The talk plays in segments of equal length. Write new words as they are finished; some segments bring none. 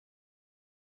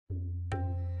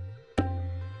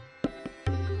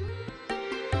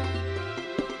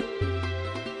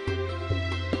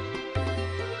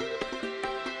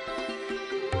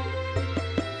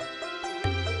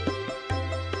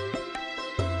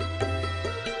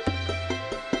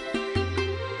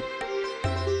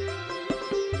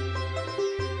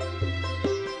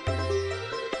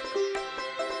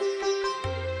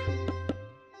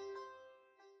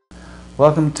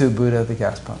Welcome to Buddha the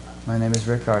Gas Pump. My name is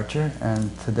Rick Archer,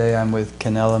 and today I'm with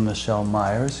Canela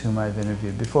Meyers, whom I've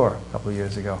interviewed before a couple of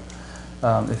years ago.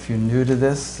 If you're new to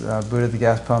this, Buddha the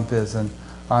Gas Pump is an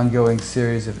ongoing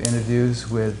series of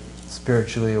interviews with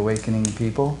spiritually awakening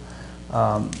people.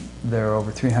 There are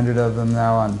over 300 of them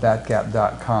now on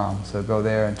batgap.com, so go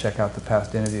there and check out the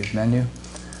past interviews menu.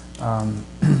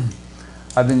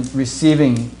 I've been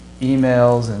receiving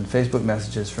emails and Facebook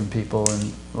messages from people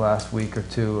in the last week or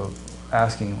two of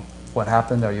asking what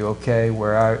happened, are you okay,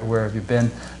 where have you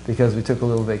been, because we took a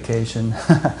little vacation.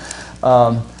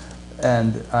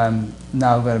 And I'm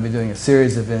now going to be doing a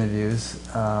series of interviews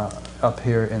up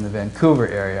here in the Vancouver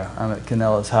area. I'm at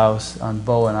Canela's house on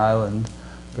Bowen Island,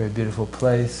 very beautiful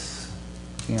place,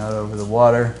 looking out over the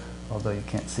water, although you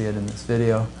can't see it in this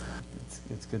video.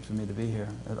 It's good for me to be here.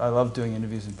 I love doing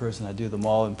interviews in person. I do them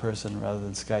all in person rather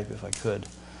than Skype if I could,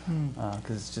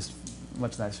 because it's just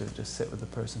much nicer to just sit with the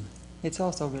person. It's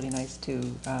also really nice to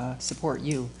support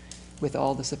you with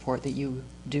all the support that you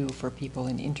do for people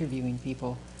and interviewing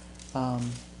people. I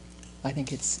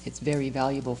think it's very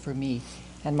valuable for me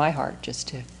and my heart just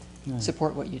to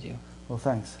support what you do. Well,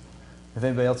 thanks. If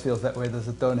anybody else feels that way, there's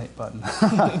a donate button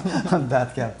on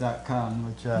batgap.com,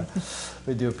 which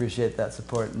we do appreciate that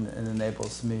support, and it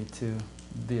enables me to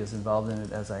be as involved in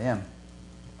it as I am.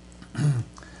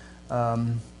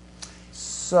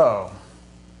 So,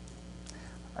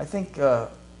 I think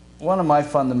one of my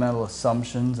fundamental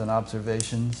assumptions and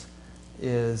observations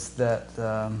is that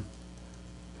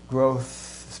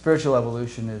growth, spiritual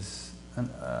evolution is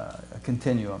a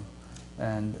continuum,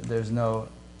 and there's no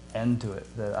end to it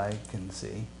that I can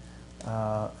see.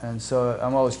 And so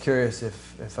I'm always curious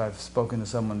if I've spoken to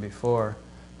someone before,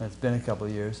 and it's been a couple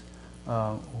of years,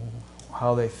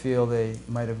 how they feel they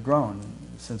might have grown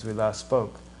since we last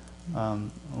spoke.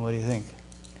 What do you think?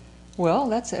 Well,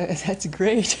 that's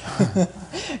great.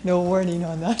 No warning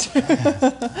on that.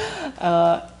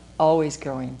 Always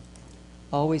growing,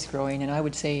 and I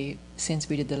would say since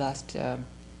we did the last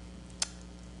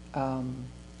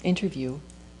interview,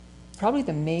 probably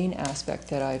the main aspect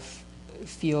that I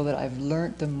feel that I've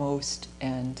learned the most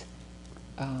and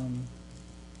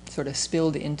sort of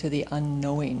spilled into the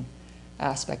unknowing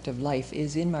aspect of life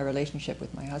is in my relationship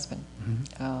with my husband.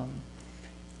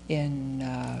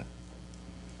 In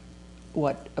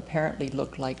what apparently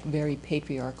looked like very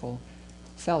patriarchal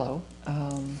fellow,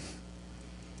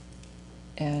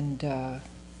 and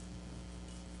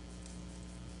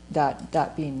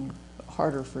that being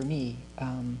harder for me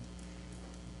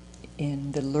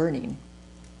in the learning,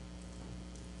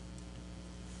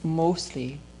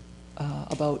 mostly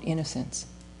about innocence,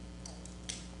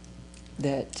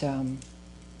 that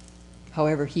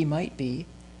however he might be,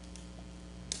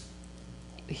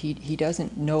 he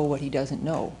doesn't know what he doesn't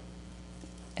know.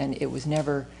 And it was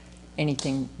never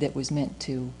anything that was meant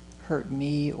to hurt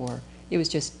me, or it was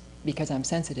just because I'm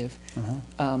sensitive,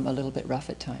 a little bit rough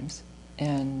at times.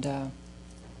 And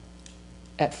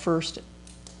at first,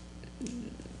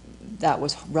 that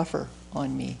was rougher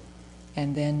on me.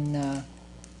 And then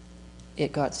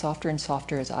it got softer and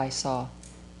softer as I saw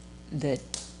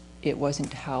that it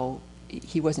wasn't how,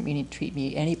 he wasn't meaning to treat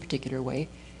me any particular way.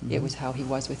 It was how he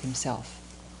was with himself.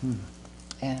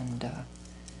 And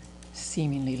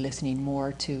seemingly listening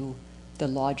more to the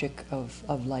logic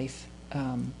of life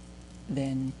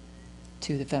than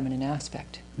to the feminine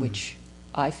aspect, which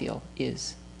I feel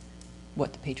is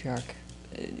what the patriarch,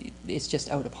 it's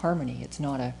just out of harmony. It's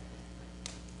not a,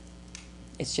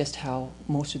 it's just how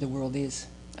most of the world is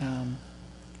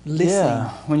listening. Yeah,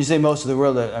 when you say most of the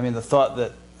world, I mean the thought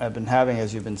that I've been having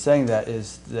as you've been saying that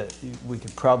is that we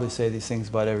could probably say these things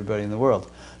about everybody in the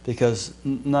world, because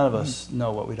none of us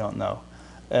know what we don't know.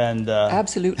 And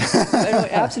absolutely,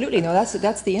 absolutely. No,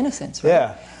 that's the innocence, right?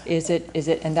 Yeah. Is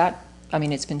it? And that, I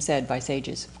mean, it's been said by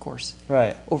sages, of course,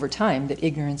 right, over time, that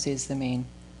ignorance is the main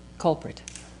culprit.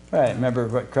 Right. Remember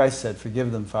what Christ said: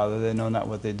 "Forgive them, Father; they know not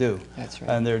what they do." That's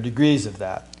right. And there are degrees of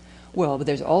that. Well, but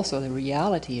there's also the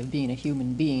reality of being a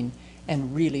human being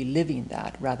and really living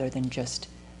that, rather than just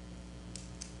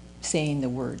saying the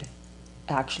word.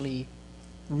 Actually,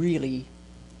 really,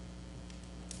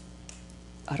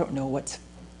 I don't know what's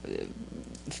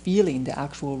feeling the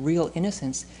actual real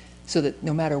innocence, so that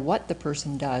no matter what the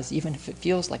person does, even if it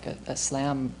feels like a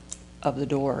slam of the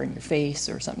door in your face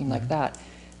or something like that,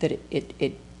 that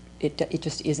it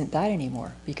just isn't that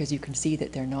anymore, because you can see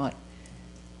that they're not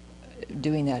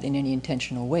doing that in any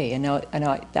intentional way. And now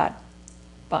that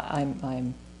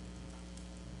I'm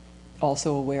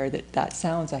also aware that that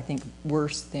sounds, I think,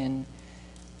 worse than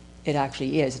it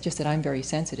actually is. It's just that I'm very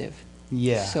sensitive.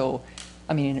 Yeah. So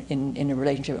I mean, in a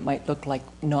relationship, it might look like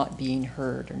not being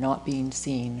heard or not being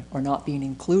seen or not being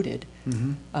included.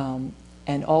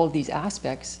 And all of these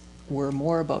aspects were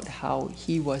more about how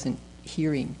he wasn't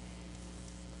hearing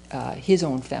his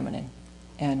own feminine,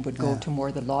 and would go to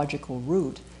more the logical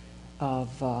route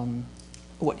of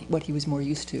what he was more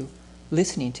used to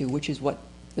listening to, which is what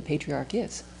the patriarch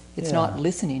is. It's not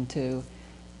listening to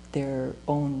their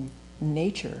own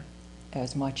nature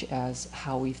as much as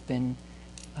how we've been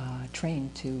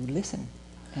trained to listen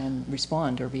and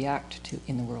respond or react to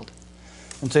in the world.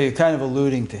 And so you're kind of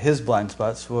alluding to his blind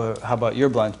spots. Well, how about your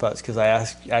blind spots? Because I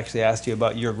actually asked you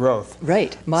about your growth.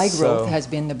 Right. My growth has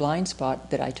been the blind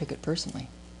spot that I took it personally,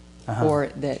 or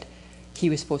that he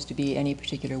was supposed to be any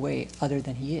particular way other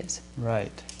than he is.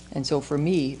 Right. And so for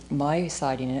me, my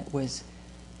side in it was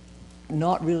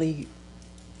not really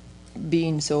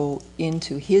being so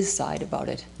into his side about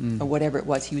it, or whatever it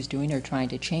was he was doing, or trying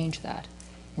to change that.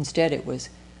 Instead, it was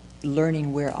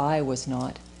learning where I was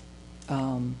not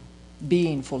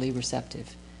being fully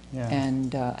receptive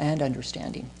and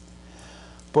understanding.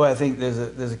 Boy, I think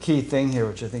there's a key thing here,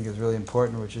 which I think is really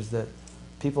important, which is that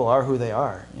people are who they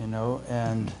are, you know,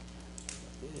 and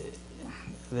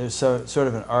there's sort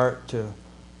of an art to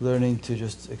learning to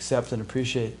just accept and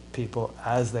appreciate people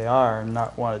as they are, and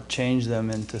not want to change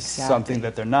them into something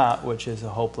that they're not, which is a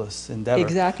hopeless endeavor.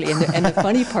 Exactly, and the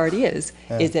funny part is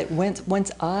that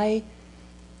once I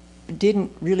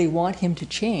didn't really want him to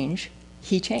change,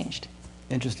 he changed.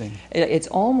 Interesting. It's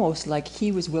almost like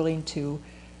he was willing to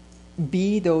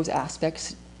be those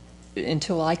aspects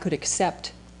until I could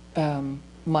accept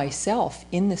myself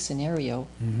in the scenario,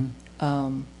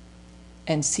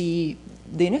 and see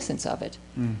the innocence of it.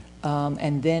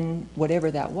 And then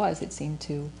whatever that was, it seemed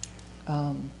to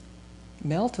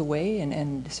melt away,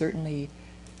 and certainly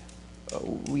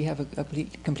we have a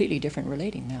completely different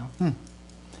relating now.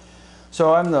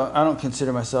 So I don't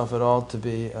consider myself at all to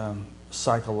be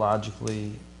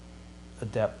psychologically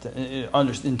adept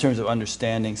in terms of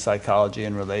understanding psychology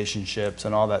and relationships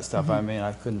and all that stuff. I mean,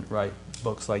 I couldn't write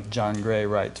books like John Gray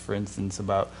writes, for instance,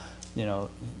 about, you know,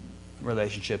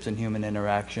 relationships and human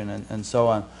interaction and so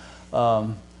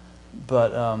on.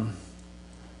 But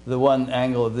the one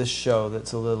angle of this show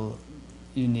that's a little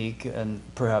unique and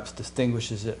perhaps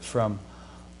distinguishes it from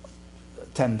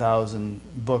 10,000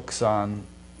 books on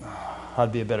how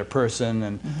to be a better person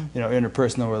and you know,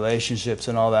 interpersonal relationships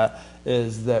and all that,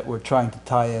 is that we're trying to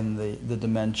tie in the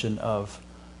dimension of,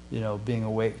 you know, being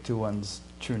awake to one's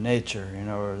true nature, you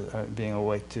know, or being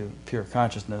awake to pure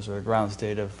consciousness, or the ground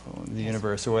state of the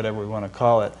universe, or whatever we want to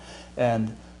call it,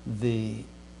 and the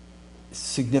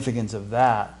significance of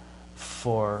that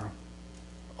for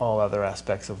all other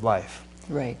aspects of life.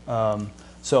 Right.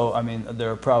 So, I mean,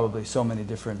 there are probably so many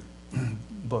different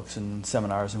books and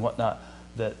seminars and whatnot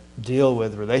that deal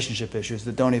with relationship issues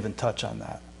that don't even touch on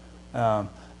that.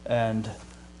 And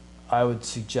I would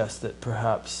suggest that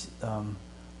perhaps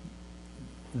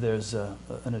there's an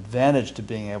advantage to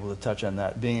being able to touch on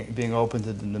that. Being open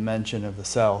to the dimension of the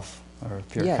self, or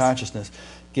pure consciousness,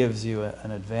 gives you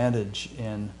an advantage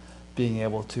in being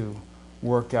able to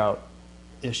work out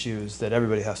issues that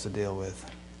everybody has to deal with.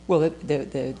 Well,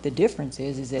 the difference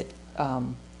is that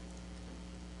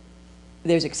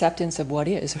there's acceptance of what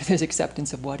is, or there's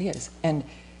acceptance of what is. And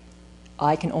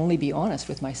I can only be honest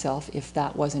with myself if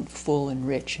that wasn't full and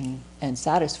rich and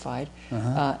satisfied.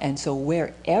 And so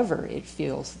wherever it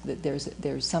feels that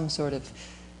there's some sort of,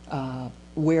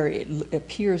 where it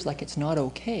appears like it's not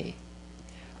okay,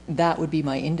 that would be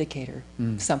my indicator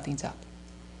something's up.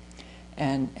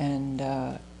 And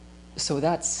so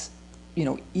that's, you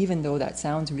know, even though that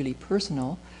sounds really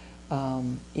personal,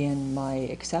 in my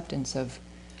acceptance of,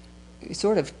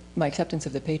 sort of my acceptance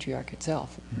of the patriarch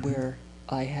itself, where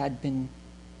I had been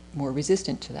more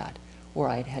resistant to that, or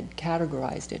I had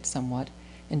categorized it somewhat,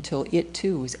 until it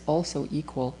too was also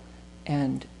equal.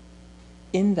 And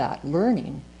in that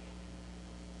learning,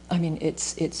 I mean,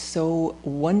 it's so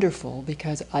wonderful,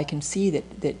 because I can see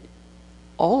that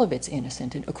all of it's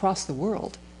innocent and across the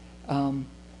world. And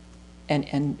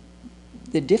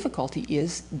the difficulty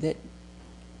is that,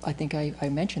 I think I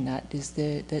mentioned that, is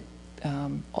that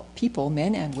people,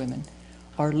 men and women,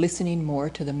 are listening more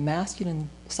to the masculine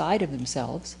side of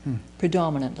themselves,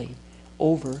 predominantly,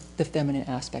 over the feminine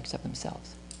aspects of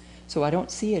themselves. So I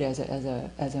don't see it as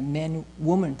a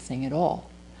men-woman thing at all.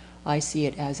 I see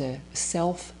it as a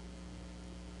self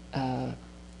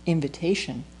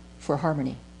invitation for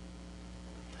harmony.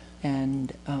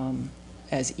 And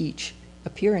as each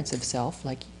appearance of self,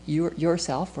 like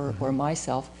yourself or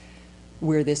myself,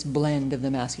 we're this blend of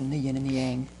the masculine, the yin and the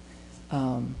yang.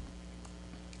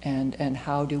 and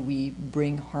how do we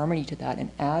bring harmony to that.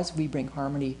 And as we bring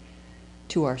harmony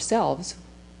to ourselves,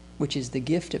 which is the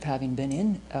gift of having been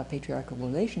in a patriarchal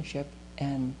relationship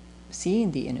and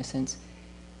seeing the innocence,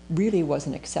 really was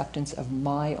an acceptance of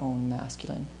my own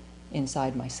masculine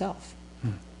inside myself.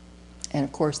 And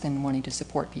of course then wanting to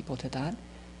support people to that,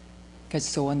 because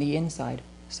so on the inside,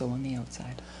 so on the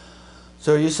outside.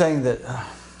 So are you saying that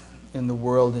in the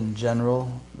world in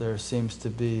general, there seems to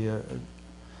be,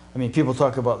 I mean, people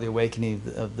talk about the awakening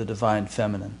of the divine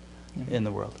feminine in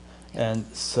the world. And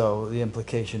so the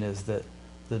implication is that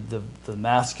the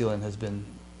masculine has been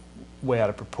way out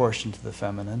of proportion to the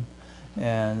feminine,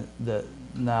 and that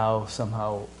now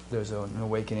somehow there's an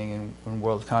awakening in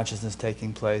world consciousness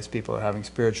taking place. People are having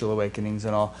spiritual awakenings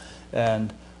and all,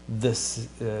 and this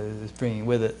is bringing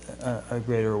with it a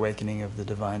greater awakening of the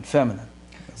divine feminine.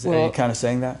 Are you kind of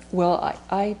saying that? Well,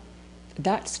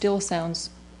 that still sounds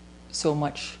so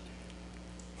much.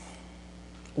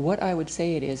 What I would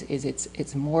say it is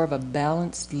it's more of a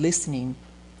balanced listening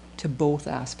to both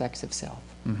aspects of self.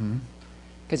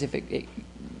 Because if it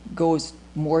goes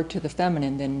more to the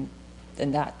feminine, then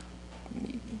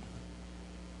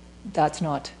that's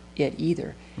not it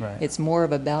either. Right. It's more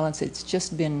of a balance. It's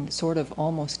just been sort of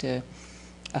almost a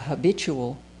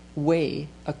habitual way,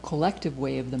 a collective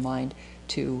way of the mind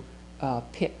to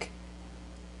pick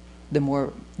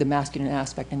the masculine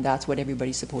aspect, and that's what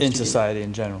everybody's supposed to do. In society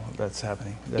in general, that's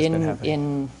happening. That's been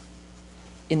happening.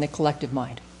 In the collective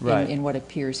mind, right. in what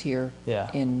appears here. Yeah.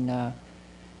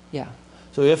 Yeah.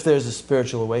 So if there's a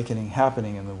spiritual awakening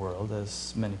happening in the world,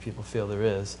 as many people feel there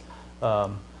is,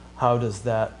 how does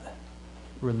that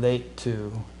relate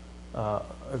to a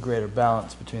greater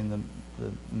balance between the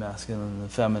masculine and the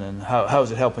feminine? How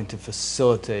is it helping to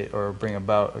facilitate or bring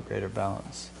about a greater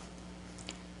balance?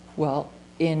 Well,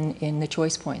 in the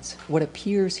choice points, what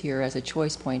appears here as a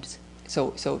choice point,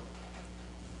 so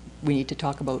we need to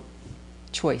talk about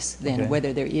choice then,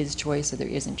 whether there is choice or there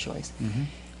isn't choice.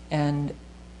 And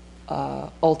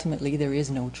ultimately there is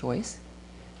no choice,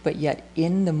 but yet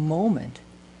in the moment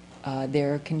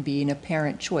there can be an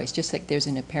apparent choice, just like there's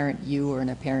an apparent you or an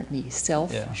apparent me.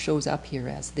 Self shows up here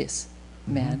as this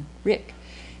man, Rick.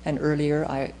 And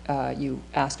earlier you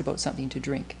asked about something to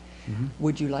drink.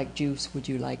 Would you like juice? Would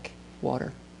you like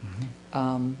water?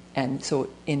 And so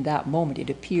in that moment it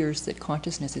appears that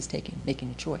consciousness is making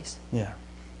a choice.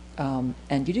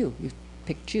 And you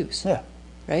pick juice,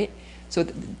 right? So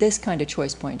this kind of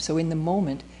choice point. So in the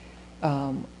moment,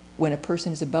 when a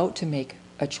person is about to make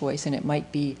a choice, and it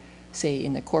might be, say,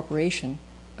 in the corporation,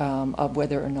 of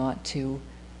whether or not to,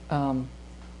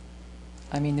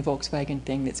 I mean, the Volkswagen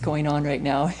thing that's going on right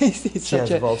now. It's she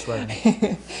has a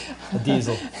Volkswagen, a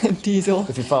diesel. Diesel.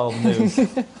 If you follow the news.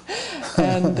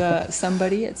 And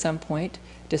somebody at some point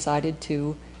decided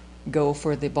to go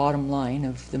for the bottom line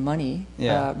of the money,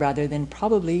 rather than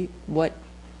probably what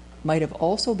might have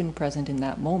also been present in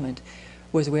that moment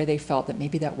was where they felt that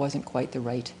maybe that wasn't quite the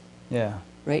right.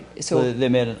 Right? So they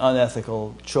made an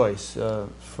unethical choice,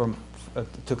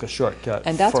 took a shortcut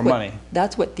and for money.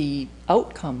 That's what the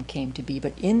outcome came to be.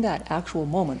 But in that actual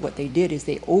moment, what they did is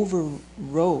they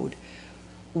overrode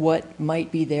what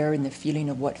might be there in the feeling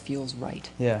of what feels right.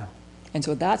 And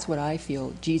so that's what I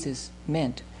feel Jesus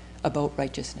meant about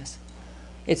righteousness.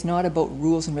 It's not about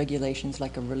rules and regulations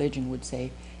like a religion would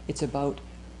say. It's about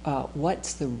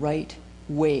what's the right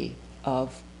way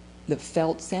of the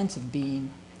felt sense of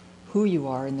being who you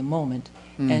are in the moment,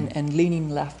 and leaning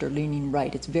left or leaning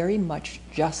right. It's very much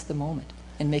just the moment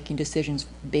and making decisions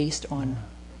based on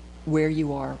where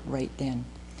you are right then,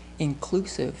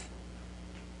 inclusive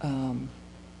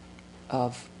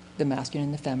of the masculine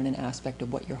and the feminine aspect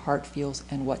of what your heart feels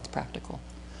and what's practical.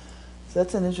 So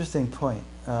that's an interesting point.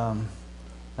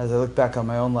 As I look back on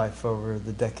my own life over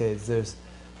the decades, there's,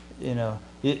 I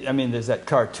mean, there's that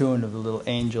cartoon of the little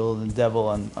angel and devil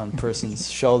on person's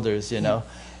shoulders,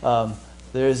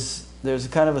 There's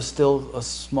kind of still a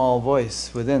small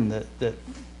voice within that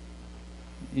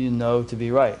to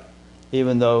be right,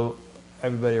 even though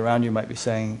everybody around you might be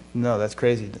saying, no, that's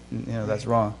crazy, that's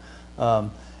wrong.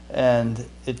 And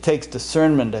it takes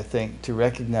discernment, I think, to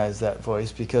recognize that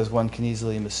voice, because one can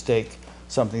easily mistake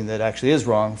something that actually is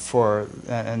wrong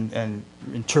and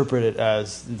interpret it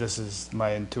as, this is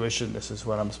my intuition, this is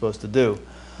what I'm supposed to do.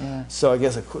 So I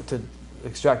guess to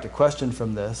extract a question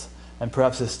from this, and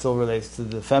perhaps this still relates to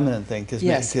the feminine thing, because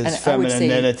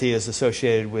femininity is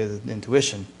associated with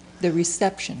intuition. The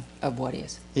reception of what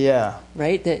is.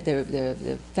 Right?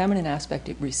 The feminine aspect,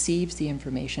 it receives the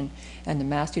information, and the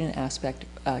masculine aspect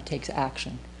takes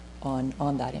action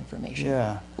on that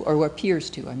information. Or appears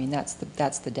to. I mean, that's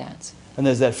the dance. And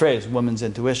there's that phrase, woman's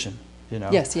intuition. you know.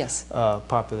 Yes, yes.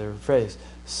 Popular phrase.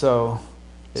 So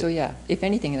Yeah, if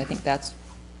anything, I think that's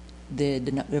the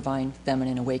divine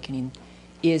feminine awakening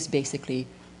is basically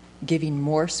giving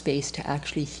more space to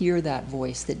actually hear that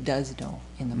voice that does know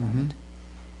in the moment,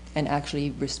 and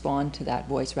actually respond to that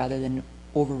voice rather than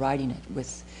overriding it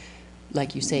with,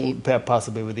 like you say,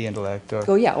 possibly with the intellect, or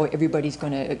oh yeah, or everybody's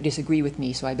going to disagree with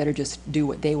me, so I better just do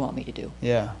what they want me to do.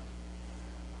 Yeah.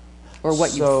 Or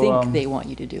what you think they want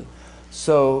you to do.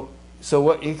 So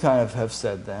what you kind of have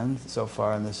said then, so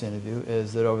far in this interview,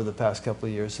 is that over the past couple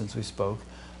of years since we spoke,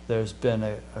 there's been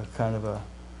a kind of a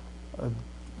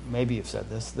maybe you've said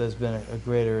this, there's been a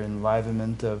greater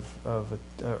enlivenment or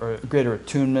a greater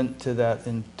attunement to that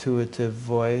intuitive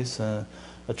voice, a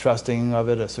trusting of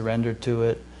it, a surrender to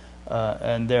it,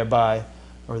 and thereby,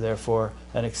 or therefore,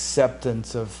 an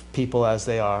acceptance of people as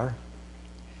they are.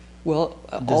 Well,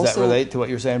 does that relate to what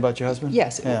you're saying about your husband?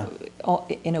 Yes. Yeah.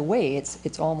 In a way,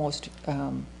 it's almost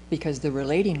because the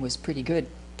relating was pretty good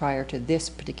prior to this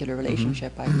particular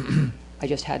relationship. I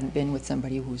just hadn't been with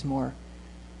somebody who's more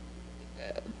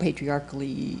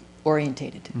patriarchally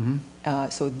orientated.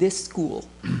 So this school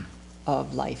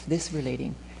of life, this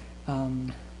relating,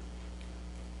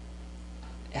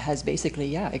 has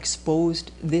basically,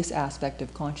 exposed this aspect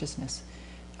of consciousness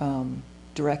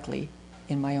directly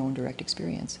in my own direct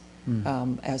experience,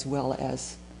 as well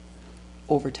as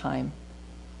over time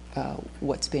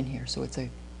what's been here. So it's a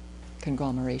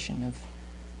conglomeration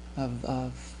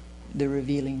of the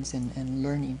revealings and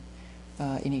learning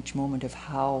in each moment of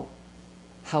how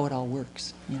it all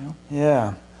works, you know?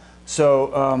 Yeah.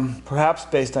 So perhaps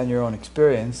based on your own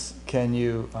experience, can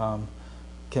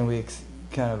we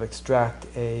kind of extract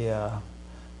a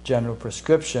general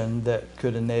prescription that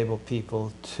could enable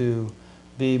people to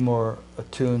be more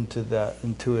attuned to that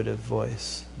intuitive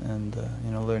voice and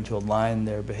learn to align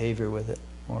their behavior with it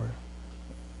more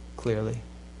clearly?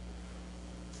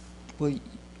 Well,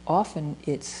 often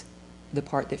it's the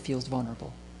part that feels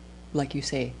vulnerable. Like you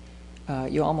say,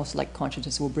 you almost like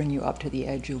consciousness will bring you up to the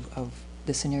edge of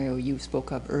the scenario you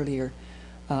spoke of earlier,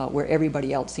 where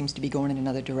everybody else seems to be going in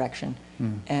another direction,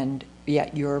 and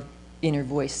yet your inner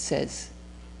voice says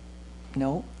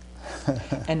no.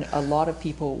 And a lot of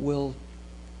people will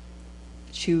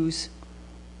choose,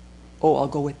 I'll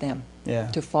go with them,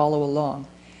 to follow along,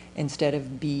 instead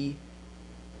of be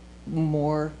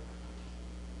more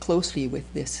closely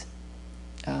with this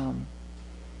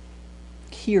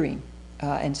hearing.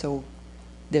 And so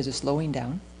there's a slowing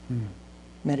down,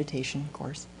 meditation, of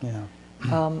course,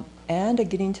 and a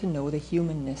getting to know the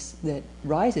humanness that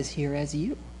rises here as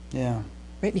you. Yeah.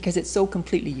 Right? Because it's so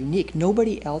completely unique.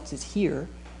 Nobody else is here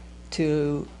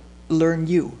to learn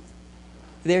you.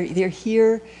 They're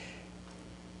here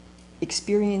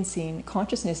experiencing,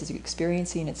 consciousness is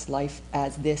experiencing its life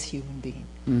as this human being.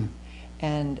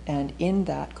 And in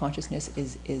that, consciousness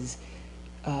is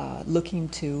looking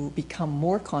to become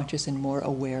more conscious and more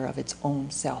aware of its own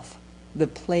self, the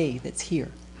play that's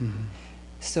here.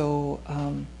 So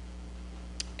an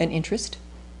interest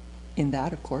in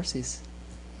that, of course,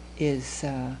 is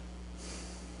the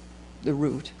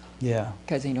root. Yeah.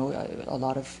 Because, a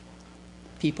lot of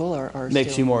people are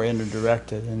makes still, you more inner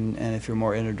directed, and if you're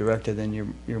more inner directed, then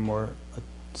you're more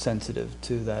sensitive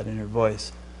to that inner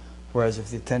voice. Whereas if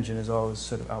the attention is always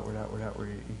sort of outward,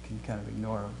 you can kind of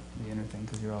ignore the inner thing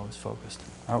because you're always focused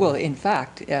outward. Well, in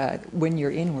fact, when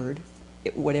you're inward,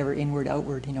 whatever inward,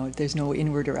 outward, there's no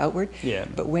inward or outward. Yeah.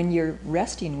 But when you're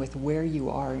resting with where you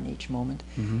are in each moment,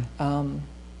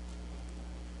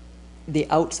 the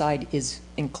outside is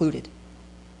included.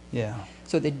 Yeah.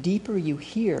 So the deeper you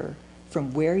hear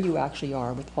from where you actually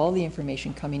are, with all the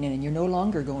information coming in, and you're no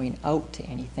longer going out to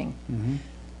anything.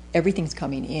 Everything's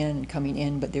coming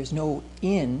in, but there's no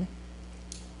in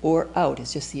or out.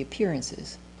 It's just the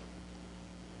appearances.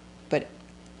 But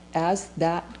as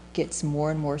that gets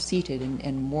more and more seated,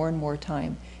 and more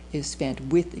time is spent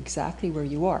with exactly where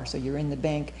you are, so you're in the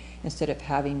bank, instead of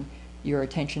having your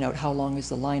attention out, how long is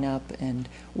the lineup and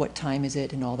what time is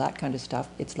it and all that kind of stuff,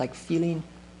 it's like feeling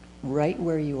right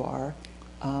where you are,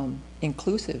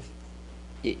 inclusive.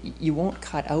 You won't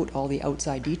cut out all the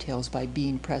outside details by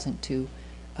being present to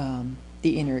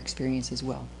the inner experience as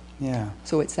well. Yeah.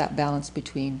 So it's that balance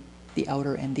between the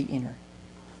outer and the inner.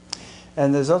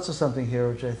 And there's also something here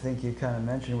which I think you kind of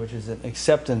mentioned, which is an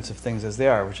acceptance of things as they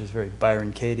are, which is very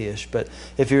Byron Katie-ish. But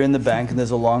if you're in the bank and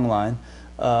there's a long line,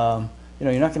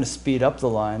 you're not going to speed up the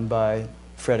line by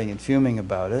fretting and fuming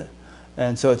about it.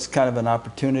 And so it's kind of an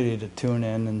opportunity to tune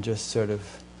in and just sort of,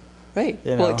 right.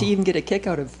 Well, to even get a kick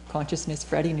out of consciousness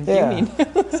fretting and fuming,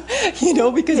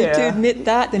 because to admit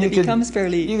that, then it becomes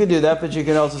fairly... You could do that, but you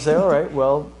can also say, all right,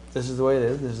 well, this is the way it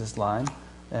is. There's this line,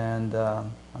 and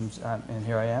and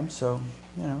here I am. So,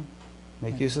 you know,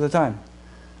 make use of the time.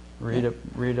 Read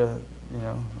a you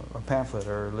know, a pamphlet,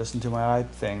 or listen to my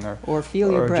thing, or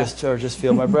feel your breath, or just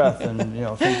feel my breath, and you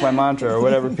know, think my mantra, or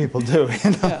whatever people do.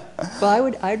 You know? Yeah.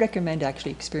 Well, I'd recommend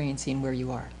actually experiencing where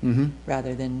you are,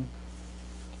 rather than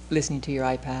listening to your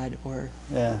iPad, or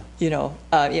you know,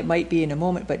 it might be in a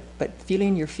moment, but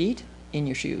feeling your feet in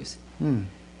your shoes,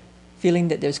 feeling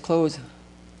that there's clothes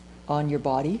on your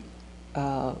body,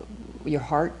 your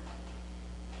heart,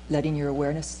 letting your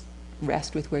awareness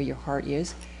rest with where your heart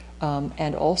is.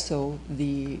 And also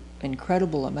the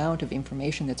incredible amount of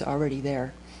information that's already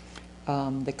there,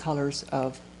 the colors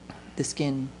of the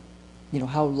skin, you know,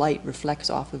 how light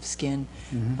reflects off of skin,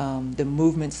 the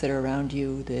movements that are around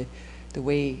you, the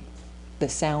way the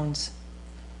sounds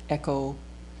echo,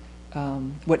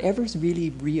 whatever's really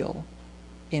real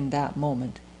in that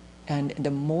moment. And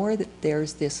the more that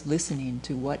there's this listening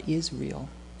to what is real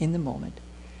in the moment,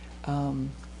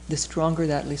 the stronger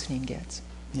that listening gets.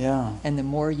 Yeah. And the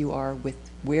more you are with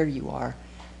where you are,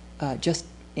 just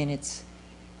in its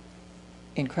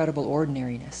incredible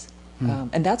ordinariness.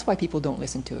 And that's why people don't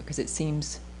listen to it, because it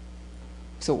seems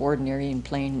so ordinary and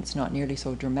plain. It's not nearly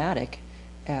so dramatic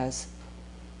as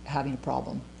having a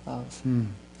problem of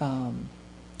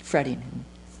fretting. And,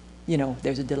 you know,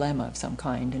 there's a dilemma of some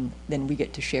kind, and then we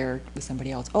get to share with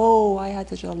somebody else. Oh, I had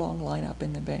such a long lineup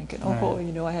in the bank, and oh,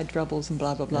 you know, I had troubles and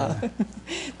blah, blah, blah. Yeah.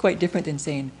 Quite different than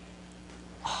saying,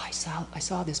 oh, I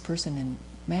saw this person, and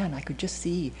man, I could just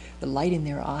see the light in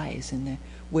their eyes and the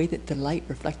way that the light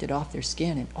reflected off their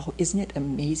skin, and oh, isn't it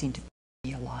amazing to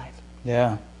be alive?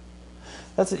 Yeah.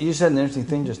 You said an interesting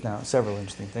thing just now, several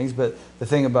interesting things, but the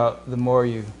thing about the more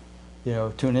you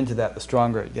know, tune into that, the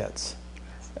stronger it gets.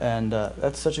 And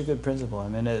that's such a good principle. I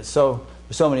mean, there's so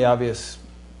many obvious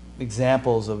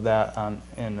examples of that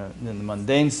in the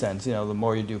mundane sense. You know, the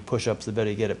more you do push-ups, the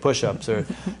better you get at push-ups, or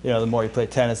you know, the more you play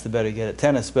tennis, the better you get at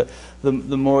tennis. But the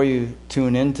more you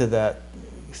tune into that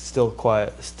still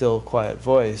quiet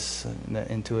voice, and that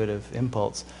intuitive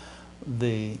impulse,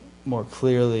 the more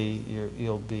clearly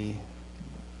you'll be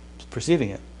perceiving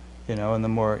it. You know, and the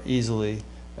more easily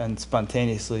and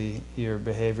spontaneously your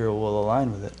behavior will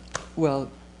align with it. Well,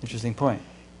 interesting point.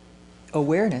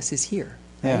 Awareness is here.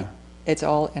 Right? Yeah. It's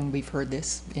all, and we've heard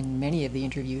this in many of the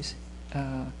interviews,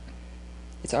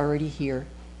 it's already here.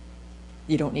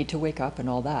 You don't need to wake up and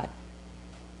all that,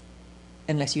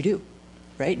 unless you do,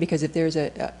 right? Because if there's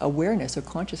a awareness or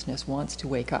consciousness wants to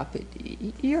wake up,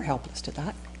 you're helpless to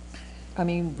that. I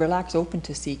mean, relax, open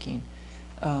to seeking,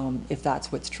 if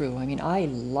that's what's true. I mean, I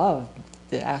love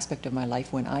the aspect of my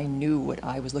life when I knew what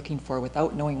I was looking for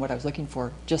without knowing what I was looking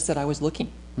for, just that I was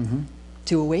looking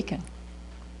to awaken.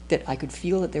 That I could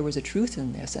feel that there was a truth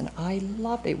in this, and I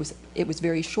loved it. It was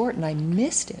very short, and I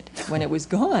missed it when it was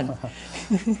gone.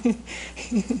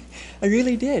 I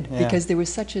really did, because there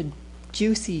was such a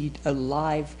juicy,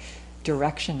 alive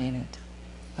direction in it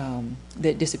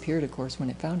that disappeared, of course, when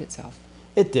it found itself.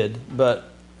 It did, but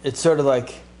it's sort of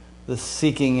like the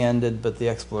seeking ended, but the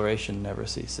exploration never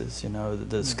ceases. You know, the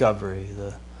discovery,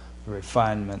 the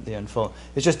refinement, the unfold.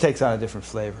 It just takes on a different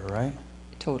flavor, right?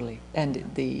 Totally, and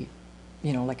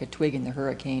you know, like a twig in the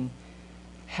hurricane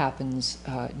happens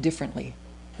differently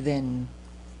than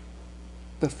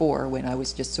before, when I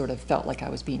was just sort of felt like I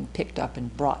was being picked up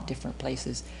and brought different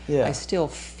places. Yeah. I still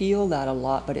feel that a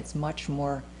lot, but it's much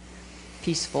more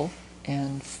peaceful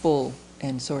and full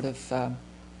and sort of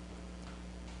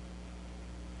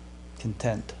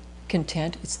content.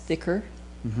 Content. It's thicker,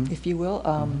 if you will,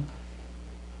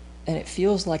 and it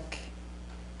feels like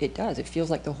it does. It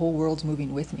feels like the whole world's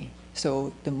moving with me.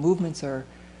 So the movements are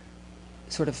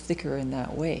sort of thicker in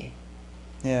that way.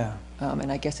 Yeah.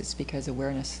 And I guess it's because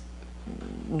awareness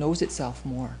knows itself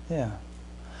more. Yeah.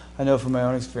 I know from my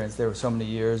own experience, there were so many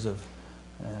years of,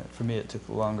 for me it took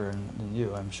longer than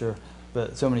you, I'm sure,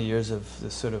 but so many years of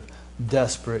this sort of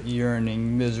desperate,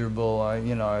 yearning, miserable,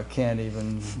 I can't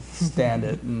even stand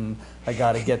it, and I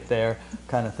got to get there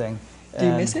kind of thing. Do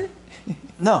you miss it?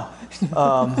 No.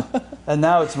 And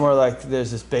now it's more like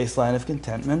there's this baseline of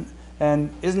contentment,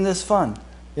 and isn't this fun?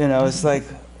 You know, it's like,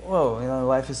 whoa, you know,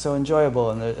 life is so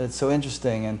enjoyable, and it's so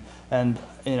interesting, and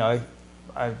you know,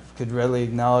 I could readily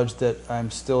acknowledge that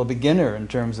I'm still a beginner in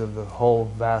terms of the whole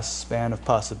vast span of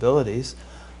possibilities,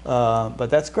 but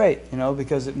that's great, you know,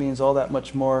 because it means all that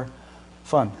much more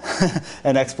fun,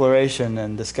 and exploration,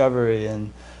 and discovery,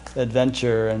 and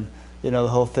adventure, and you know, the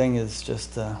whole thing is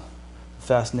just a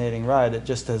fascinating ride. It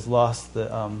just has lost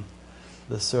the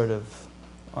sort of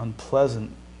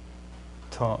unpleasant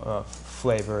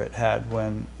flavor it had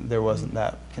when there wasn't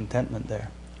that contentment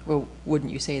there. Well,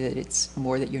 wouldn't you say that it's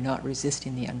more that you're not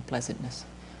resisting the unpleasantness?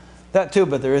 That too,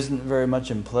 but there isn't very much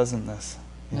unpleasantness.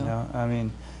 You No. know, I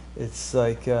mean, it's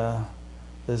like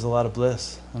there's a lot of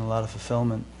bliss and a lot of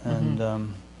fulfillment,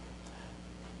 and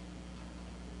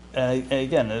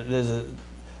again,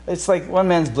 it's like one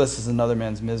man's bliss is another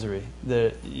man's misery.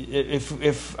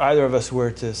 If either of us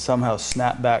were to somehow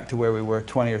snap back to where we were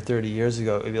 20 or 30 years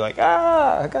ago, it'd be like,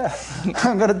 God,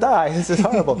 I'm going to die. This is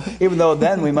horrible. Even though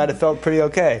then we might have felt pretty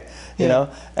okay, you know?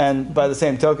 And by the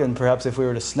same token, perhaps if we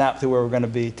were to snap to where we're going to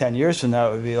be 10 years from now,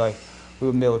 it would be like we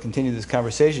wouldn't be able to continue this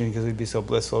conversation because we'd be so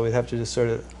blissful. We'd have to just sort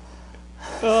of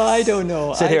I don't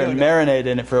know. sit here and marinate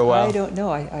in it for a while. I don't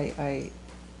know.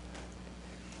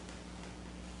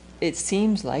 It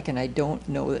seems like, and I don't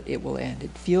know that it will end,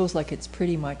 it feels like it's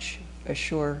pretty much a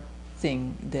sure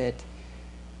thing that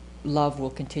love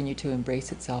will continue to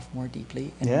embrace itself more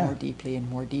deeply and more deeply and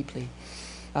more deeply.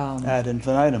 Ad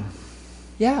infinitum.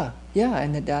 Yeah,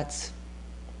 and that's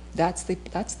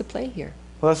the play here.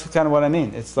 Well, that's kind of what I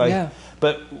mean. It's like,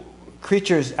 but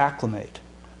creatures acclimate.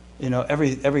 You know,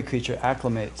 every creature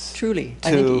acclimates. Truly,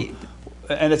 I think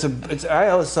and I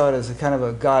always saw it as a kind of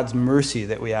a God's mercy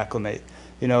that we acclimate.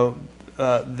 You know,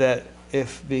 that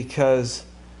because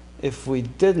if we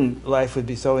didn't, life would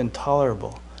be so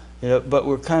intolerable. You know, but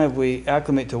we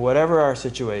acclimate to whatever our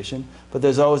situation, but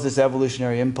there's always this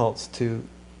evolutionary impulse to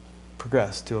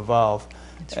progress, to evolve.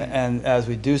 That's right. And as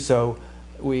we do so,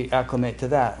 we acclimate to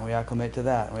that, and we acclimate to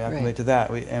that, and we acclimate to that,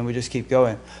 and we just keep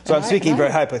going. So I'm speaking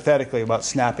very hypothetically about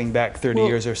snapping back 30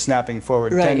 years or snapping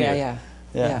forward 10 years.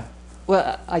 Yeah.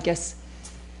 Well, I guess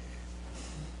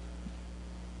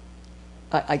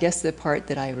the part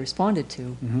that I responded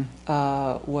to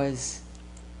was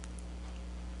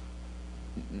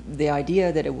the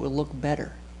idea that it will look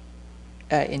better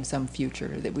in some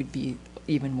future, that would be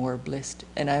even more blissed.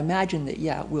 And I imagine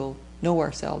that, we'll know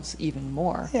ourselves even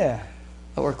more. Yeah.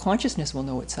 Or consciousness will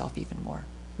know itself even more,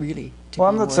 really. Well,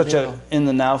 I'm not such a in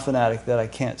the now fanatic that I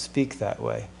can't speak that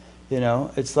way. You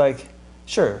know, it's like,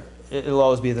 sure, it'll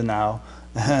always be the now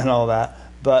and all that,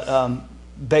 but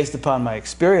based upon my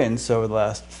experience over the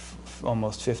last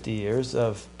almost 50 years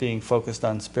of being focused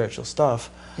on spiritual stuff,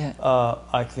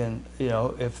 I can, you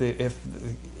know,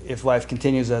 if life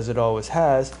continues as it always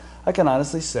has, I can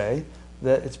honestly say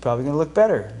that it's probably going to look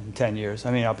better in 10 years.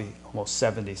 I mean, I'll be almost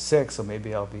 76, so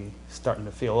maybe I'll be starting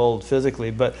to feel old physically,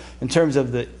 but in terms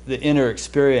of the inner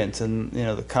experience and, you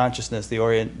know, the consciousness,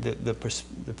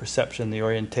 the perception, the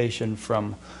orientation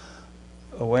from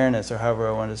awareness, or however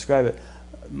I want to describe it,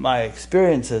 my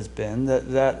experience has been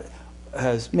that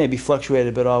has maybe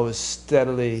fluctuated, but always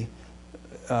steadily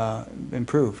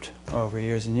improved over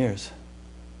years and years.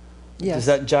 Yes. Does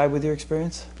that jive with your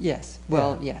experience? Yes.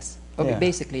 Well, yes. Okay,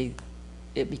 basically,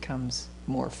 it becomes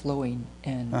more flowing,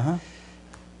 and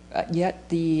yet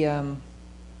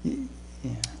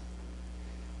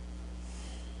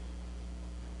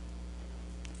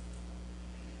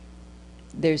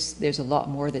there's a lot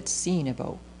more that's seen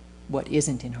about what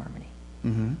isn't in harmony.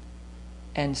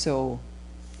 And so,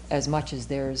 as much as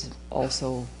there's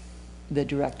also the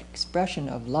direct expression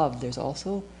of love, there's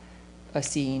also a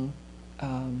scene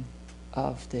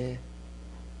of the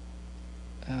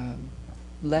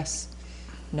less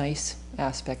nice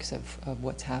aspects of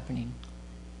what's happening.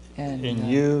 And in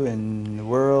you, in the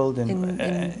world, in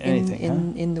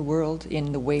anything, in the world,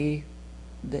 in the way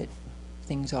that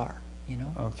things are, you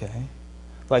know. Okay.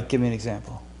 Like, give me an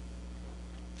example.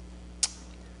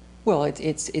 Well,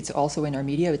 it's also in our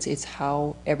media. It's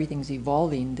how everything's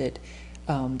evolving. That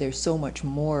there's so much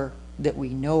more that we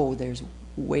know. There's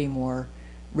way more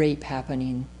rape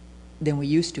happening than we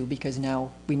used to, because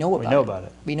now we know about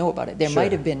it. We know about it. There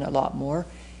might have been a lot more,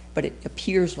 but it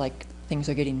appears like things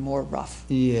are getting more rough.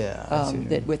 Yeah.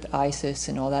 That with ISIS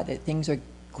and all that things are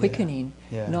quickening.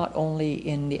 Not only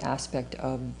in the aspect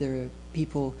of the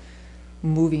people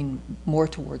moving more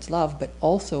towards love, but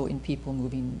also in people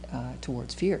moving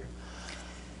towards fear.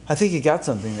 I think you got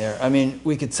something there. I mean,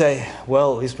 we could say,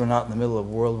 well, at least we're not in the middle of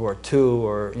World War II,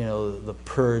 or, you know, the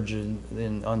purge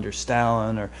under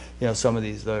Stalin, or, you know, some of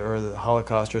these, or the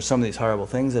Holocaust, or some of these horrible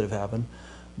things that have happened.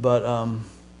 But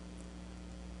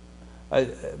I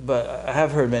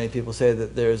have heard many people say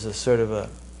that there's a sort of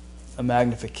a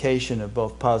magnification of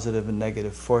both positive and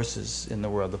negative forces in the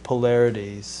world. The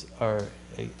polarities are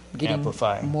getting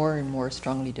amplifying. More and more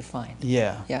strongly defined.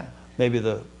 Yeah. Maybe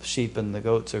the sheep and the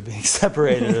goats are being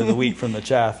separated, or the wheat from the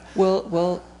chaff.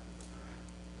 Well,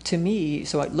 to me,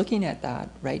 so looking at that,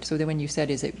 right, so then when you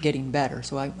said, is it getting better?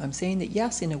 So I'm saying that,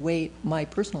 yes, in a way, my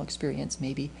personal experience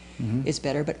maybe is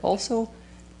better, but also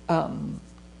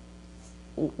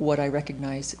what I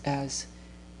recognize as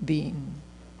being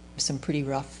some pretty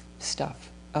rough stuff,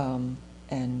 and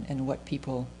what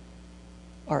people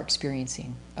are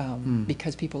experiencing.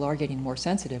 Because people are getting more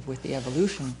sensitive with the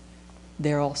evolution,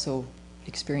 they're also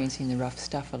experiencing the rough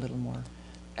stuff a little more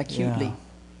acutely,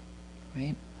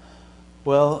 right?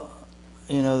 Well,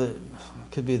 you know, that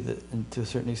could be that, and to a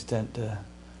certain extent, the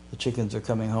chickens are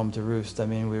coming home to roost. I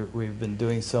mean, we've been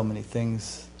doing so many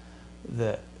things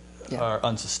that are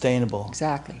unsustainable.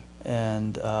 Exactly.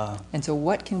 And so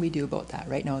what can we do about that?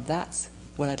 Right now, that's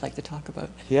what I'd like to talk about.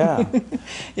 Yeah.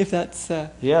 If that's...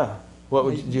 yeah. What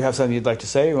would, do you have something you'd like to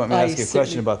say? Or you want me to ask you a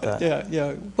question about that?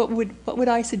 Yeah. What would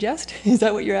I suggest? Is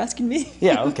that what you're asking me?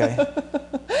 Yeah, okay.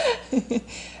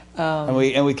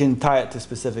 And we can tie it to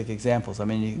specific examples. I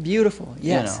mean, beautiful.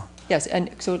 Yes. You know. Yes. And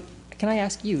so, can I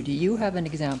ask you? Do you have an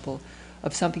example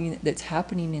of something that's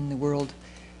happening in the world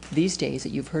these days that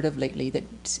you've heard of lately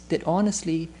that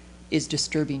honestly is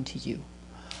disturbing to you?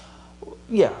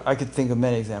 Yeah, I could think of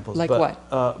many examples. Like what?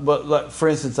 what? Like, for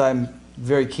instance, I'm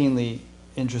very keenly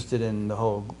interested in the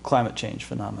whole climate change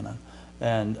phenomenon,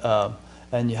 and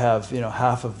you have, you know,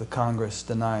 half of the Congress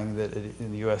denying that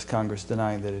in the U.S. Congress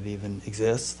denying that it even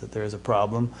exists, that there is a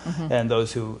problem, and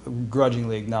those who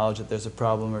grudgingly acknowledge that there's a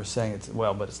problem are saying it's,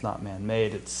 well, but it's not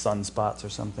man-made, it's sunspots or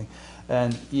something,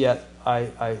 and yet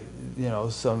I you know,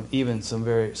 some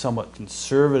very somewhat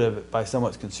conservative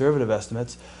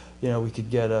estimates, you know, we could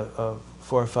get a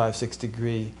 4 or 5, 6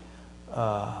 degree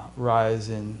rise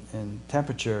in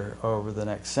temperature over the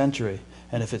next century,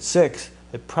 and if it's 6,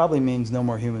 it probably means no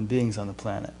more human beings on the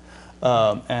planet.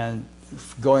 And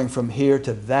going from here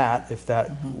to that, if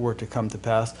that were to come to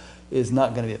pass, is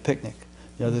not going to be a picnic.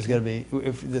 You know, there's going to be,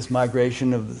 if this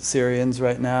migration of the Syrians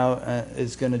right now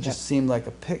is going to just seem like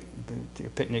a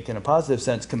picnic in a positive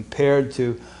sense compared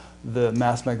to the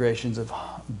mass migrations of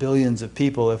billions of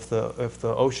people if the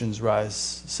oceans rise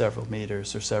several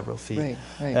meters or several feet. Right,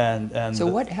 right. And so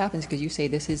what happens, because you say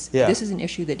this is an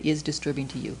issue that is disturbing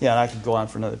to you. Yeah, and I could go on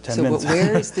for another 10 minutes. So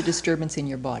where is the disturbance in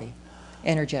your body,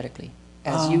 energetically,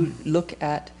 as you look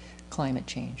at climate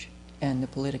change and the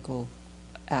political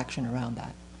action around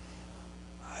that?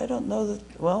 I don't know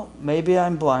that, well, maybe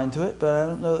I'm blind to it, but I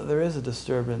don't know that there is a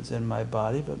disturbance in my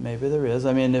body, but maybe there is.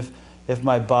 I mean, if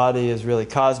my body is really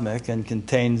cosmic and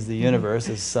contains the universe,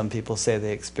 as some people say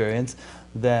they experience,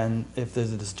 then if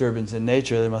there's a disturbance in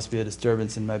nature, there must be a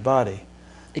disturbance in my body.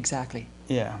 Exactly.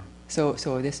 Yeah. So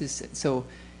this is, so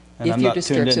and if I'm you're not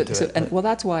disturbed, tuned into it, well,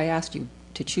 that's why I asked you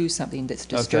to choose something that's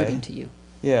disturbing to you.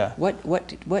 Yeah. What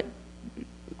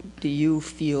do you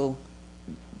feel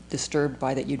disturbed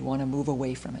by that you'd want to move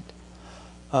away from it?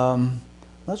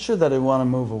 Not sure that I want to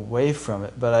move away from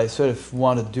it, but I sort of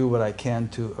want to do what I can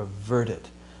to avert it.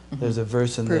 There's a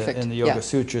verse in the Yoga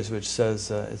Sutras which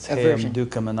says it's Hayam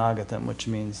Dukkam Anagatam, which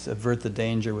means avert the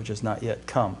danger which has not yet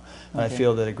come. And I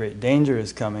feel that a great danger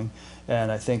is coming,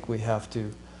 and I think we have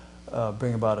to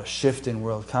bring about a shift in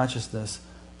world consciousness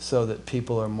so that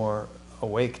people are more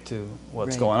awake to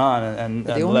what's going on and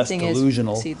less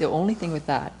delusional. See, the only thing with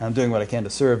that... I'm doing what I can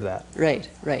to serve that. Right,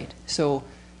 right. So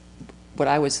what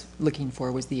I was looking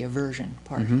for was the aversion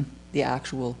part, the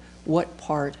actual, what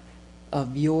part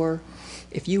of your,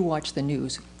 if you watch the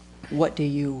news, what do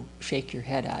you shake your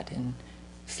head at and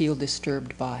feel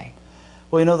disturbed by?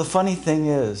 Well, you know, the funny thing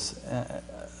is,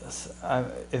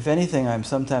 if anything, I'm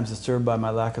sometimes disturbed by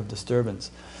my lack of disturbance.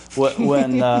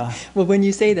 When well, when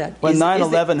you say that, when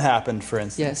 9/11 happened, for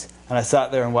instance, and I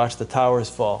sat there and watched the towers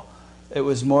fall, it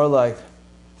was more like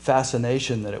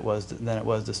fascination than it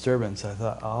was disturbance. I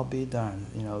thought, I'll be darned,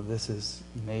 you know, this is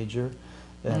major,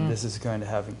 and this is going to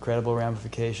have incredible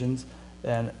ramifications,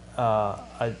 and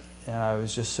I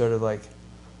was just sort of like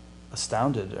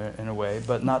astounded in a way,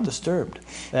 but not disturbed.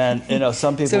 And you know,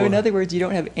 some people. So in other words, you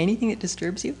don't have anything that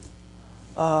disturbs you?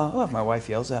 Well, if my wife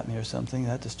yells at me or something,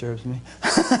 that disturbs me.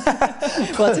 Well,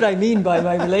 that's what I mean by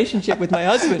my relationship with my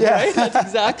husband, right? That's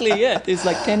exactly it. It's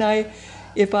like,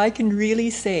 if I can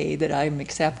really say that I'm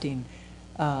accepting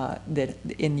that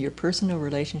in your personal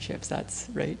relationships, that's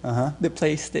right, the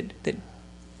place that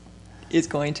is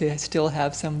going to still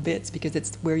have some bits because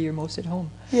it's where you're most at home.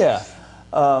 Yeah.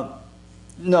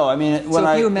 No, I mean, when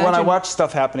I watch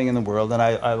stuff happening in the world, and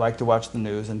I like to watch the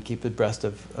news and keep abreast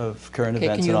of current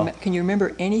events and all. Can you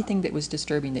remember anything that was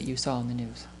disturbing that you saw in the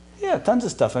news? Yeah, tons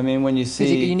of stuff. I mean, when you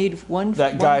see you need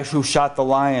that guy who shot the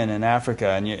lion in Africa,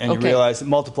 and you realize,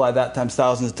 multiply that times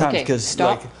thousands of times, because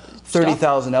like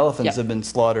 30,000 elephants have been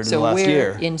slaughtered in the last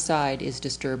year. So where inside is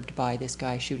disturbed by this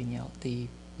guy shooting the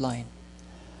lion?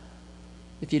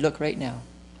 If you look right now,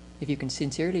 if you can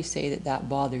sincerely say that that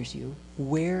bothers you,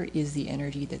 where is the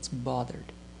energy that's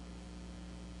bothered?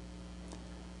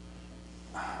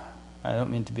 I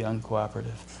don't mean to be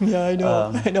uncooperative. Yeah, I know.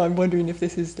 Um, I know. I'm wondering if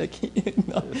this is like,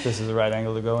 If this is the right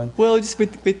angle to go in. well, just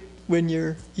with when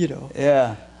you're, you know.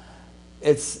 Yeah.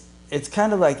 It's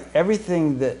kind of like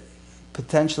everything that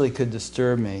potentially could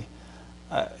disturb me,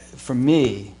 for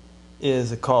me,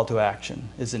 is a call to action,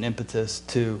 is an impetus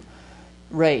to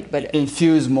Right, but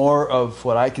infuse more of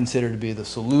what I consider to be the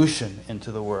solution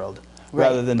into the world, right,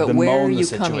 rather than but where are bemoan the you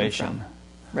coming situation. from?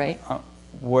 Right,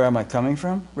 Where am I coming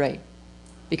from? right.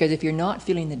 Because if you're not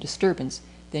feeling the disturbance,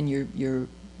 then you're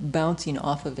bouncing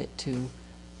off of it to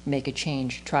make a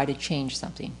change, try to change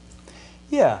something.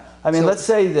 Yeah, I mean, So- let's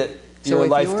say that so you're a if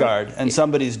lifeguard and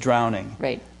somebody's drowning.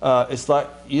 Right. It's like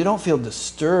you don't feel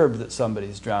disturbed that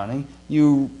somebody's drowning.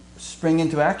 You spring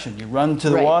into action. You run to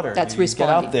the Right, water. that's you get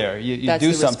out responding. there. You That's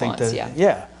do the something response, to.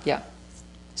 yeah. Yeah.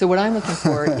 So what I'm looking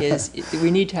for is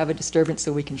we need to have a disturbance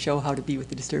so we can show how to be with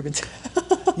the disturbance.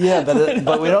 Yeah,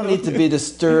 but we don't need to be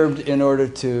disturbed in order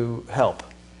to help.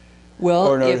 Well,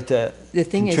 Or in order to the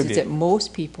thing is contribute. that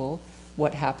most people,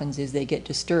 what happens is they get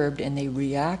disturbed and they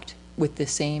react with the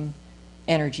same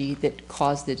energy that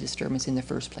caused the disturbance in the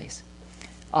first place.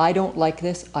 I don't like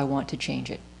this, I want to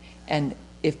change it. And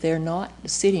if they're not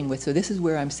sitting with, so this is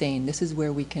where I'm saying, this is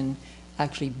where we can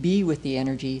actually be with the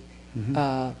energy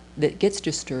that gets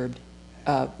disturbed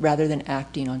rather than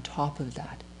acting on top of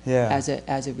that Yeah.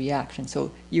 as a reaction.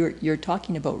 So you're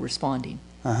talking about responding,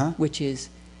 which is,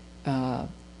 I'm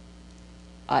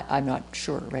not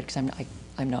sure, right? Because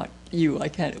I'm not you. I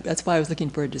can't. That's why I was looking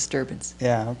for a disturbance.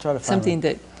 Yeah, I'll try to find Something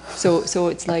one. that. So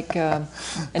it's like an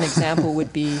example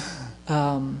would be.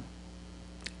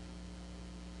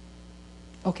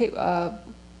 Okay.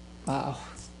 Wow.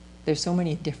 There's so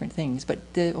many different things,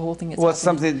 but the whole thing is. Well,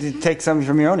 something to take something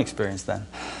from your own experience then.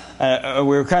 We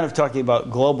were kind of talking about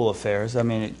global affairs. I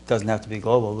mean, it doesn't have to be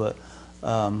global, but.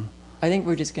 I think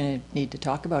we're just going to need to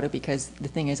talk about it because the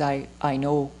thing is, I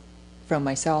know from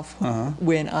myself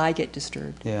when I get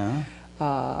disturbed Yeah.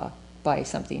 by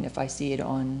something, if I see it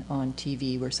on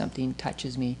TV where something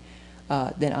touches me,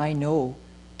 then I know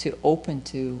to open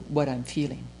to what I'm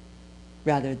feeling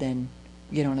rather than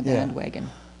get on a Yeah. bandwagon.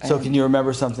 So can you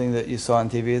remember something that you saw on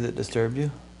TV that disturbed you?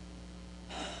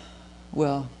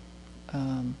 Well,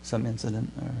 Some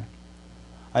incident? Or...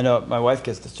 I know my wife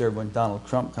gets disturbed when Donald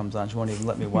Trump comes on. She won't even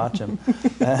let me watch him.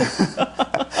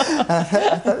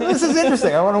 This is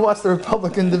interesting. I want to watch the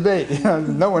Republican debate. You know,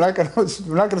 no, we're not going to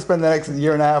spend the next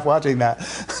year and a half watching that.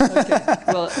 okay.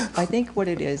 Well, I think what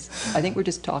it is, I think we're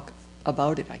just talk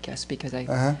about it, I guess, because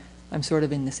I'm sort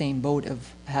of in the same boat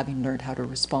of having learned how to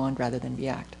respond rather than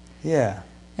react. Yeah.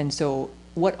 And so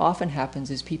what often happens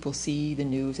is people see the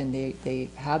news and they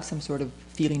have some sort of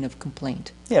feeling of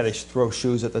complaint. Yeah, they throw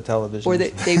shoes at the television. Or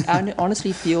they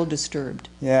honestly feel disturbed.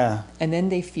 Yeah. And then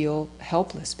they feel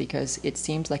helpless because it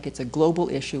seems like it's a global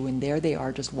issue and there they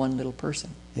are, just one little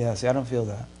person. Yeah, see, I don't feel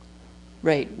that.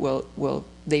 Right, well,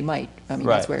 they might. I mean,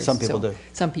 Right, that's where some people do.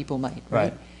 Some people might,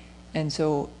 right? And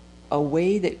so a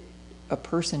way that a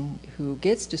person who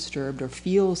gets disturbed or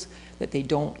feels that they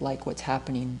don't like what's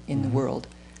happening in the world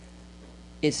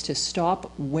is to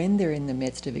stop when they're in the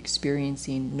midst of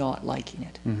experiencing not liking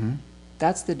it.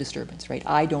 That's the disturbance, right?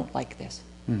 I don't like this.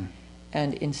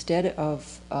 And instead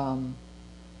of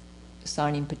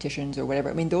signing petitions or whatever,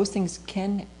 I mean, those things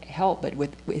can help, but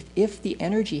if the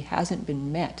energy hasn't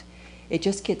been met, it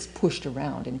just gets pushed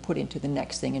around and put into the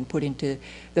next thing and put into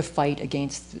the fight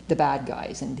against the bad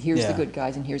guys, and here's the good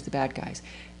guys and here's the bad guys.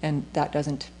 And that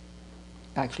doesn't,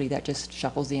 actually, that just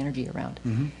shuffles the energy around.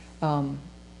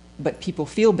 But people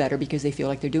feel better because they feel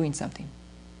like they're doing something.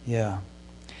 Yeah.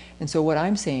 And so what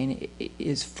I'm saying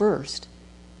is first,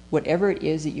 whatever it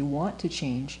is that you want to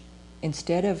change,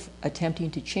 instead of attempting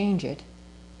to change it,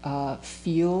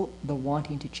 feel the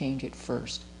wanting to change it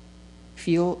first.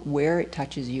 Feel where it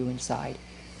touches you inside.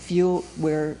 Feel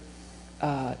where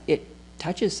it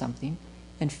touches something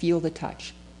and feel the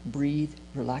touch. Breathe,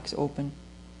 relax, open,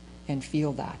 and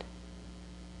feel that.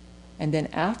 And then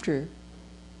after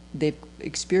they've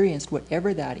experienced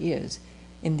whatever that is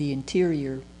in the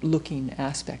interior looking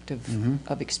aspect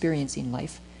of experiencing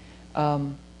life,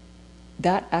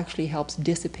 that actually helps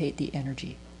dissipate the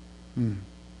energy.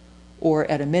 Or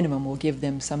at a minimum will give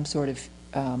them some sort of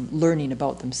learning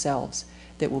about themselves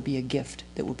that will be a gift,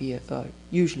 that will be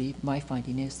usually my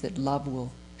finding is that love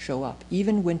will show up.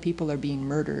 Even when people are being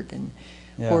murdered and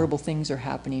horrible things are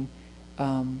happening,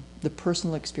 the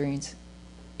personal experience,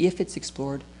 if it's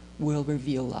explored, will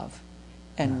reveal love.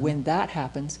 And when that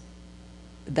happens,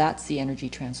 that's the energy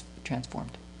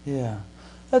transformed. Yeah.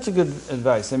 That's a good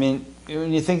advice. I mean,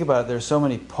 when you think about it, there's so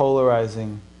many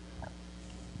polarizing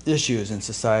issues in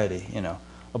society, you know,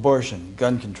 abortion,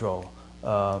 gun control,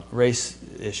 race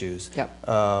issues, Yep.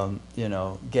 you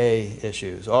know, gay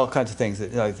issues, all kinds of things.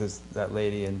 That, like that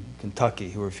lady in Kentucky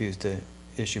who refused to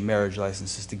issue marriage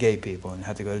licenses to gay people and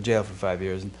had to go to jail for 5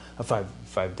 years and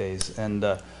 5 days. And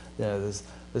you know,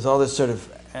 there's all this sort of,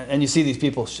 and you see these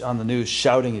people on the news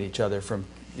shouting at each other from,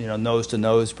 you know, nose to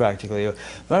nose practically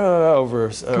over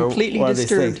Completely one of these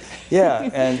disturbed. things. Yeah,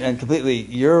 and completely,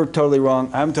 you're totally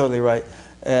wrong, I'm totally right.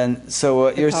 And so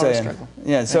what you're power saying, struggle.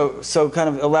 yeah. So kind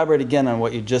of elaborate again on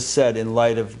what you just said in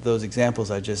light of those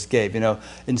examples I just gave. You know,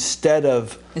 instead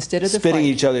of the spitting fight.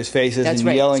 each other's faces That's and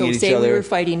right. yelling so at each say other. we were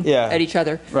fighting Yeah. at each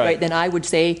other, Right. right? Then I would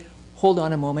say, hold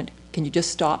on a moment. Can you just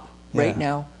stop right Yeah.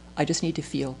 now? I just need to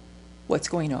feel what's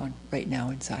going on right now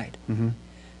inside. Mm-hmm.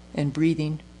 And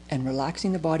breathing and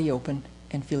relaxing the body open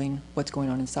and feeling what's going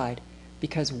on inside.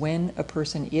 Because when a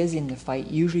person is in the fight,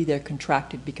 usually they're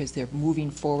contracted because they're moving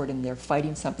forward and they're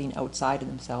fighting something outside of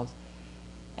themselves.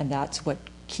 And that's what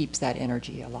keeps that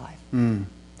energy alive. Mm.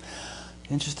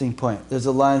 Interesting point. There's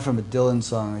a line from a Dylan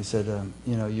song. He said,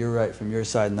 you know, you're right from your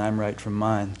side and I'm right from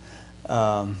mine.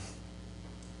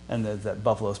 And there's that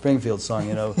Buffalo Springfield song,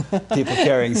 you know, people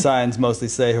carrying signs mostly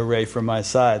say hooray for my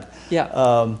side. Yeah.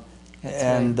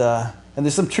 And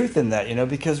there's some truth in that, you know,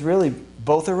 because really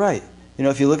both are right. You know,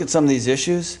 if you look at some of these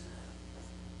issues,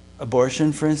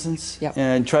 abortion, for instance, Yep.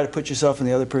 and try to put yourself in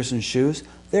the other person's shoes,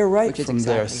 they're right Which is from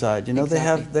their exactly- side. You know,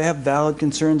 exactly. they have valid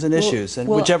concerns and issues, and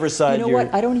whichever side you know you're.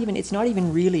 what? I don't even. It's not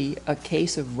even really a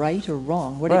case of right or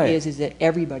wrong. What Right. it is that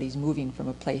everybody's moving from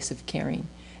a place of caring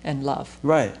and love.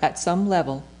 Right. At some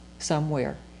level,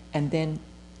 somewhere, and then,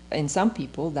 in some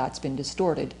people, that's been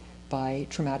distorted by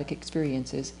traumatic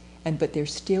experiences, but they're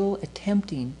still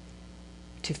attempting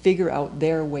to figure out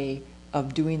their way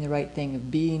of doing the right thing,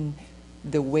 of being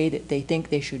the way that they think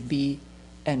they should be,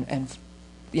 and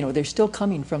you know, they're still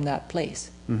coming from that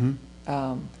place.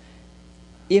 Mm-hmm.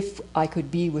 If I could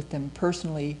be with them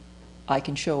personally, I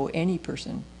can show any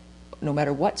person, no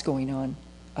matter what's going on,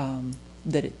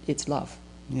 that it's love.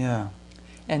 Yeah.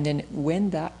 And then when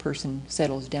that person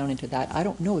settles down into that, I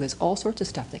don't know, there's all sorts of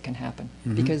stuff that can happen.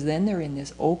 Mm-hmm. Because then they're in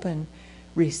this open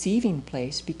receiving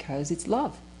place because it's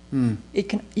love. Mm. You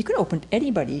can open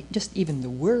anybody, just even the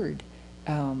word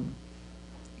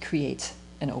creates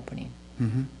an opening.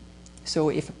 Mm-hmm. So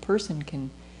if a person can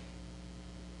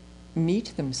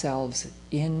meet themselves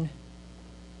in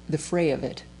the fray of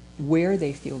it, where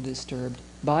they feel disturbed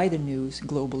by the news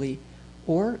globally,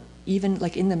 or even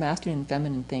like in the masculine and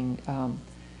feminine thing,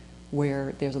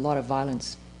 where there's a lot of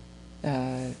violence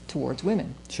towards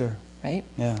women, Sure. right?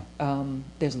 Yeah.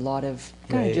 There's a lot of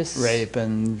kind of just rape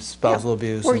and spousal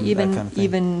abuse, or and even that kind of thing.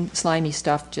 even slimy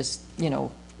stuff, just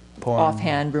Porn.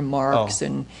 offhand remarks, Oh.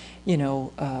 and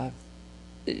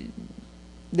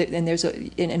and there's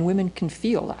and women can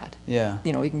feel that. Yeah.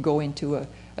 You can go into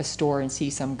a store and see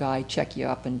some guy check you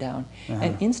up and down, Uh-huh.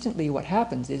 and instantly what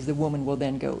happens is the woman will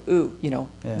then go, ooh, Yeah.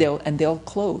 they'll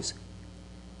close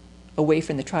away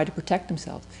from, they try to protect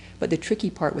themselves. But the tricky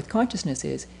part with consciousness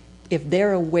is, if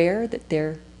they're aware that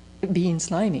they're being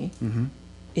slimy, Mm-hmm.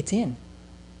 it's in.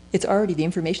 It's already, the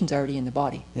information's already in the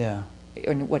body, Yeah.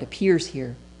 and what appears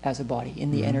here as a body,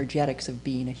 in the Mhm. energetics of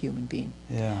being a human being.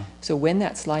 Yeah. So when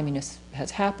that sliminess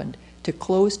has happened, to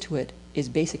close to it is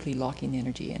basically locking the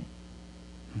energy in.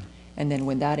 And then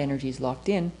when that energy is locked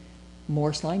in,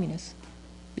 more sliminess,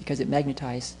 because it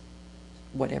magnetizes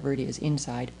whatever it is,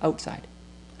 inside, outside.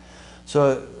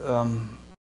 So,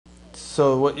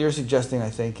 so what you're suggesting, I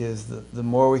think, is that the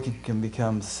more we can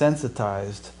become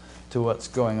sensitized to what's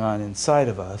going on inside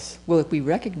of us. Well, if we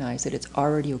recognize that it's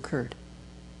already occurred,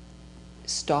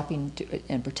 stopping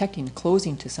and protecting,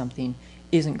 closing to something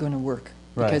isn't going to work.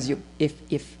 Right. Because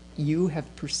if you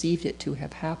have perceived it to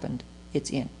have happened, it's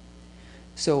in.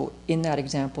 So in that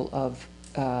example of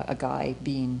a guy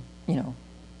being,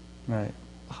 Right.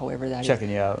 however that is, Checking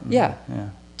you out. Yeah. Yeah.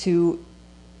 to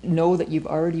know that you've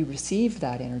already received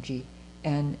that energy,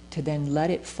 and to then let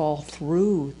it fall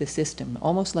through the system,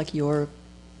 almost like you're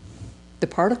the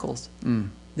particles Mm.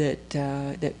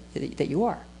 that you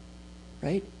are,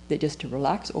 right? That just to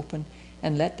relax, open,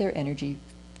 and let their energy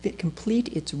complete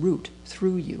its route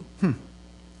through you.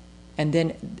 And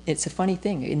then it's a funny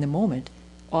thing, in the moment,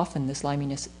 often the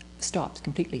sliminess stops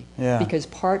completely. Yeah. Because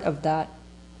part of that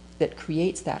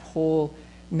creates that whole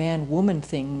man-woman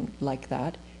thing like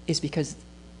that is because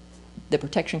the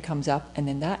protection comes up, and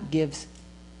then that gives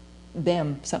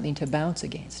them something to bounce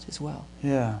against as well.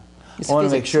 Yeah. It's I want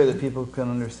to make physics. sure that people can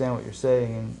understand what you're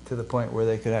saying, and to the point where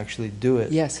they could actually do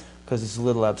it. Yes. Because it's a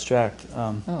little abstract.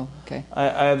 Oh, okay.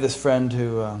 I have this friend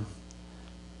who,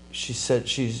 she said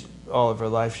she's all of her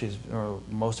life, or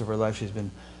most of her life, she's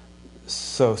been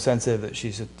so sensitive that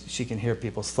she can hear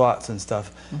people's thoughts and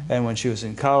stuff. Mm-hmm. And when she was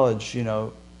in college, you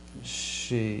know,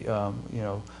 she, you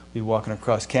know, be walking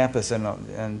across campus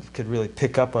and could really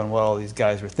pick up on what all these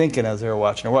guys were thinking as they were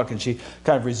watching her walk. And she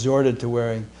kind of resorted to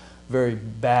wearing very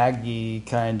baggy,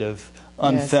 kind of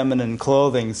unfeminine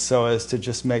clothing so as to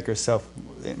just make herself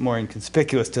more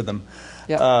inconspicuous to them.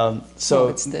 Yep. So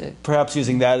well, perhaps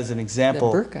using that as an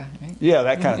example. The burqa, right? Yeah,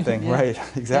 that kind of thing, yeah. right,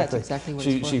 exactly. Yeah, that's exactly what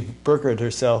it's for. She burqa'd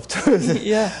herself too.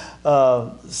 Yeah.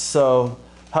 So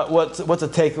what's a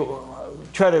take?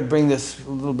 Try to bring this a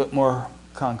little bit more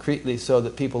concretely so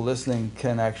that people listening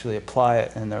can actually apply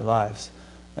it in their lives.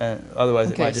 And otherwise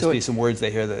it might just be some words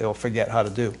they hear that they'll forget how to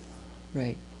do.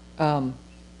 Right.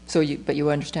 But you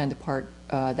understand the part,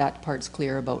 that part's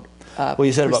clear about well,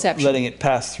 you said perception. About letting it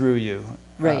pass through you,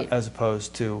 right? As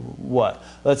opposed to what?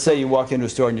 Let's say you walk into a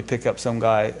store and you pick up some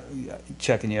guy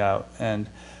checking you out, and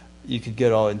you could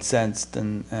get all incensed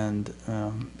and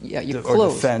or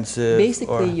defensive.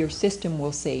 Basically, your system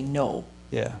will say no.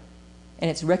 Yeah. And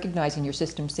it's recognizing your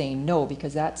system saying no,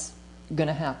 because that's going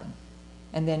to happen.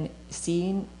 And then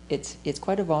seeing, it's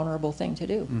quite a vulnerable thing to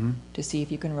do, mm-hmm. to see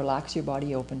if you can relax your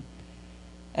body open.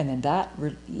 And then that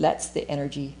lets the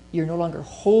energy, you're no longer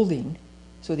holding,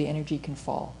 so the energy can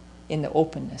fall in the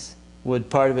openness. Would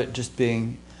part of it just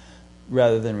being,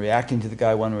 rather than reacting to the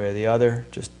guy one way or the other,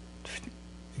 just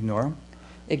ignore him?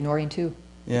 Ignoring too.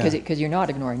 Yeah. Because you're not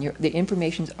ignoring. The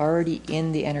information's already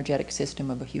in the energetic system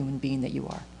of a human being that you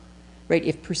are. Right?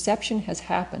 If perception has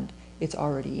happened, it's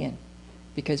already in.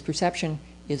 Because perception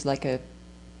is like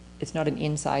it's not an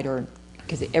inside or,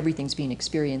 because everything's being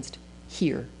experienced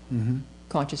here. Mm-hmm.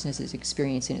 Consciousness is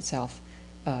experiencing itself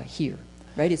here,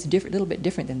 right? It's a little bit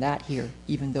different than that here,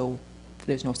 even though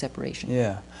there's no separation.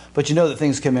 Yeah, but you know that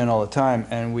things come in all the time,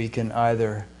 and we can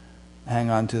either hang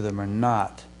on to them or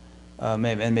not.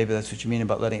 Maybe that's what you mean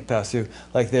about letting it pass through.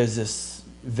 Like there's this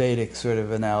Vedic sort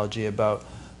of analogy about,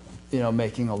 you know,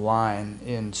 making a line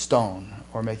in stone,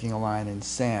 or making a line in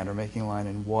sand, or making a line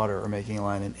in water, or making a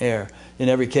line in air. In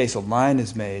every case, a line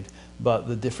is made, but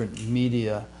the different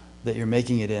media that you're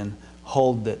making it in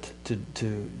hold it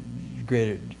to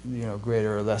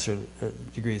greater or lesser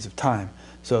degrees of time.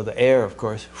 So the air, of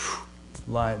course,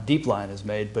 deep line is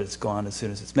made, but it's gone as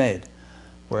soon as it's made.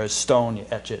 Whereas stone, you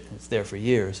etch it, and it's there for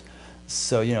years.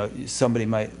 So, you know, somebody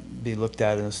might be looked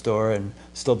at in a store and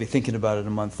still be thinking about it a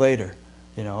month later.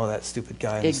 You know, oh, that stupid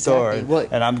guy in the store,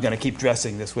 and I'm going to keep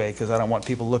dressing this way because I don't want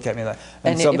people to look at me like that.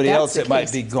 And somebody else, it might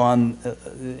be gone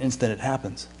the instant it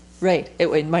happens. Right.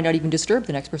 It might not even disturb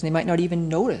the next person. They might not even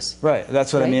notice. Right.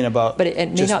 That's what I mean about... But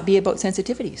it may not be about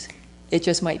sensitivities. It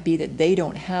just might be that they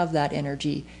don't have that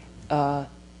energy that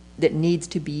needs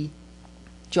to be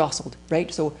jostled,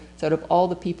 right? So out of all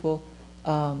the people,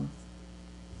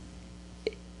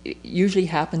 it usually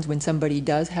happens when somebody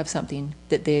does have something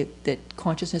that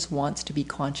consciousness wants to be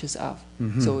conscious of.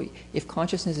 Mm-hmm. So if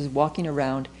consciousness is walking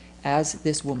around as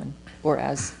this woman or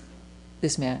as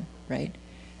this man, right?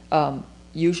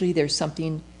 Usually there's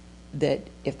something that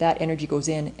if that energy goes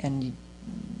in and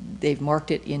they've marked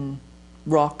it in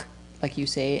rock, like you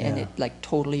say, and it like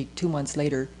totally 2 months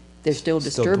later, they're still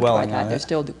disturbed by that. They're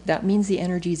still, that means the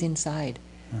energy's inside.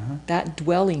 Uh-huh. That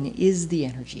dwelling is the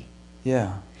energy.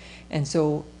 Yeah. And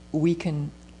so we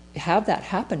can have that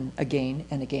happen again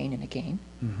and again and again,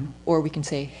 mm-hmm. or we can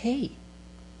say, hey,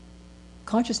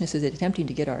 consciousness is attempting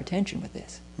to get our attention with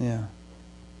this. Yeah.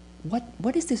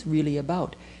 What is this really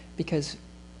about? Because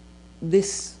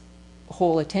this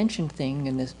whole attention thing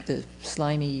and the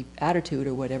slimy attitude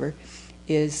or whatever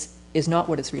is not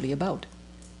what it's really about.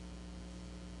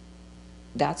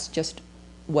 That's just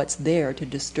what's there to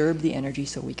disturb the energy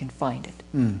so we can find it.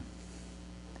 Mm.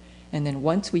 And then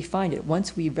once we find it,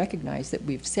 once we recognize that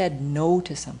we've said no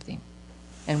to something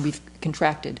and we've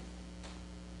contracted,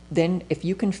 then if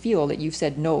you can feel that you've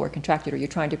said no or contracted, or you're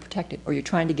trying to protect it, or you're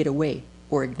trying to get away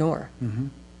or ignore, mm-hmm.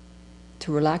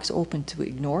 to relax open to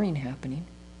ignoring happening,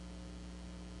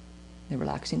 then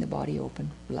relaxing the body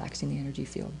open, relaxing the energy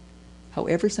field.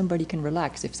 However somebody can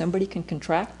relax. If somebody can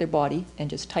contract their body and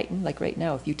just tighten, like right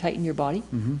now, if you tighten your body,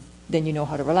 mm-hmm. then you know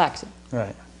how to relax it.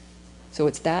 Right. So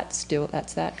it's that's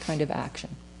that kind of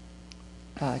action.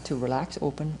 To relax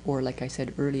open, or like I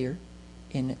said earlier,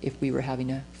 if we were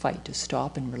having a fight, to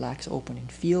stop and relax open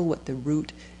and feel what the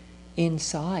root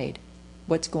inside,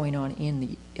 what's going on in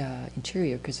the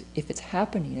interior, because if it's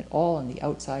happening at all on the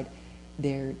outside,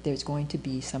 there's going to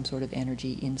be some sort of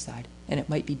energy inside. And it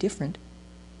might be different.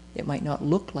 It might not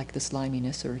look like the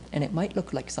sliminess, and it might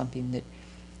look like something that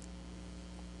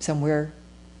somewhere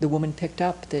the woman picked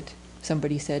up, that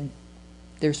somebody said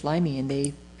they're slimy, and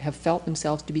they have felt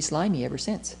themselves to be slimy ever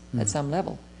since, at some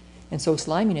level. And so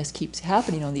sliminess keeps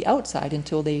happening on the outside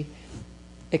until they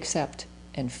accept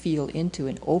and feel into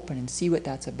and open and see what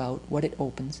that's about, what it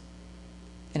opens.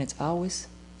 And it's always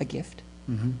a gift,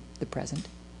 the present.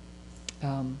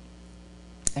 And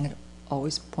it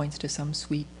always points to some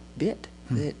sweet bit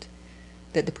that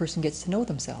the person gets to know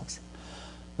themselves.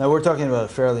 Now we're talking about a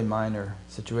fairly minor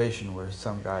situation where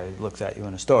some guy looks at you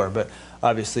in a store, but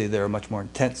obviously there are much more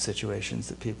intense situations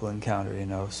that people encounter, you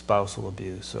know, spousal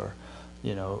abuse, or,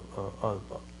 you know, a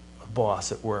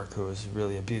boss at work who is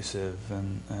really abusive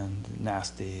and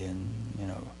nasty and, you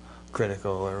know,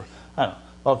 critical, or, I don't know,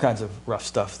 all kinds of rough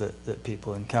stuff that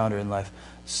people encounter in life.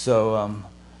 So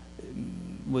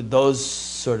with those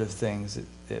sort of things,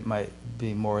 it might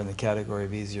be more in the category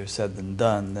of easier said than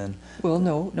done. Then, well,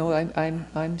 no,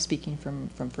 I'm speaking from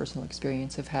personal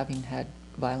experience of having had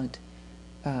violent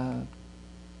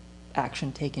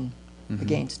action taken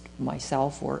against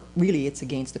myself, or really it's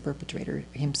against the perpetrator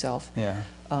himself. Yeah.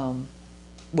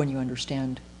 When you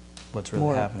understand what's really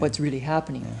more happening. what's really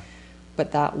happening. Yeah.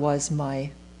 But that was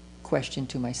my question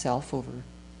to myself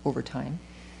over time.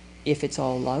 If it's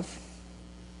all love,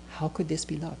 how could this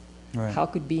be love? Right. How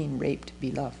could being raped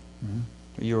be love?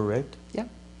 You were raped? Yeah.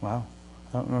 Wow.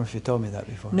 I don't remember if you told me that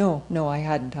before. No, I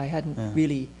hadn't. I hadn't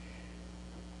really.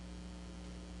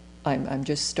 I'm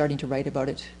just starting to write about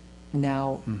it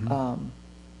now,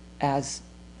 as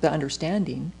the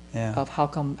understanding of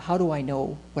how do I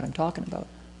know what I'm talking about?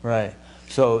 Right.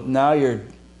 So now you're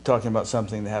talking about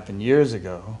something that happened years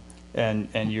ago,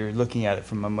 and you're looking at it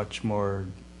from a much more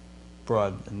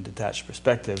broad and detached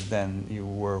perspective than you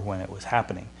were when it was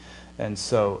happening. And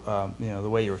so, you know, the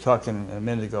way you were talking a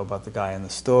minute ago about the guy in the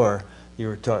store, you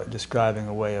were describing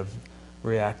a way of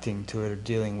reacting to it or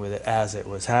dealing with it as it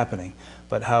was happening.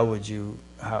 But how would you,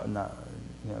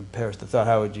 perish the thought,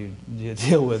 how would you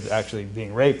deal with actually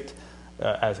being raped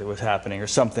as it was happening, or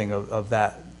something of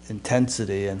that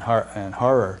intensity and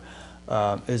horror?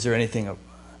 Is there anything?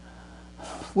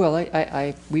 Well,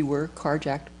 we were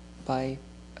carjacked by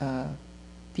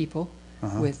people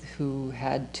who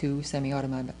had 2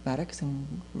 semi-automatics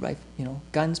and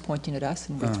guns pointing at us,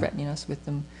 and were threatening us with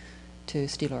them to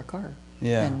steal our car.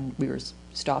 Yeah. And we were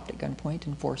stopped at gunpoint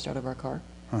and forced out of our car.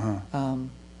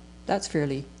 That's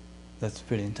fairly. That's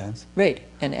pretty intense. Right,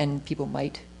 and people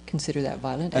might consider that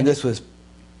violent. And this was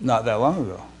not that long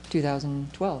ago.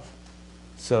 2012.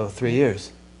 So 3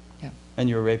 years. Yeah. And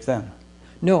you were raped then?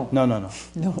 No. No. No.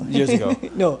 Years ago.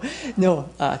 No.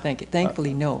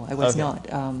 Thankfully, no, I was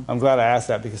not. I'm glad I asked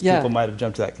that, because people might have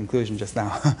jumped to that conclusion just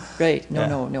now. Right.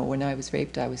 No. When I was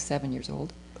raped, I was 7 years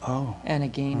old. Oh. And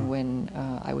again when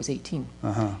I was 18.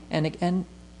 Uh-huh. And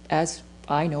as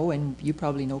I know, and you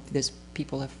probably know this,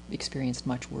 people have experienced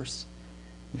much worse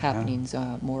happenings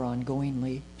more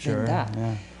ongoingly than that.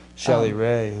 Yeah. Shelley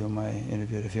Ray, whom I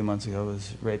interviewed a few months ago,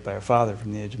 was raped by her father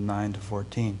from the age of 9 to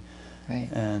 14. Right.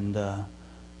 And I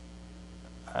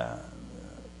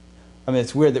mean,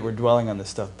 it's weird that we're dwelling on this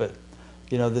stuff, but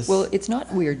you know, this. Well, it's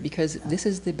not weird, because this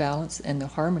is the balance and the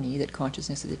harmony that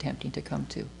consciousness is attempting to come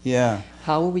to. Yeah.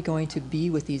 How are we going to be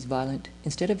with these violent,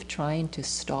 instead of trying to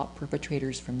stop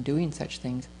perpetrators from doing such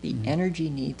things, the energy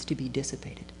needs to be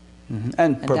dissipated.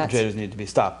 And perpetrators need to be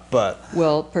stopped, but.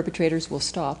 Well, perpetrators will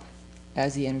stop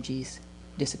as the energy's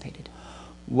dissipated.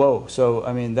 Whoa, so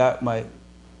I mean, that might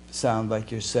sound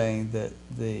like you're saying that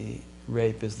the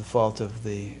rape is the fault of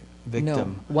the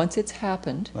victim. No, once it's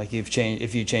happened. Like if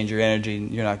you change your energy,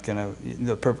 you're not gonna,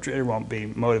 the perpetrator won't be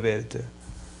motivated to.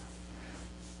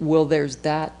 Well, there's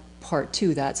that part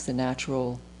too. That's the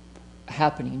natural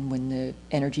happening when the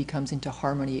energy comes into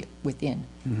harmony within.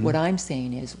 What I'm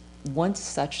saying is, once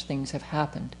such things have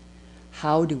happened,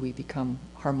 how do we become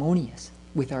harmonious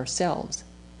with ourselves?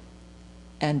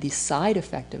 And the side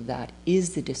effect of that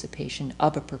is the dissipation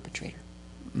of a perpetrator.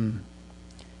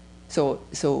 So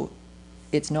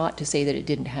it's not to say that it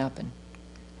didn't happen.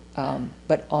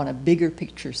 But on a bigger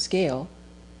picture scale,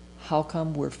 how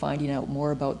come we're finding out more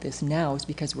about this now is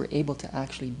because we're able to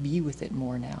actually be with it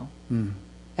more now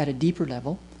at a deeper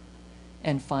level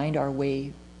and find our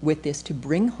way with this to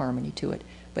bring harmony to it.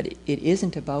 But it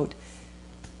isn't about...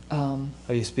 Are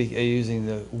you using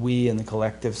the we in the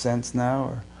collective sense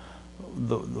now,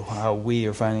 or how we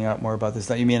are finding out more about this?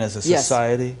 You mean as a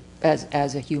society? Yes,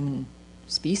 as a human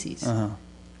species.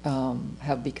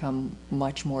 Have become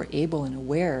much more able and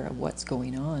aware of what's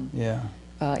going on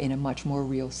in a much more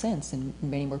real sense, and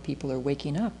many more people are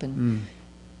waking up, and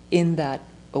in that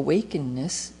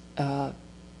awakeness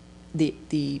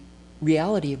the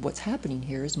reality of what's happening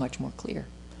here is much more clear.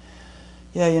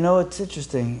 Yeah, you know, it's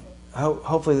interesting.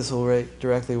 Hopefully this will relate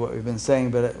directly to what we've been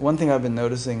saying, but one thing I've been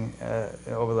noticing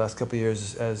over the last couple of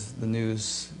years as the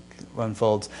news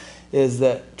unfolds, is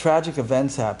that tragic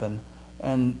events happen,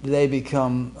 and they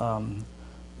become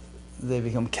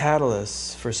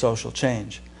catalysts for social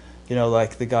change. You know,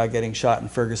 like the guy getting shot in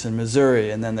Ferguson,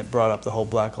 Missouri, and then that brought up the whole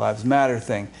Black Lives Matter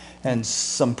thing, and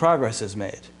some progress is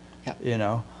made. Yep. You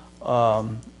know,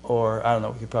 or I don't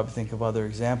know. We could probably think of other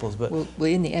examples, but well,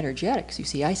 in the energetics, you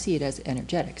see, I see it as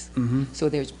energetics. Mm-hmm. So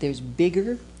there's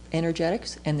bigger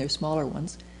energetics and there's smaller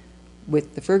ones.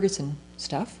 With the Ferguson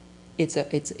stuff, it's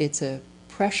a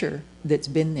pressure that's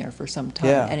been there for some time,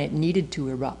 Yeah. and it needed to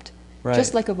erupt, Right.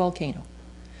 just like a volcano.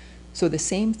 So the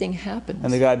same thing happens.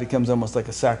 And the guy becomes almost like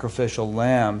a sacrificial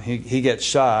lamb. He gets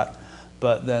shot,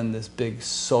 but then this big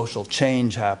social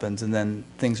change happens, and then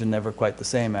things are never quite the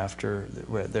same after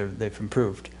they've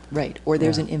improved. Right. Or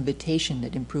there's Yeah. an invitation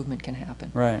that improvement can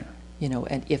happen. Right. You know,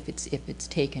 and if it's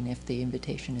taken, if the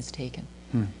invitation is taken.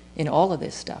 Hmm. In all of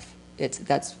this stuff,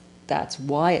 that's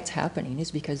why it's happening,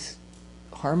 is because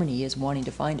harmony is wanting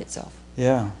to find itself.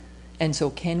 Yeah. And so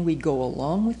can we go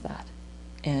along with that?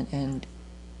 And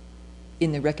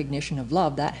in the recognition of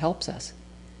love, that helps us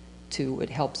it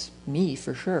helps me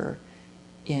for sure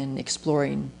in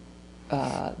exploring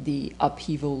the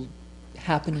upheaval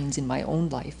happenings in my own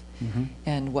life, Mm-hmm.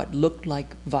 and what looked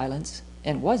like violence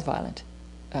and was violent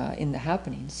in the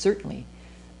happenings, certainly,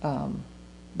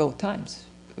 both times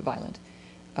violent,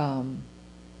 and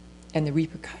the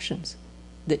repercussions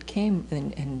that came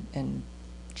and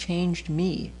changed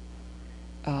me,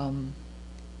 and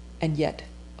yet,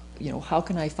 you know, how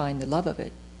can I find the love of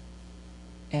it?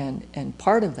 And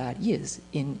part of that is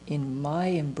in my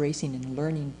embracing and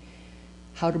learning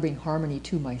how to bring harmony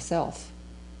to myself,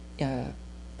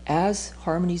 as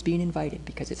harmony's being invited,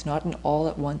 because it's not an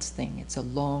all-at-once thing. It's a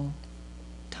long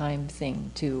time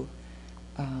thing to,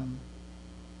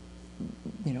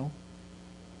 you know,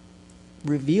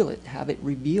 reveal it, have it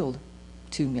revealed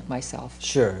to myself.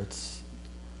 Sure. It's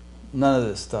none of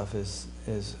this stuff is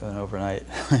an overnight.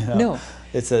 You know? No,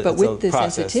 But but with the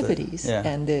process sensitivities yeah.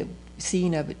 and the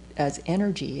seeing of it as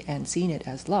energy and seeing it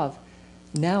as love,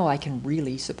 now I can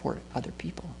really support other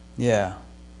people. Yeah.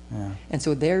 Yeah. And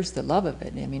so there's the love of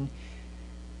it. I mean,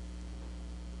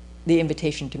 the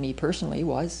invitation to me personally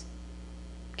was,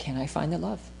 can I find the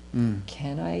love? Mm.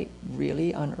 Can I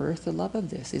really unearth the love of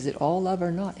this? Is it all love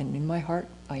or not? And in my heart,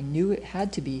 I knew it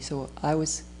had to be, so I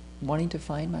was wanting to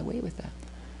find my way with that.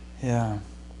 Yeah.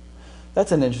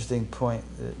 That's an interesting point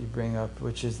that you bring up,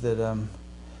 which is that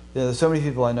there's so many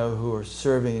people I know who are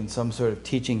serving in some sort of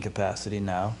teaching capacity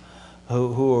now,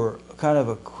 who are kind of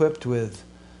equipped with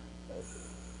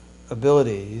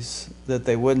abilities that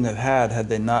they wouldn't have had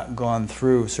they not gone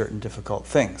through certain difficult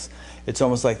things. It's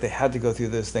almost like they had to go through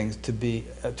those things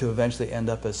to eventually end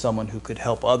up as someone who could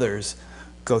help others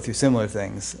go through similar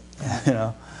things. You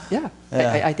know. Yeah,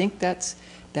 Yeah. I think that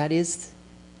is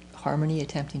harmony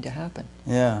attempting to happen.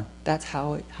 Yeah. That's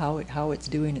how it's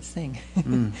doing its thing.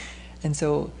 Mm. And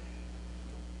so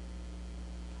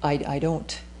I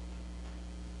don't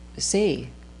say,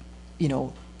 you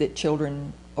know, that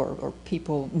children or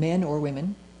people, men or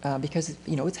women, because,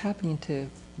 you know, it's happening to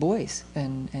boys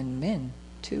and men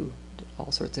too,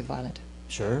 all sorts of violent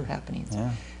Sure. happenings.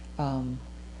 Yeah.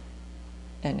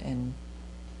 And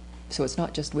so it's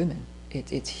not just women,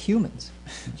 it's humans.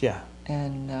 Yeah.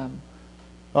 And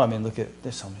Oh, I mean,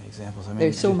 there's so many examples. I mean,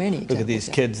 There's so many Look at these examples,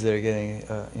 yeah. kids that are getting,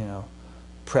 you know,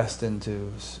 pressed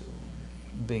into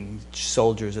being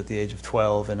soldiers at the age of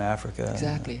 12 in Africa.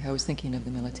 exactly, I was thinking of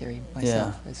the military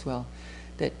myself as well.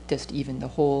 That just even the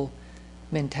whole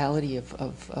mentality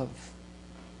of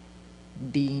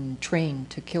being trained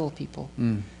to kill people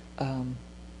Mm.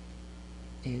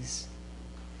 is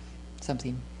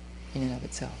something in and of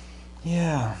itself.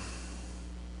 Yeah.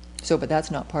 So, but that's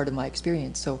not part of my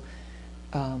experience. So,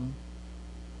 you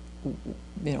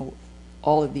know,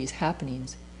 all of these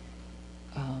happenings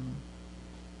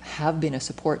have been a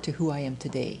support to who I am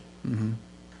today. Mm-hmm.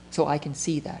 So I can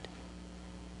see that.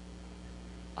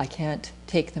 I can't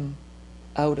take them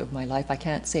out of my life. I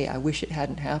can't say, I wish it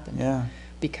hadn't happened. Yeah.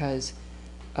 Because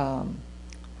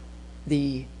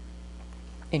the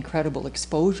incredible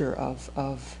exposure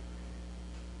of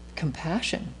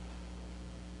compassion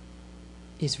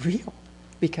is real.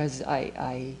 Because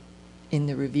I, in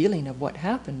the revealing of what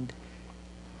happened,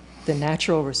 the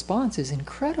natural response is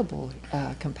incredible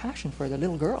compassion for the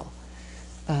little girl.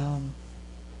 And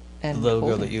The little girl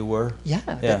holding- that you were?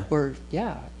 Yeah, Yeah. or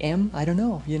M, I don't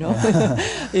know, you know.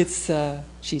 It's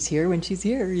she's here when she's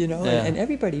here, you know, Yeah. and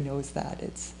everybody knows that.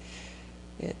 It's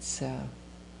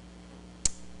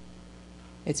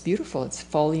beautiful. It's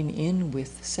falling in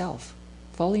with self,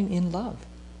 falling in love.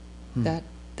 Hmm.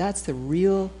 That's the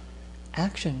real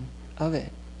action of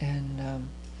it. And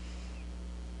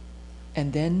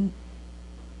And then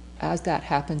as that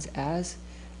happens, as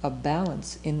a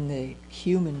balance in the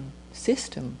human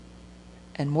system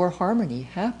and more harmony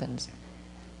happens,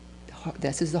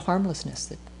 this is the harmlessness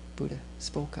that Buddha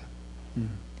spoke of. Mm.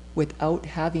 Without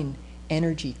having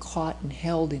energy caught and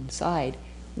held inside,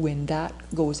 when that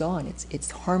goes on,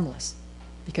 it's harmless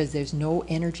because there's no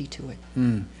energy to it.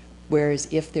 Mm. Whereas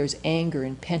if there's anger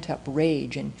and pent-up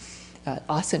rage and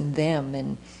us and them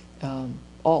and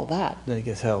all that, Then it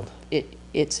gets held.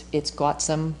 It's got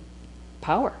some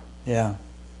power. Yeah.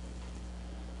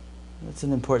 That's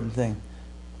an important thing.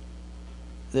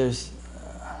 There's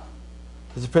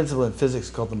a principle in physics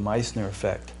called the Meissner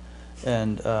effect.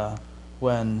 And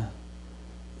when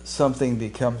something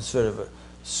becomes sort of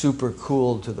super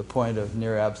cooled to the point of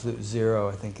near absolute zero,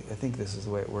 I think this is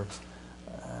the way it works.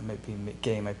 I might be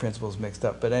getting my principles mixed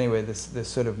up. But anyway, this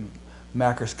sort of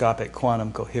macroscopic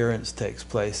quantum coherence takes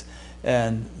place,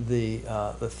 and the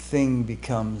thing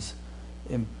becomes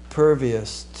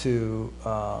impervious to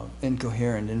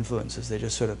incoherent influences. They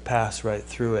just sort of pass right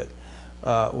through it.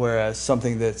 Whereas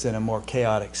something that's in a more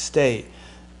chaotic state,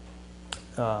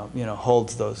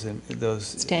 holds those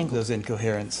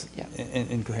incoherent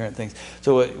things.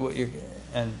 So what you're,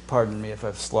 and pardon me if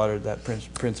I've slaughtered that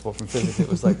principle from physics. It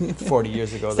was like 40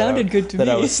 years ago that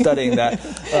I was studying that.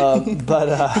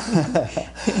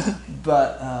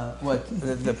 But what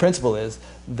the principle is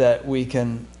that we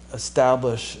can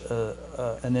establish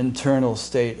an internal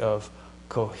state of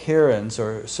coherence,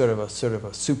 or sort of a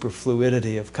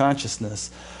superfluidity of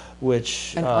consciousness,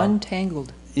 which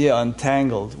untangled. Yeah,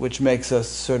 untangled, which makes us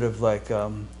sort of like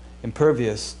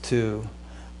impervious to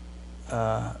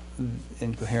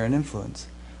incoherent influence.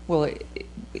 Well,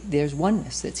 there's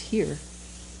oneness that's here.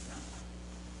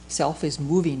 Self is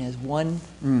moving as one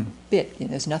bit.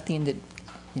 There's nothing that,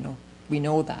 we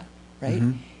know that, right?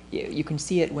 Mm-hmm. You can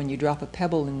see it when you drop a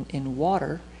pebble in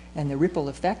water, and the ripple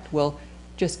effect, well,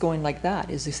 just going like that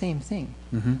is the same thing.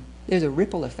 Mm-hmm. There's a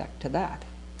ripple effect to that.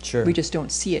 Sure. We just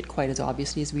don't see it quite as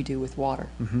obviously as we do with water.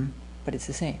 Mm-hmm. But it's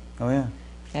the same. Oh yeah.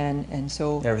 And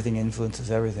so everything influences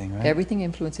everything, right? everything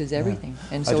influences everything.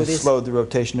 Yeah. And so I just slowed the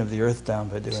rotation of the Earth down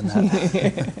by doing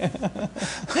that.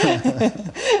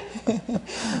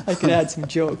 I could add some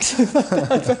jokes.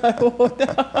 But I won't.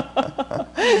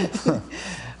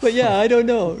 But yeah, I don't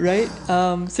know, right?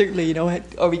 Certainly,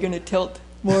 are we going to tilt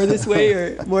more this way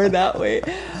or more that way?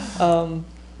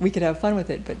 We could have fun with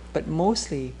it, but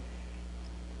mostly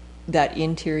that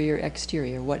interior,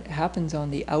 exterior, what happens on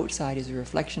the outside is a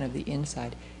reflection of the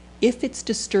inside. If it's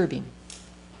disturbing,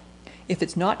 if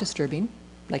it's not disturbing,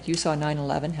 like you saw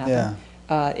 9/11 happen,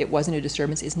 it wasn't a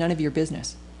disturbance, it's none of your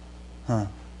business. Huh.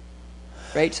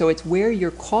 Right? So it's where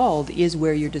you're called is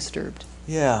where you're disturbed.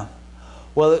 Yeah.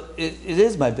 Well, it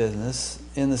is my business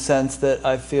in the sense that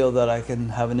I feel that I can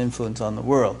have an influence on the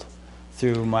world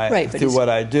through through what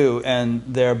I do, and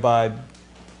thereby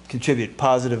contribute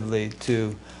positively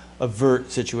to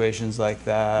avert situations like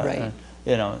that, right.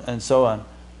 and so on.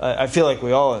 I feel like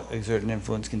we all exert an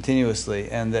influence continuously,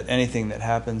 and that anything that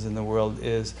happens in the world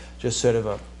is just sort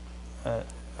of an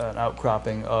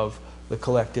outcropping of the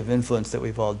collective influence that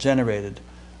we've all generated.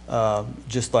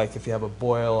 Just like if you have a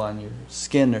boil on your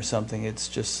skin or something, it's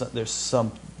just there's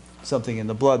something in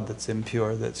the blood that's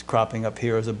impure that's cropping up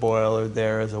here as a boil or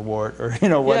there as a wart or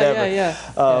whatever.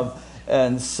 Yeah.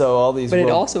 And so all these. But it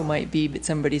also might be that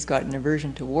somebody's got an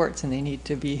aversion to warts and they need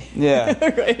to be. Yeah.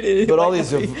 Right. But all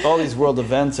these world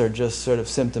events are just sort of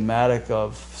symptomatic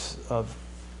of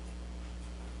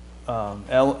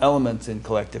elements in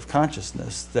collective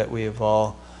consciousness that we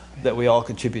all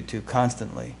contribute to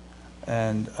constantly,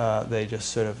 and they just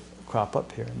sort of crop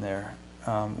up here and there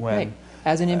when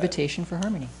as an invitation for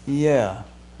harmony. Yeah.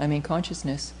 I mean,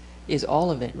 consciousness is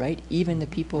all of it, right? Even the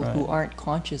people who aren't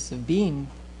conscious of being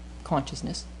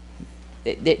consciousness,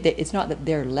 it's not that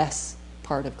they're less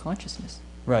part of consciousness.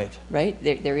 Right. Right?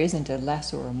 There isn't a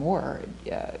less or a more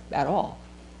at all.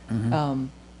 Mm-hmm.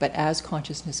 But as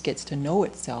consciousness gets to know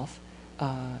itself,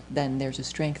 then there's a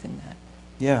strength in that.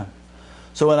 Yeah.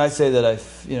 So when I say that I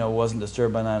wasn't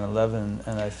disturbed by 9/11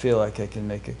 and I feel like I can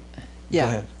make it. Yeah. Go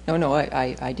ahead. No,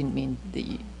 I didn't mean that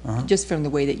you, just from the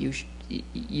way that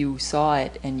you saw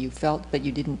it and you felt, but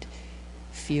you didn't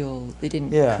feel, they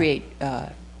didn't create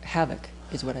havoc,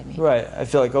 is what I mean. Right. I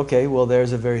feel like, okay, well,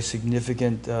 there's a very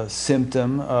significant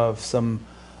symptom of some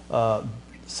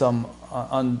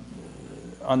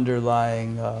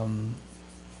underlying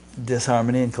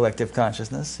disharmony in collective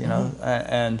consciousness,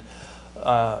 and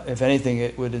if anything,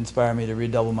 it would inspire me to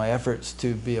redouble my efforts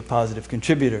to be a positive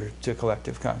contributor to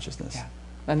collective consciousness. Yeah,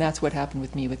 and that's what happened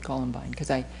with me with Columbine, because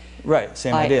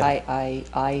same idea.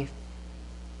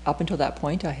 up until that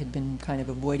point, I had been kind of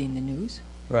avoiding the news.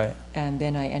 Right. And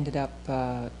then I ended up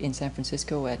in San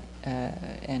Francisco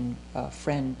and a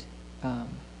friend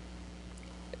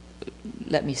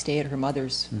let me stay at her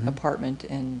mother's apartment,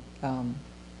 and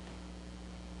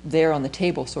there on the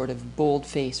table, sort of bold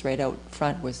face right out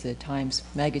front, was the Times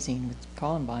magazine with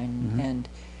Columbine, and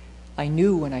I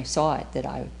knew when I saw it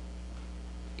that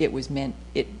it was meant,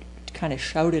 it kind of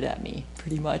shouted at me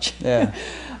pretty much. Yeah.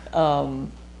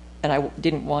 And I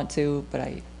didn't want to, but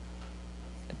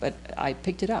I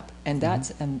picked it up, and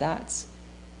that's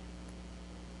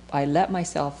I let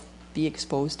myself be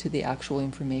exposed to the actual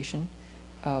information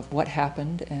of what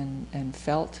happened, and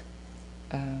felt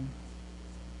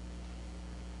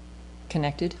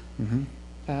connected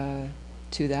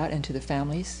to that and to the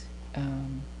families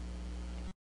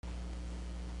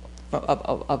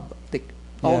of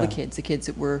all the kids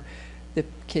that were the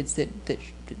kids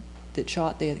that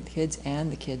shot the kids,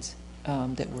 and the kids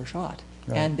that were shot,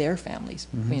 right, and their families.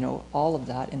 You know, all of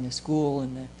that in the school,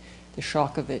 and the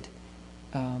shock of it,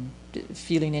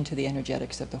 feeling into the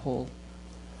energetics of the whole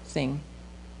thing.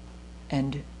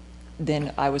 And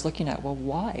then I was looking at, well,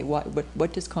 why?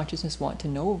 What does consciousness want to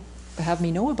know? Have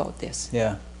me know about this?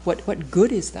 Yeah. What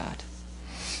good is that?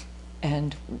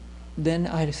 And then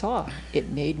I saw it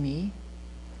made me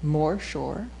more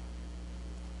sure,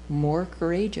 more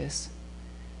courageous,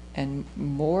 and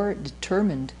more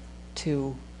determined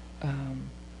to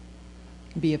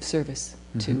be of service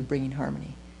to bringing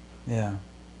harmony. Yeah.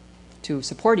 To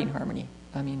supporting harmony.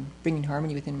 I mean, bringing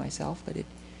harmony within myself, but it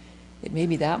made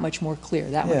me that much more clear,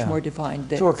 that much more defined.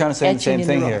 So we're kind of saying the same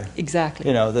thing here. Exactly.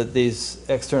 You know, that these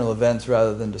external events,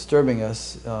 rather than disturbing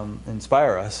us,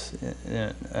 inspire us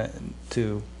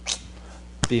to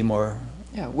be more...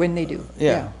 Yeah, when they do.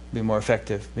 Be more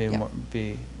effective,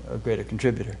 be a greater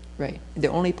contributor. Right. The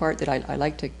only part that I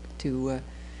like to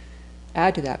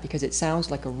add to that, because it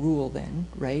sounds like a rule then,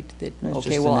 right? That It's okay,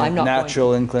 just well, I'm not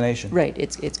natural inclination. Right.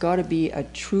 It's got to be a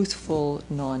truthful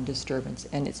non-disturbance,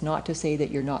 and it's not to say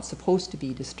that you're not supposed to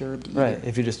be disturbed either. Right.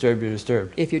 If you're disturbed, you're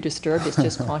disturbed. If you're disturbed, it's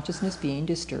just consciousness being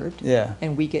disturbed. Yeah.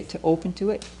 And we get to open to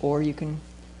it, or you can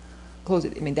close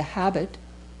it. I mean, the habit,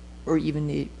 or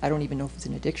even I don't even know if it's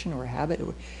an addiction or a habit,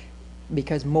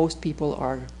 because most people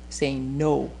are saying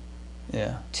no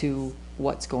to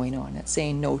what's going on. That's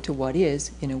saying no to what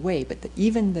is, in a way, but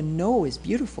even the no is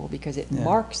beautiful, because it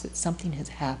marks that something has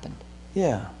happened.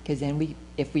 Yeah. Because then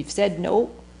if we've said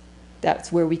no,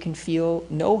 that's where we can feel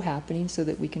no happening, so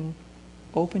that we can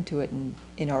open to it, and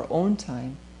in our own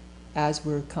time, as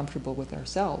we're comfortable with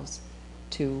ourselves,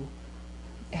 to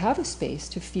have a space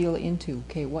to feel into,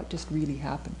 okay, what just really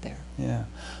happened there. Yeah.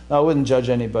 Now, I wouldn't judge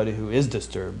anybody who is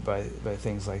disturbed by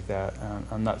things like that.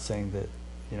 I'm not saying that,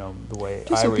 you know, the way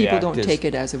just I so react people don't take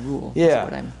it as a rule.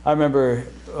 Yeah. I remember,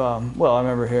 I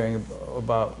remember hearing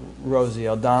about Rosie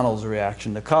O'Donnell's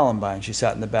reaction to Columbine. She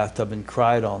sat in the bathtub and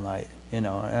cried all night, you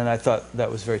know, and I thought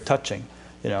that was very touching.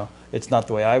 You know, it's not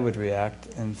the way I would react,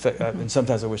 and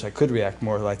sometimes I wish I could react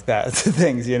more like that to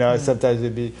things. You know, sometimes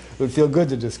it would feel good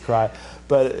to just cry,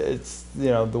 but it's, you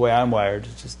know, the way I'm wired,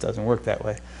 it just doesn't work that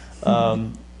way.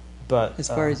 But as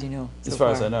far as you know, as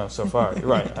far as I know, so far,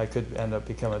 right? I could end up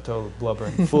becoming a total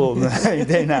blubbering fool any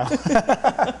day now.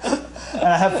 And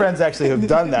I have friends actually who've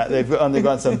done that. They've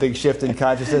undergone some big shift in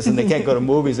consciousness, and they can't go to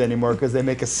movies anymore because they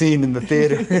make a scene in the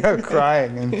theater, you know,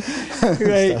 crying. And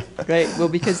right, right. Well,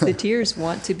 because the tears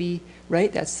want to be,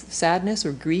 right, that's sadness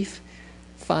or grief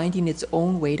finding its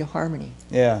own way to harmony.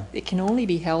 Yeah. It can only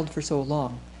be held for so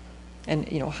long. And,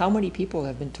 you know, how many people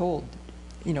have been told,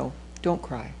 you know, don't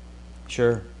cry.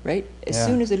 Sure. Right? As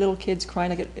soon as a little kid's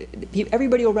crying,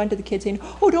 everybody will run to the kid saying,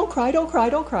 oh, don't cry, don't cry,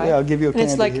 don't cry. Yeah, I'll give you a candy.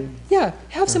 And it's like, yeah,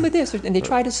 have some of this. And they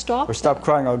try to stop. Or stop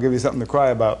crying, I'll give you something to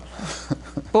cry about.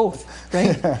 Both,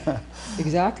 right?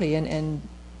 Exactly. And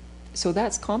so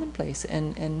that's commonplace.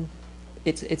 And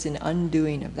it's an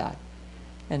undoing of that.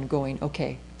 And going,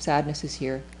 okay, sadness is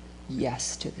here.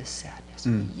 Yes to this sadness.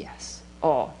 Yes.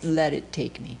 Oh, let it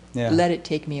take me. Yeah. Let it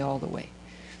take me all the way.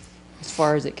 As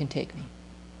far as it can take me.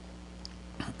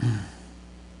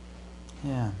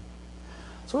 Yeah.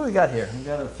 So what do we got here? We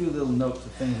got a few little notes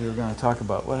of things we were going to talk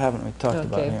about. What haven't we talked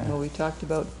about here? Well, we talked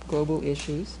about global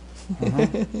issues.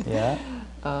 Yeah.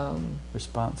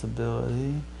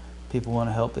 Responsibility. People want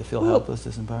to help. They feel helpless,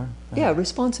 disempowered. Yeah,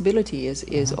 responsibility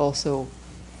is also,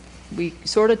 we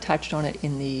sort of touched on it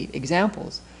in the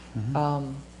examples.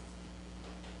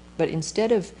 But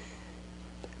instead of,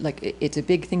 like, it's a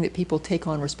big thing that people take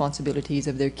on responsibilities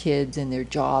of their kids and their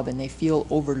job, and they feel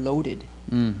overloaded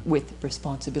with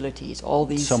responsibilities. All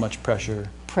these so much pressure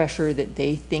that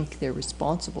they think they're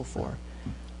responsible for.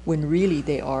 when really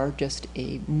they are just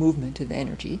a movement of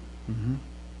energy.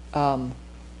 Mm-hmm.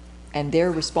 And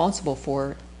they're responsible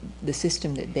for the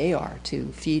system that they are to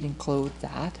feed and clothe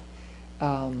that.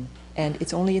 And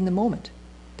it's only in the moment.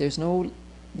 There's no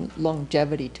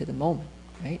longevity to the moment,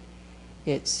 right?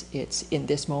 It's in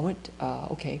this moment,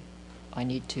 okay, I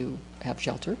need to have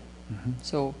shelter. Mm-hmm.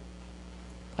 So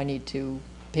I need to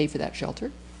pay for that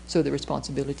shelter. So the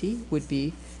responsibility would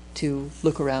be to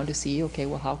look around to see, okay,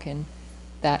 well, how can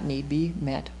that need be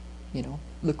met? You know,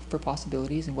 look for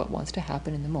possibilities and what wants to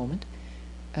happen in the moment,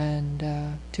 and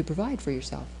to provide for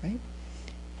yourself, right?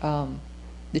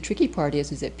 The tricky part is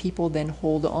that people then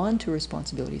hold on to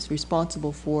responsibilities,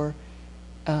 responsible for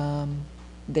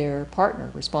their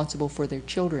partner, responsible for their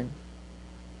children,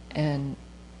 and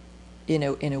in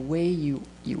a way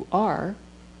you are,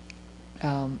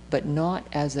 but not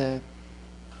as a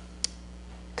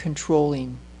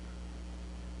controlling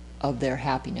of their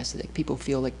happiness. That people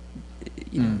feel like,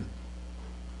 you know,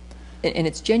 and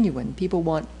it's genuine. People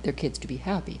want their kids to be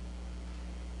happy,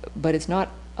 but it's not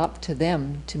up to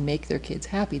them to make their kids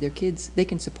happy. Their kids, they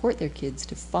can support their kids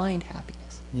to find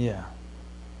happiness. Yeah.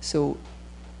 So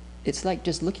it's like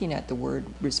just looking at the word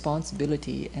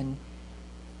responsibility and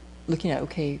looking at,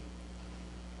 okay,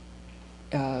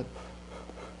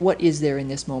 what is there in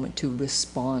this moment to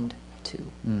respond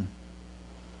to?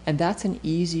 And that's an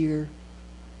easier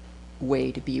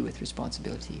way to be with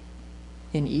responsibility.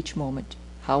 In each moment,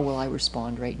 how will I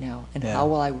respond right now? And how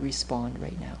will I respond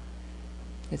right now?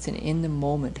 It's an in the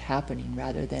moment happening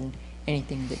rather than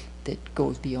anything that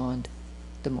goes beyond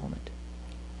the moment.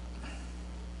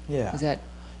 Yeah. Is that?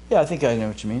 Yeah, I think I know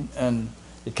what you mean. And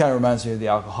it kind of reminds me of the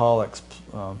alcoholics'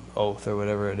 oath or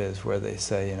whatever it is, where they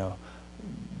say, you know,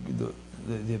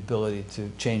 the ability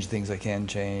to change things I can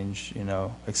change, you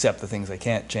know, accept the things I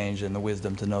can't change, and the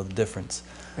wisdom to know the difference.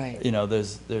 Right. You know,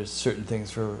 there's certain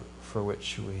things for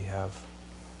which we have,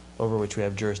 over which we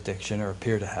have jurisdiction or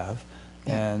appear to have,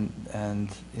 and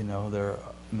you know, there are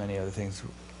many other things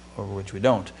over which we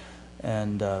don't,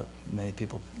 and many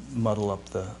people muddle up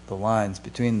the lines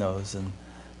between those and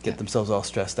get themselves all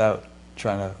stressed out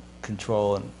trying to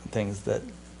control and things that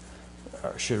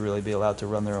should really be allowed to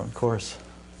run their own course.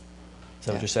 Is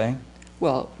that what you're saying?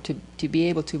 Well, to be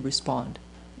able to respond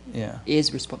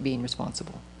is being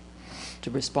responsible. To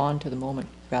respond to the moment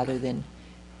rather than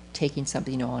taking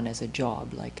something on as a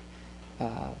job, like,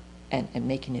 and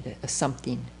making it a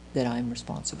something that I'm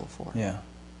responsible for. Yeah.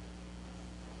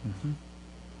 Mm-hmm.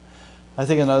 I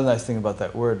think another nice thing about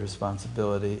that word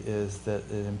responsibility is that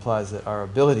it implies that our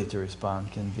ability to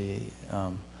respond can be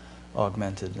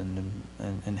augmented and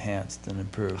enhanced and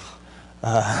improved.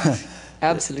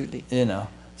 Absolutely. You know,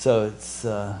 so it's...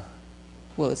 well,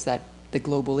 it's that, the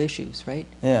global issues, right?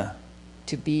 Yeah.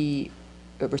 To be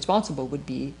responsible would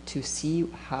be to see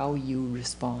how you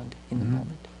respond in the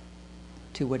moment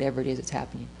to whatever it is that's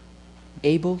happening.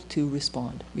 Able to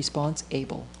respond. Response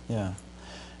able. Yeah.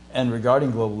 And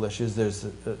regarding global issues, there's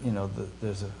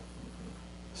there's a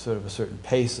sort of a certain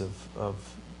pace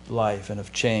of life and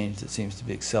of change that seems to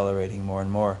be accelerating more and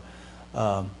more,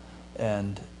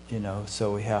 and you know,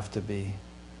 so we have to be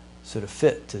sort of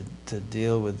fit to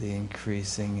deal with the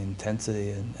increasing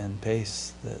intensity and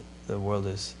pace that the world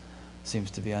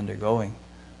seems to be undergoing.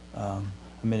 I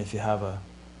mean, if you have a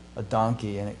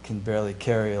donkey and it can barely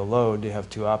carry a load, you have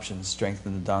two options: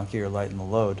 strengthen the donkey or lighten the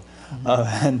load.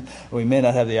 And we may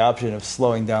not have the option of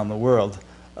slowing down the world,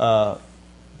 and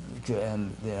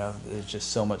you know, there's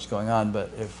just so much going on.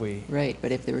 But if we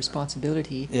but if the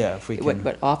responsibility, if we can,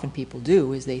 what often people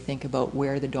do is they think about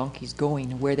where the donkey's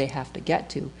going and where they have to get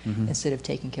to, instead of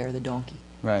taking care of the donkey.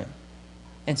 Right.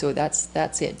 And so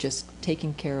that's it. Just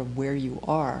taking care of where you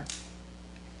are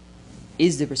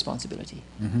is the responsibility,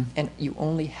 and you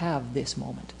only have this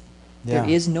moment. There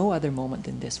is no other moment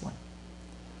than this one.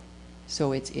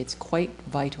 So it's quite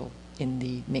vital in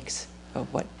the mix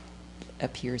of what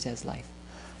appears as life.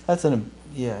 That's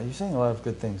you're saying a lot of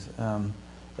good things.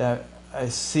 I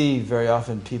see very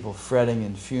often people fretting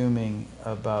and fuming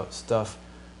about stuff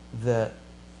that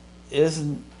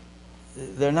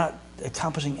they're not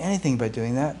accomplishing anything by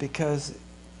doing that because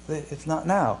it's not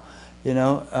now. You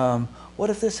know, what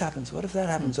if this happens? What if that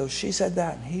happens? Oh, she said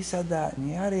that, and he said that,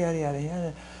 and yada, yada, yada,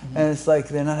 yada. And it's like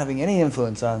they're not having any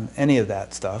influence on any of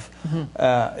that stuff.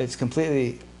 It's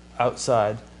completely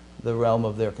outside the realm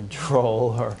of their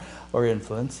control or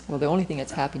influence. Well, the only thing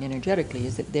that's happening energetically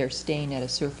is that they're staying at a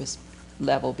surface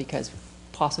level because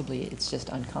possibly it's just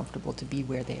uncomfortable to be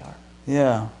where they are.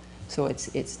 Yeah. So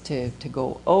it's to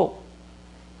go, oh,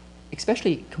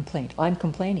 especially complaint. I'm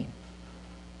complaining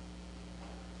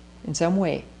in some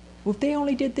way. well, if they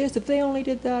only did this, if they only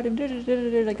did that, and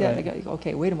like that, Right. I go,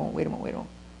 okay, wait a moment.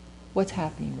 What's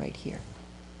happening right here?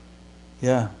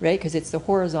 Yeah. Right? Because it's the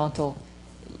horizontal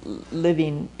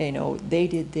living, they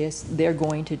did this, they're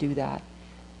going to do that.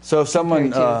 So if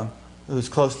someone Compared who's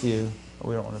close to you,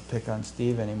 we don't want to pick on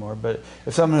Steve anymore, but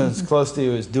if someone who's close to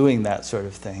you is doing that sort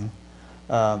of thing,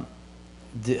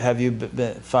 have you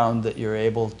found that you're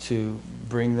able to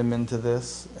bring them into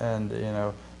this and,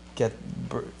 get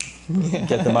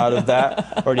them out of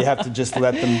that? Or do you have to just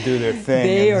let them do their thing?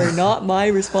 They are not my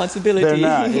responsibility. They're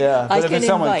not, yeah. I But if can it's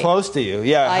someone invite. close to you,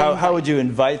 yeah, how would you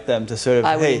invite them to sort of,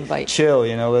 I would hey, invite. chill,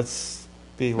 let's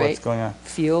be what's Right? going on?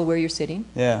 Feel where you're sitting,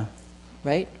 Yeah,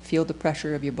 right? Feel the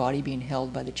pressure of your body being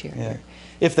held by the chair yeah. here.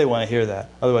 If they want to hear that.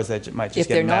 Otherwise, they might just If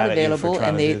get they're mad not at you for available trying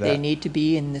and to do that. they need to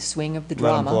be in the swing of the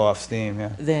Let them blow drama, off steam,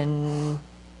 yeah. then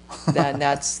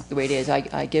that's the way it is.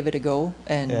 I give it a go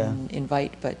and Yeah.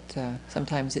 invite, but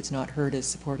sometimes it's not heard as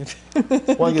supportive. One good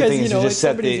Because, thing is you if just set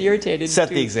somebody's irritated the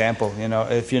too. example,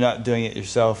 if you're not doing it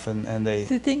yourself and they...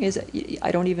 The thing is,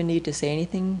 I don't even need to say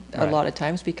anything a Right. lot of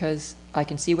times because I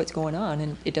can see what's going on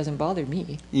and it doesn't bother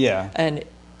me. Yeah. And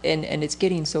it's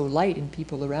getting so light in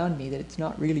people around me that it's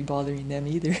not really bothering them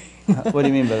either. What do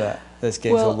you mean by that? That's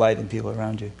getting so Well- light in people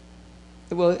around you.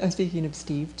 Well, I'm speaking of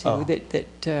Steve too, Oh.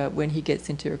 that when he gets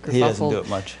into a kerfuffle, He doesn't do it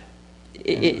much.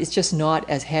 it's just not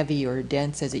as heavy or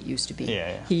dense as it used to be.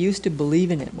 Yeah. He used to believe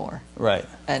in it more, Right.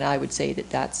 and I would say that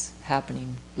that's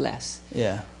happening less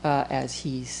Yeah. as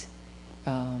he's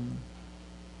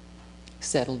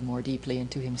settled more deeply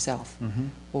into himself Mm-hmm.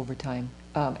 over time,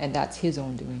 and that's his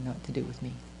own doing, not to do with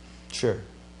me. Sure.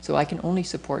 So I can only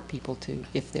support people to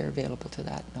if they're available to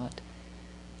that.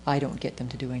 I don't get them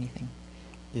to do anything.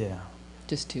 Yeah.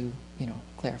 Just to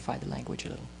clarify the language a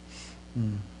little.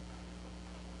 Mm.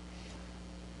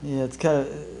 Yeah,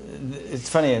 it's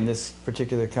funny in this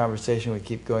particular conversation we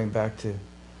keep going back to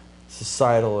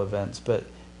societal events, but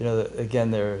again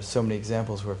there are so many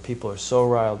examples where people are so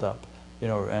riled up,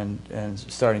 and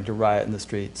starting to riot in the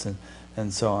streets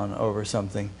and so on over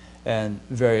something, and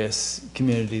various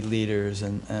community leaders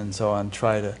and so on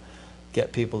try to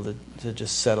get people to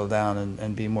just settle down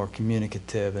and be more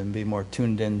communicative and be more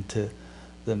tuned into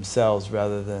themselves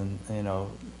rather than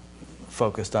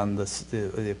focused on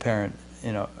the apparent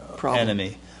Problem.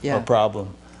 enemy Yeah. or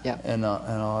problem. Yeah. And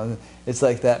all. It's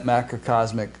like that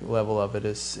macrocosmic level of it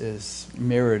is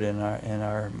mirrored in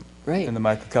our Right. in the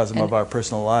microcosm And- of our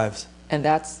personal lives. And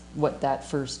that's what that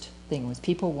first thing was.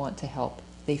 People want to help.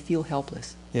 They feel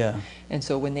helpless. Yeah. And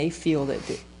so when they feel that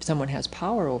someone has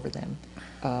power over them,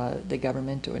 the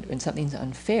government, and something's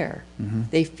unfair, Mhm.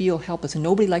 they feel helpless. And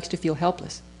nobody likes to feel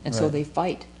helpless. And so Right. they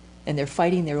fight. And they're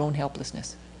fighting their own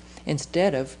helplessness.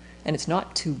 Instead of, and it's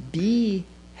not to be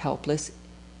helpless,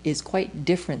 is quite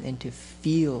different than to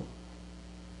feel.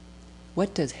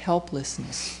 What does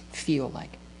helplessness feel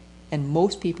like? And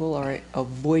most people are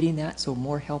avoiding that, so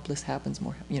more helpless happens,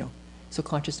 so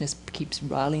consciousness keeps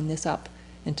riling this up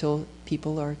until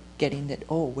people are getting that,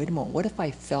 oh, wait a moment, what if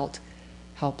I felt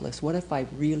helpless? What if I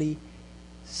really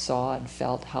saw and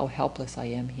felt how helpless I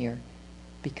am here?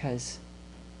 Because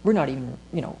we're not even,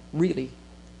 really,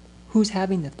 who's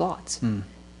having the thoughts? Mm.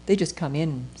 They just come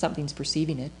in, something's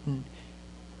perceiving it, and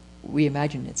we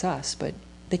imagine it's us, but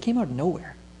they came out of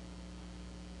nowhere.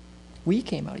 We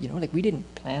came out, we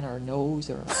didn't plan our nose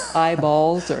or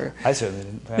eyeballs or... I certainly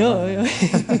didn't plan No, on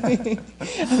that.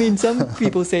 I mean, some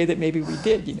people say that maybe we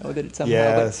did, that it's somehow...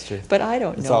 Yeah, but, that's true. But I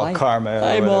don't It's know. all karma or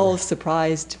I'm all whatever.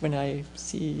 surprised when I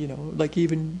see, like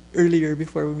even earlier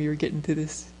before when we were getting to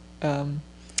this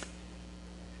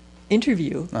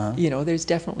interview, Uh-huh. there's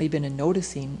definitely been a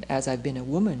noticing as I've been a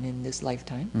woman in this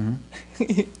lifetime.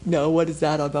 Mhm. No, what is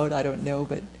that about? I don't know,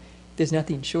 but there's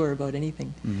nothing sure about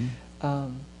anything.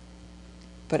 Mhm.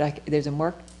 But there's a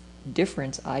marked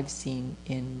difference I've seen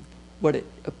in what it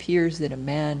appears that a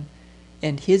man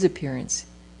and his appearance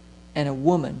and a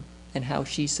woman and how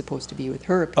she's supposed to be with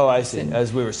her appearance. Oh, I see. And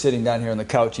As we were sitting down here on the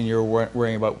couch and you were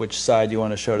worrying about which side you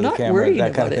want to show to not the camera, worrying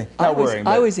that kind about of it. thing. Not worrying,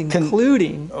 I but was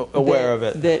including aware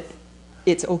that, of it. that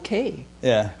it's okay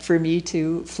Yeah. for me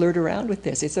to flirt around with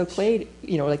this. It's okay,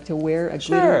 like to wear a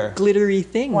Sure. glittery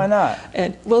thing. Why not?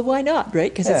 And well, why not,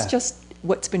 right? Because it's Yeah. just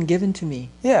what's been given to me.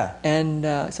 Yeah.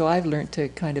 And so I've learned to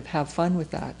kind of have fun with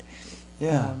that.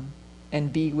 Yeah.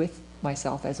 And be with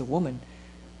myself as a woman.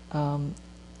 And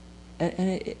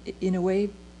in a way,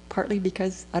 partly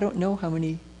because I don't know how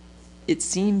many, it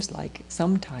seems like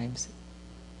sometimes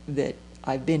that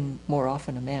I've been more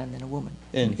often a man than a woman.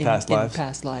 In past lives? In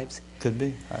past lives. Could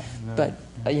be. But,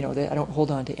 you know, I don't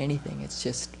hold on to anything. It's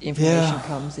just information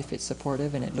comes if it's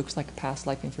supportive and it looks like past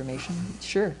life information,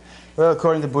 sure. Well,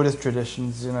 according to Buddhist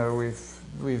traditions, you know,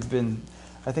 we've been,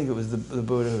 I think it was the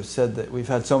Buddha who said that we've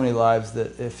had so many lives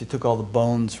that if you took all the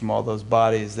bones from all those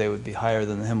bodies, they would be higher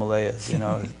than the Himalayas, you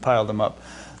know, piled them up.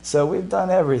 So we've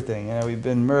done everything, you know, we've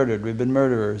been murdered, we've been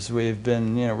murderers, we've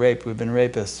been, you know, raped, we've been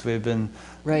rapists, we've been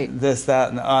this,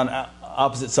 that, and on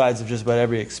opposite sides of just about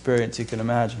every experience you can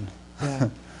imagine. Yeah.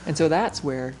 And so that's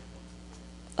where,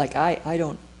 like, I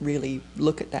don't really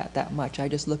look at that much. I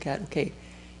just look at, okay,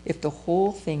 if the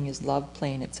whole thing is love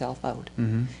playing itself out,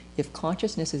 if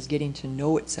consciousness is getting to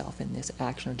know itself in this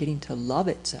action or getting to love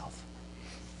itself,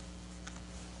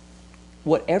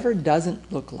 whatever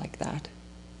doesn't look like that,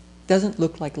 doesn't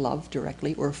look like love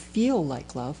directly or feel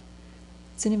like love,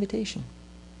 it's an invitation.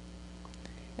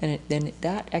 And then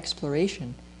that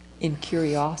exploration in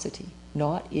curiosity,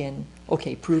 not in,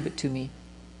 okay, prove it to me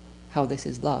how this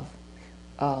is love.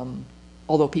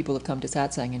 Although people have come to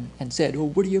satsang and said, oh,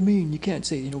 what do you mean? You can't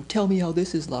say, you know, tell me how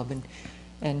this is love.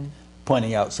 And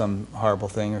pointing out some horrible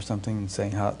thing or something and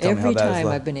saying, tell me how that is love. Every time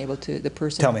I've been able to, the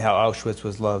person... Tell me how Auschwitz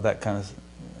was love, that kind of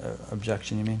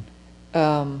objection, you mean?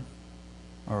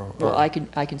 Well, I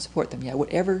can support them, yeah.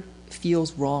 Whatever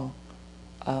feels wrong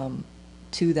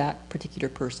to that particular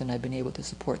person, I've been able to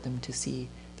support them to see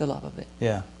the love of it.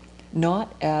 Yeah.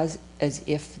 Not as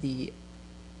if the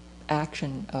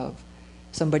action of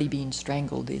somebody being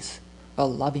strangled is a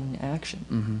loving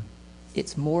action.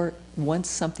 It's more once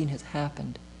something has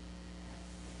happened,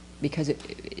 because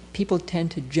people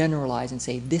tend to generalize and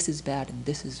say this is bad and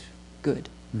this is good.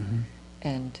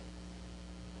 And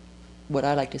what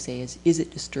I like to say is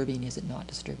it disturbing, is it not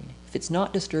disturbing? If it's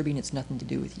not disturbing, it's nothing to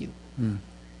do with you.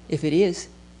 If it is,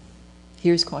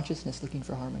 here's consciousness looking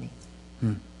for harmony.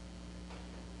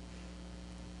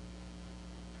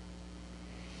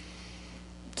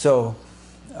 So,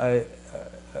 okay,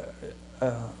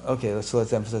 so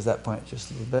let's emphasize that point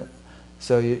just a little bit.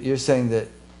 So you're saying that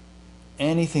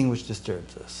anything which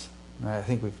disturbs us, right? I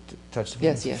think we've touched upon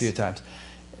this a few times.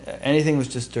 Anything which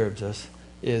disturbs us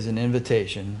is an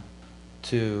invitation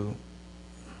to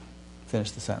finish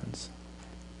the sentence.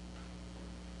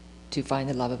 To find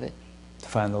the love of it. To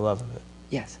find the love of it.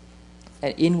 Yes.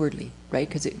 And inwardly, right?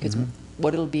 Because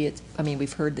what it'll be, I mean,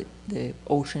 we've heard that the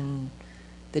ocean,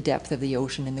 the depth of the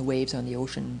ocean and the waves on the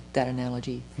ocean, that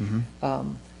analogy.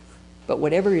 But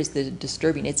whatever is the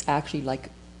disturbing, it's actually like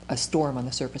a storm on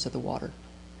the surface of the water.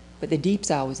 But the deep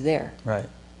sow is there. Right.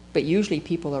 But usually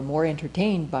people are more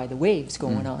entertained by the waves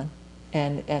going on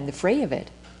and the fray of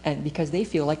it, and because they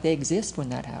feel like they exist when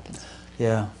that happens.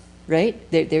 Yeah. Right?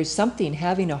 There's something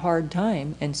having a hard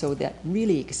time, and so that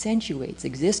really accentuates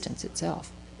existence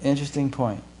itself. Interesting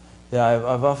point. Yeah,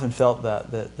 I've often felt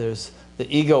that there's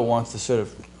the ego wants to sort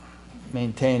of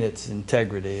maintain its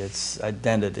integrity, its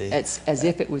identity. It's as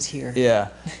if it was here. Yeah,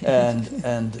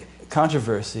 and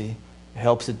controversy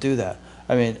helps it do that.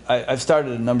 I mean, I've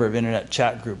started a number of internet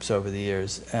chat groups over the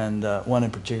years, and one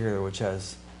in particular which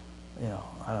has, you know,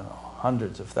 I don't know,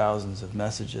 hundreds of thousands of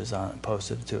messages on it,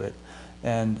 posted to it,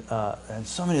 and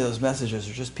so many of those messages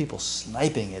are just people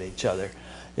sniping at each other,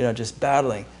 you know, just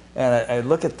battling. And I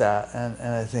look at that and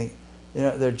I think, you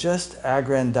know, they're just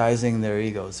aggrandizing their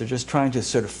egos. They're just trying to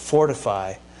sort of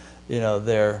fortify, you know,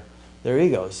 their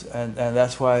egos, and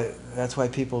that's why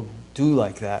people do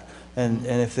like that. And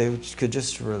if they could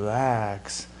just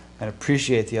relax and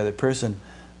appreciate the other person,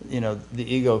 you know,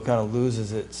 the ego kind of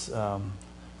loses its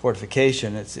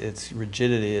fortification, its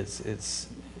rigidity, its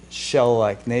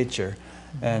shell-like nature,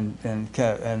 and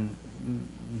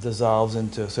dissolves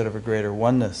into sort of a greater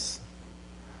oneness.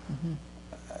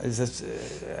 Is this?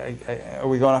 Are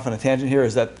we going off on a tangent here? Or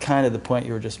is that kind of the point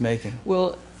you were just making?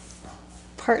 Well,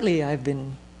 partly I've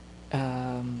been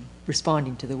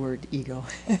responding to the word ego,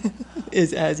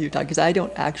 is as you talk, because I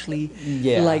don't actually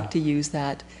like to use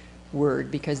that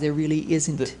word, because there really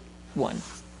isn't one.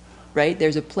 Right?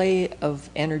 There's a play of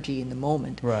energy in the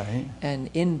moment. Right. And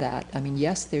in that, I mean,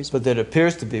 yes, there's... But there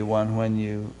appears to be one when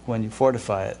you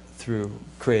fortify it through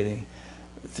creating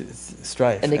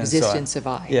strife. An existence of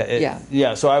I.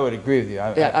 Yeah, so I would agree with you.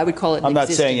 I would call it an I'm not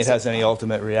saying it existence has any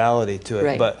ultimate reality to it,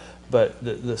 Right. but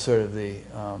the sort of the...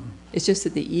 It's just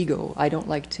that the ego, I don't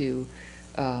like to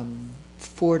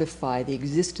fortify the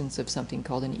existence of something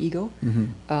called an ego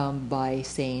by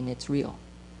saying it's real.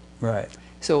 Right.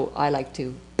 So I like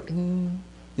to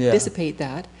dissipate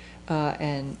that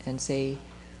and say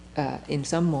in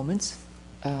some moments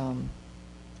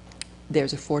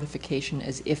there's a fortification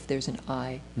as if there's an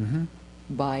I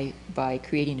by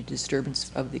creating a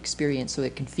disturbance of the experience so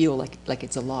it can feel like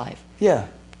it's alive. Yeah.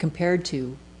 Compared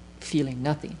to feeling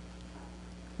nothing,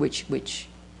 which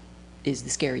is the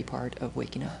scary part of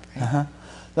waking up. Right? Uh-huh.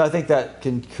 No, I think that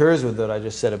concurs with what I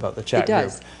just said about the chat group. It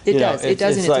does. It does. It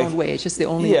does in its like, own way. It's just the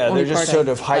only yeah, only they're just part sort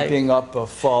of hyping up a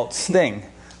false thing.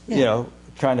 Yeah. You know,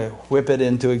 trying to whip it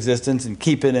into existence and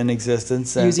keep it in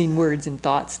existence. And using words and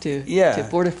thoughts to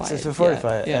fortify it. To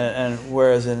fortify it. Yeah. And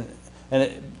whereas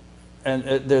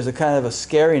there's a kind of a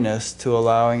scariness to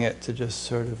allowing it to just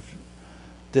sort of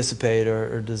dissipate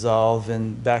or dissolve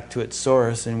and back to its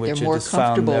source, in which they're more it is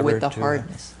found comfortable never with the to,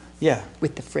 hardness. Yeah.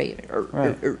 With the freight,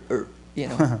 Right. you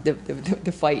know,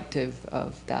 the fight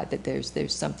of that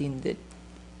there's something that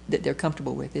they're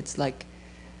comfortable with. It's like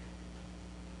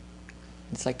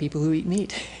people who eat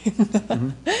meat.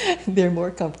 Mm-hmm. They're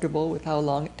more comfortable with how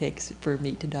long it takes for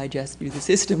meat to digest through the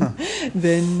system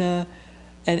than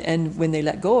and when they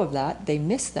let go of that, they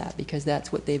miss that because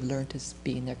that's what they've learned to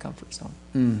be in their comfort zone.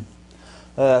 Mm.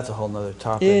 That's a whole nother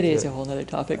topic. It is a whole other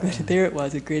topic, but there it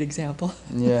was, a great example.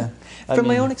 Yeah. From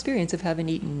my own experience of having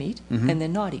eaten meat mm-hmm. and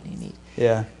then not eating meat.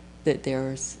 Yeah. That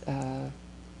there's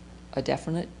a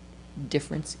definite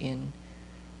difference in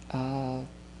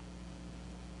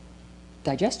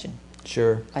digestion.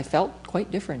 Sure. I felt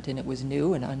quite different, and it was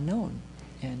new and unknown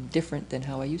and different than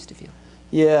how I used to feel.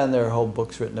 Yeah, and there are whole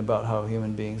books written about how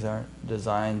human beings aren't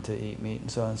designed to eat meat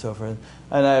and so on and so forth.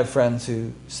 And I have friends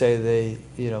who say they,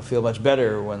 feel much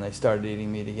better when they started eating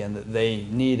meat again, that they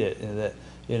need it, and that,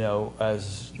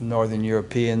 as Northern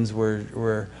Europeans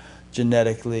were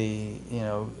genetically,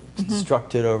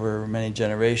 constructed over many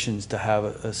generations to have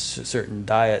a certain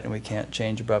diet, and we can't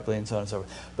change abruptly and so on and so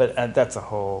forth. But that's a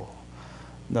whole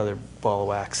another ball of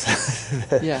wax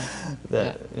that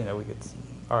we could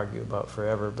argue about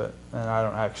forever, and I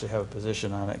don't actually have a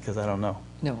position on it because I don't know.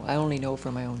 No, I only know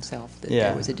for my own self that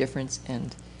there was a difference,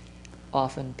 and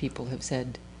often people have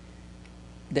said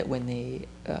that when they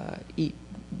eat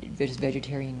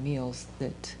vegetarian meals,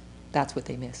 that's what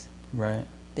they miss. Right.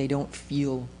 They don't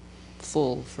feel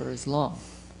full for as long.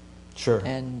 Sure.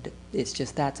 And it's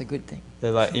just, that's a good thing.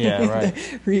 They're like, yeah,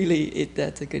 right. Really,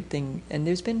 that's a good thing, and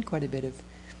there's been quite a bit of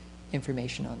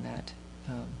information on that.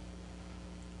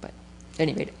 But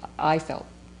anyway, I felt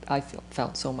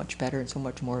so much better and so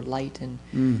much more light and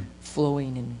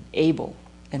flowing and able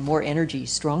and more energy,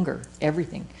 stronger,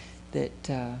 everything, that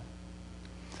there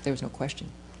was no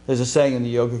question. There's a saying in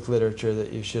the yogic literature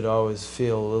that you should always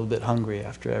feel a little bit hungry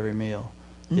after every meal.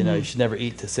 You should never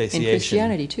eat to satiation. In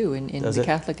Christianity too, in the it?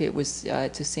 Catholic, it was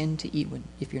it's a sin to eat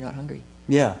if you're not hungry.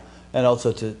 Yeah, and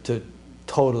also to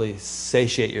totally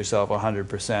satiate yourself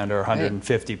 100% or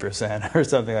 150% or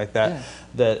something like that. Yeah.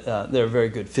 That there are very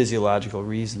good physiological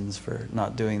reasons for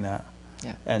not doing that,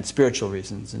 and spiritual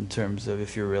reasons in terms of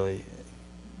if you're really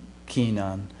keen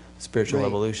on spiritual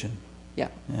evolution. Yeah.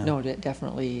 No,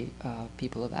 definitely.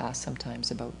 People have asked sometimes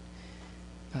about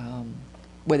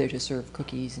whether to serve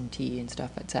cookies and tea and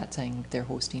stuff at satsang. They're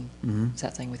hosting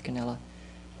satsang with Canela,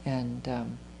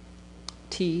 and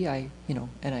tea.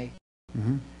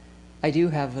 I do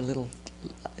have a little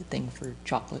thing for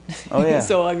chocolate. Oh yeah.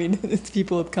 So I mean,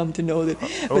 people have come to know that,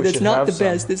 but it's not the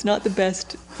best. It's not the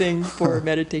best thing for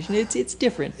meditation. It's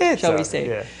different, shall we say?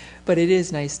 Yeah. But it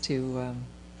is nice to,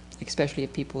 especially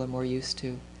if people are more used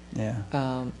to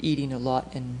eating a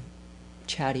lot and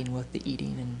chatting with the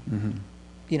eating, and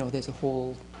there's a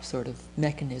whole sort of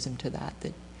mechanism to that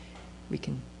we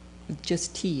can. With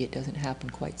just tea, it doesn't happen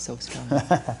quite so strongly.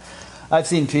 I've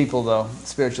seen people, though,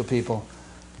 spiritual people,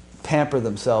 pamper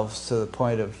themselves to the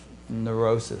point of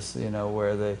neurosis,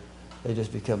 where they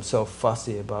just become so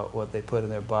fussy about what they put in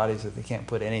their bodies that they can't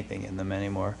put anything in them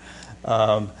anymore.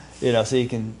 So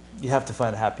you have to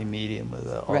find a happy medium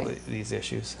with all these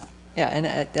issues. Yeah,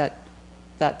 and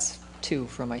that's too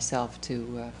for myself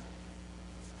to.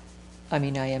 I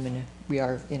mean, we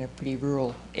are in a pretty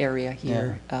rural area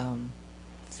here,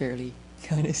 fairly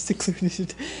kind of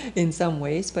secluded in some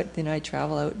ways, but then I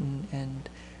travel out and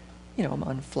I'm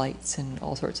on flights and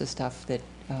all sorts of stuff that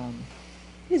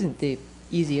isn't the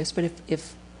easiest, but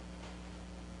if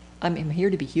I'm here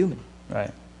to be human.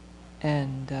 Right.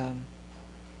 And,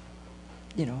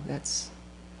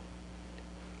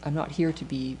 I'm not here to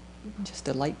be just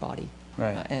a light body.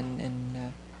 Right.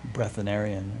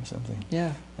 Breatharian or something.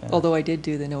 Yeah. Although I did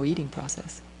do the no eating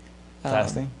process.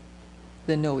 Fasting?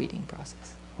 The no eating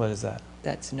process. What is that?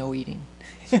 That's no eating.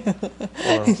 or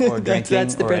drinking.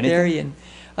 That's the or breatharian.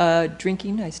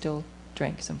 Drinking, I still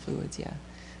drank some fluids, yeah.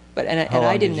 But How long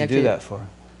I didn't did you do that for?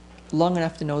 Long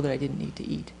enough to know that I didn't need to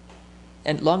eat,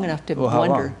 and long enough to How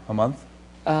wonder. long? A month?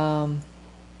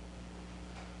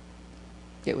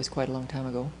 It was quite a long time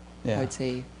ago. Yeah. I would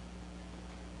say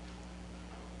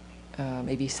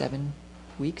maybe 7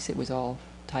 weeks. It was all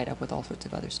tied up with all sorts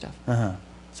of other stuff. Uh-huh.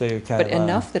 So you're kind But of...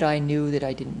 enough that I knew that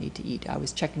I didn't need to eat. I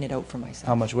was checking it out for myself.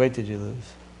 How much weight did you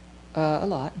lose? A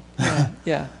lot. Yeah.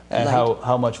 Yeah. And Light.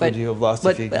 how much would you have lost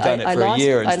if you'd But done it for a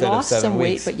year instead I of lost 7 some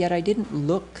weight, weeks? but yet I didn't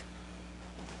look.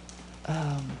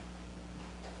 I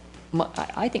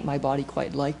think my body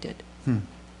quite liked it.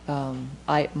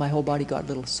 My whole body got a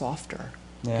little softer,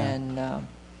 Yeah. and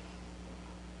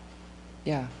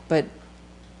yeah. But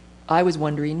I was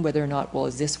wondering whether or not, well,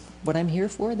 is this what I'm here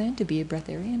for then, to be a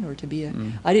breatharian or to be a?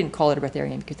 I didn't call it a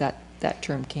breatharian because that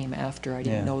term came after. I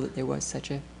didn't Yeah. know that there was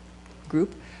such a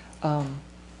group.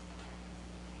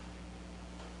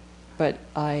 But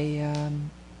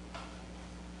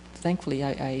thankfully,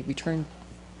 I returned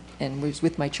and was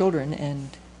with my children,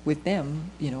 and with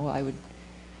them, I would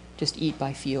just eat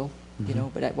by feel,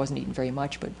 but I wasn't eating very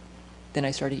much. But then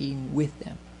I started eating with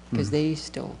them because they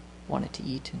still wanted to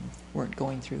eat and weren't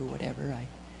going through whatever. I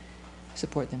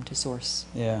support them to source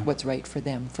Yeah. what's right for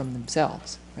them from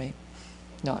themselves, right?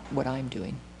 Not what I'm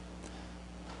doing.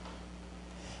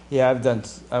 Yeah,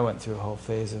 I went through a whole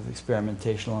phase of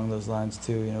experimentation along those lines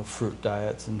too, fruit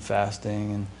diets and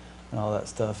fasting and all that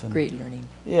stuff. And Great learning.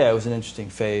 yeah, it was an interesting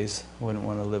phase. I wouldn't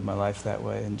want to live my life that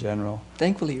way in general.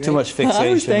 Thankfully, right? Too much fixation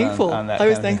I was thankful. on that I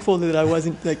was kind of thankful that I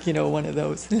wasn't one of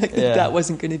those. Yeah. That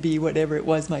wasn't going to be whatever it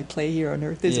was my play here on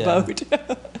earth is Yeah. about.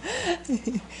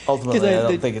 Ultimately, I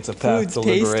don't the think it's a path food's to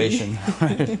tasty. liberation.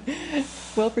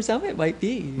 Well, for some it might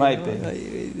be. Might be. But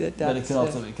it can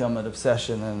also also become an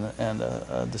obsession and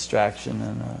a distraction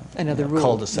and another rule,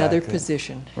 cul-de-sac. another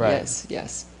position. Right. Yes,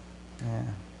 yes.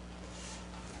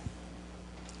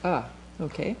 Yeah.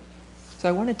 Okay. So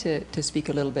I wanted to speak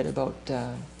a little bit about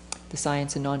the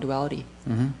Science and Non-Duality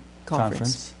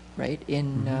conference, right?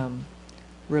 In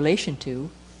relation to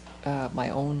my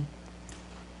own.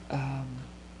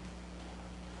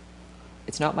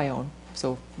 It's not my own,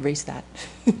 so erase that.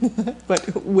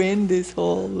 But when this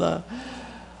whole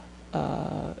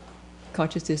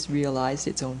consciousness realized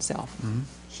its own self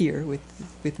here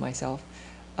with myself,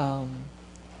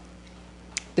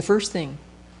 the first thing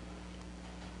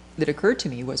that occurred to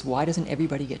me was, why doesn't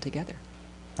everybody get together?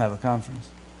 Have a conference.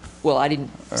 Well, I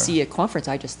didn't see a conference.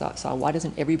 I just saw, why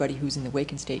doesn't everybody who's in the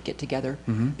awakened state get together?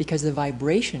 Because the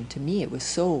vibration, to me, it was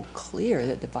so clear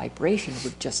that the vibration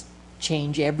would just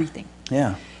change everything.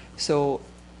 Yeah. So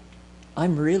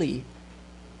I'm really,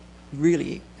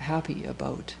 really happy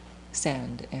about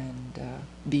SAND and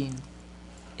being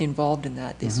involved in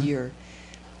that this year,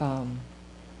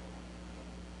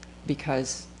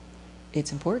 because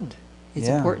it's important. It's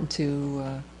important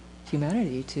to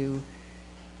humanity to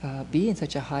be in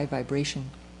such a high vibration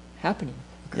happening.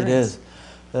 It is.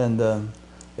 And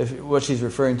what she's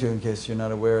referring to, in case you're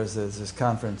not aware, is there's this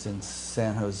conference in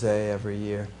San Jose every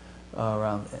year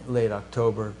around late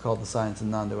October called the Science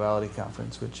and Non-Duality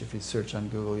Conference, which if you search on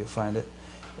Google you'll find it.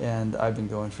 And I've been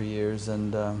going for years,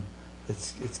 and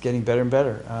it's getting better and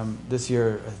better. This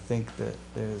year I think that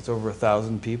there's over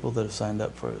 1,000 people that have signed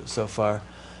up for it so far,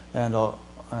 and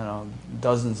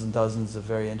dozens and dozens of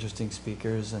very interesting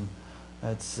speakers, and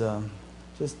it's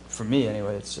just, for me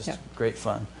anyway, it's just great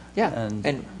fun. Yeah,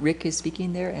 and Rick is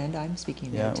speaking there, and I'm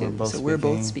speaking there too. We're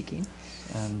both speaking.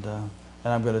 And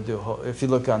I'm going to do a whole, if you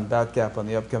look on Batgap on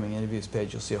the upcoming interviews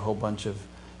page, you'll see a whole bunch of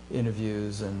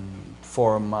interviews and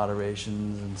forum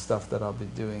moderations and stuff that I'll be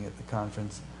doing at the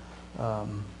conference.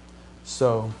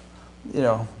 So, be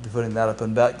putting that up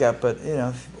on Batgap, but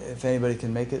if anybody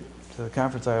can make it to the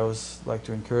conference, I always like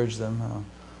to encourage them.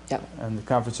 And the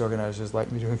conference organizers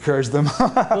like me to encourage them.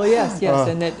 Well, yes,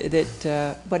 and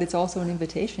but it's also an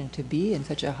invitation to be in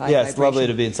such a high vibration. It's lovely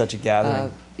to be in such a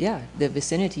gathering. The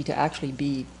vicinity to actually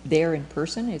be there in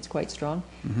person, it's quite strong.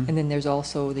 And then there's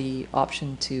also the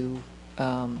option to,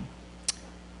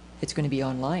 it's going to be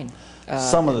online.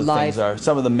 Some of the things are,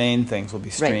 some of the main things will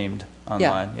be streamed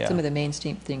online. Some of the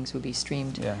mainstream things will be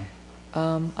streamed. Yeah.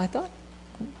 I thought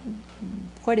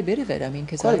quite a bit of it. I mean,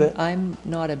 because I'm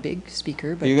not a big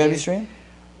speaker, but are you going to be streamed?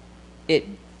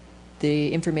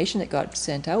 The information that got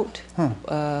sent out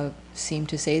seemed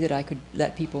to say that I could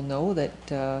let people know that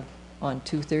on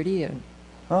 2:30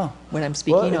 when I'm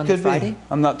speaking on the Friday.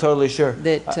 I'm not totally sure.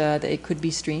 That it could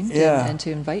be streamed and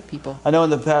to invite people. I know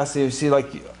in the past, you see, like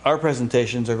our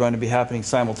presentations are going to be happening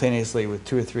simultaneously with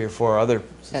 2 or 3 or 4 other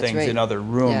things in other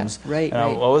rooms. Yeah, right. I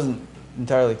wasn't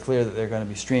entirely clear that they're going to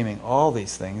be streaming all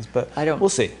these things, but we'll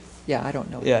see. Yeah, I don't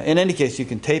know. Yeah, in any case, you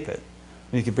can tape it.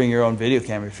 You can bring your own video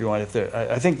camera if you want.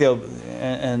 I think they'll,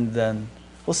 and then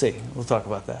we'll see. We'll talk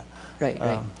about that. Right.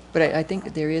 But I think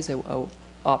that there is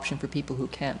option for people who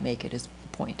can't make it is the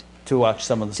point. To watch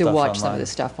some of the To stuff watch online. some of the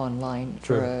stuff online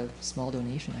True. for a small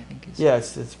donation, I think is. Yeah,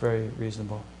 it's very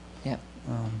reasonable. Yeah.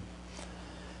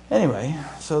 Anyway,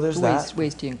 so there's that.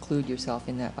 Ways to include yourself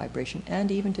in that vibration,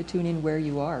 and even to tune in where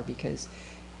you are, because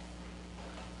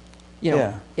you know,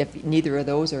 Yeah. if neither of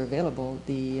those are available,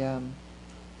 you're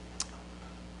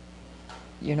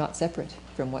not separate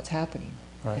from what's happening,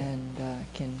 Right. and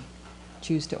can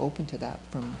choose to open to that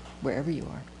from wherever you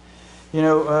are. You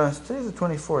know, today's the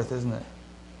 24th, isn't it?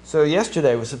 So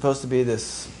yesterday was supposed to be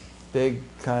this big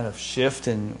kind of shift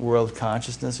in world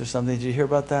consciousness or something. Did you hear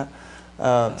about that?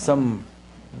 Some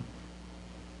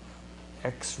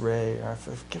X-ray, or I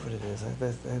forget what it is.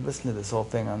 I listened to this whole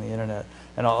thing on the internet,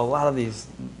 and a lot of these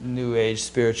New Age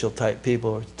spiritual type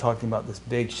people were talking about this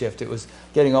big shift. It was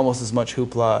getting almost as much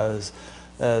hoopla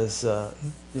as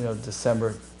you know,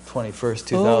 December 21st,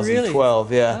 2012. Oh,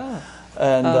 really? Yeah.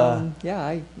 And yeah,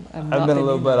 I've been a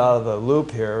little bit out of the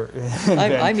loop here in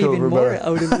Vancouver. I'm even more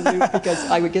out of the loop, because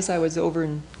I would guess I was over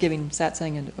and giving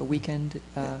satsang a weekend.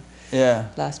 Yeah.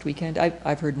 Last weekend,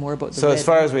 I've heard more about the. So as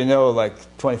far as we know, like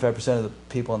 25% of the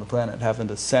people on the planet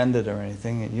haven't ascended or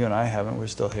anything, and you and I haven't. We're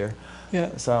still here.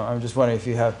 Yeah. So I'm just wondering if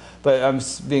you have. But I'm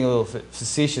being a little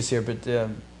facetious here. But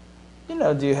you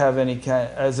know, do you have any kind,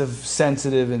 as a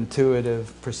sensitive,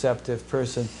 intuitive, perceptive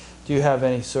person, do you have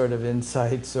any sort of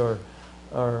insights or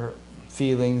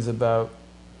feelings about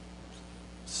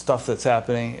stuff that's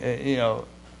happening, you know,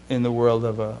 in the world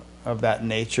of that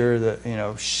nature, that, you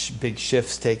know, big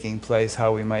shifts taking place,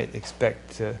 how we might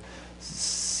expect to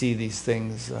see these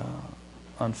things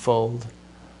unfold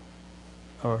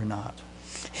or not?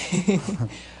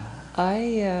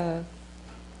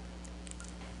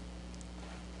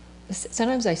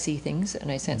 Sometimes I see things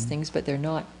and I sense things, but they're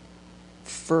not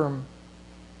firm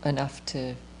enough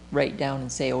to write down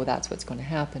and say, oh, that's what's going to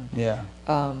happen. Yeah.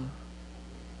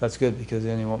 That's good, because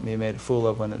then you won't be made a fool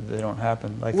of when they don't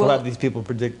happen. Like, well, a lot of these people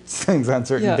predict things on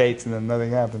certain dates and then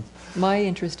nothing happens. My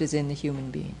interest is in the human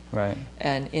being. Right.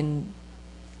 And in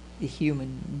the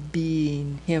human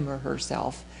being, him or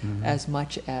herself, as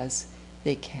much as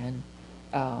they can,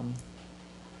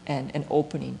 and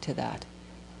opening to that.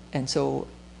 And so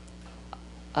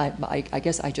I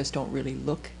guess I just don't really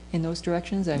look in those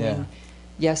directions. I mean,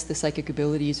 yes, the psychic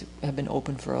abilities have been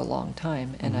open for a long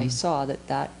time, and I saw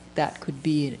that could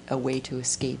be a way to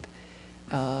escape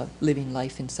living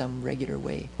life in some regular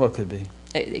way. What could be?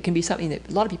 It can be something that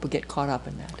a lot of people get caught up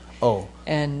in that. Oh,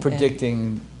 and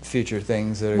predicting future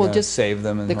things that are going to save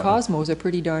them. And the cosmos are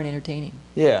pretty darn entertaining.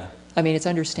 Yeah. I mean, it's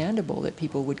understandable that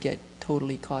people would get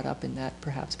totally caught up in that,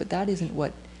 perhaps, but that isn't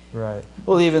what... Right.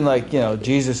 Well, even like, you know,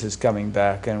 Jesus is coming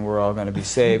back and we're all going to be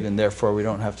saved, and therefore we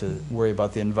don't have to worry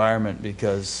about the environment,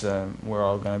 because we're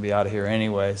all going to be out of here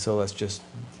anyway, so let's just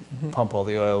pump all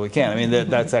the oil we can. I mean,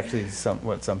 that's actually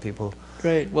what some people...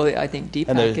 Right. Well, I think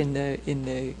Deepak in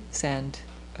the sand...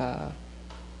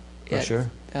 for sure.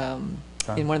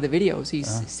 In one of the videos, he's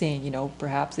saying, you know,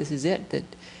 perhaps this is it. That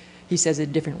he says it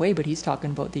a different way, but he's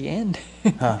talking about the end.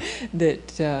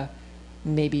 That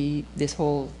maybe this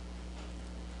whole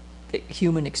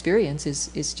human experience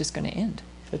is just going to end.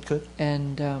 It could.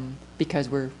 And because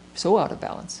we're so out of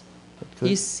balance. It could.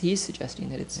 He's suggesting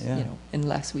that it's, you know,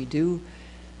 unless we do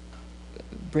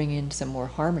bring in some more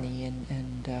harmony,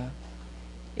 and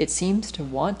it seems to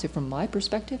want to, from my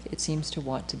perspective, it seems to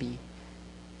want to be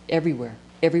everywhere.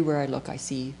 Everywhere I look, I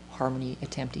see harmony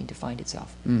attempting to find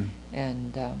itself.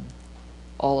 And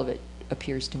all of it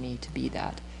appears to me to be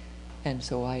that. And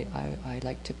so I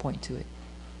like to point to it.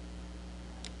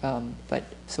 But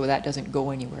so that doesn't go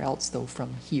anywhere else, though,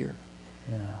 from here.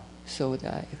 Yeah. So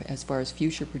that as far as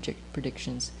future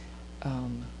predictions...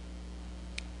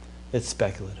 it's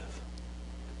speculative.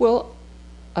 Well,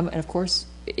 and of course,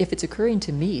 if it's occurring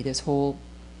to me, this whole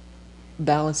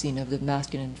balancing of the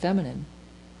masculine and feminine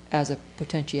as a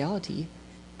potentiality,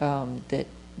 that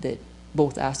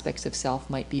both aspects of self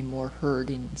might be more heard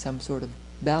in some sort of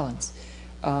balance,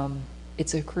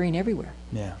 it's occurring everywhere.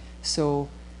 Yeah. So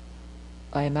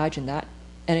I imagine that,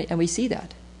 and we see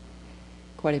that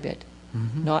quite a bit.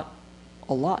 Not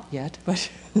a lot yet, but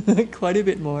quite a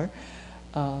bit more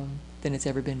than it's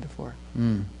ever been before.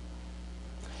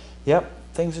 Yep,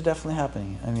 things are definitely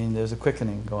happening. I mean, there's a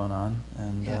quickening going on,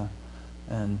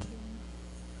 and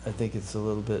I think it's a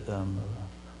little bit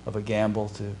of a gamble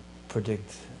to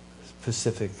predict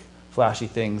specific flashy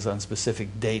things on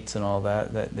specific dates and all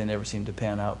that they never seem to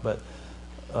pan out. But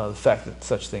the fact that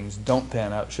such things don't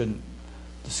pan out shouldn't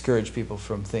discourage people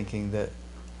from thinking that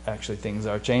actually things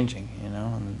are changing, you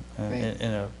know, in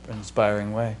an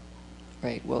inspiring way.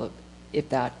 Right. Well, if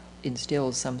that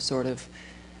instills some sort of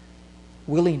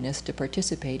willingness to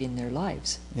participate in their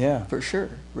lives. Yeah. For sure,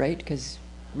 right? Because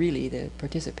really the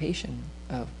participation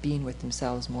of being with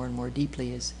themselves more and more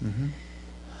deeply is... Mm-hmm.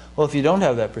 Well, if you don't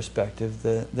have that perspective,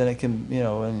 then it can, you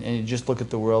know, and you just look at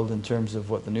the world in terms of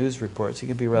what the news reports, it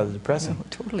can be rather depressing. No,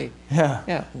 totally. Yeah.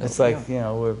 Yeah. No, it's like, you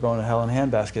know, we're going to hell in a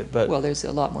handbasket, but... Well, there's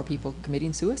a lot more people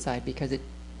committing suicide because it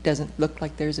doesn't look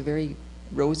like there's a very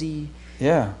rosy...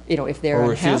 Yeah. You know, if they're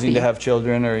or unhappy... refusing to have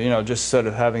children, or, you know, just sort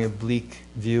of having a bleak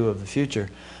view of the future.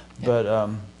 Yeah. But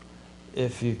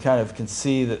if you kind of can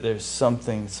see that there's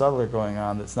something subtler going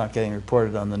on that's not getting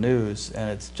reported on the news, and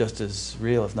it's just as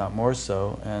real, if not more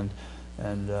so, and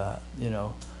you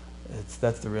know,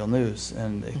 that's the real news,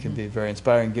 and it can be very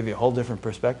inspiring, give you a whole different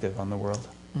perspective on the world.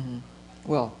 Mm-hmm.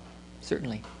 Well,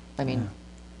 certainly. I mean,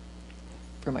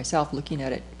 for myself, looking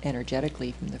at it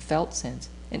energetically from the felt sense,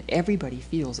 and everybody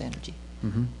feels energy.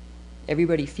 Mm-hmm.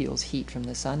 Everybody feels heat from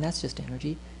the sun. That's just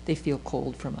energy. They feel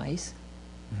cold from ice.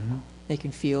 Mm-hmm. They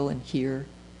can feel and hear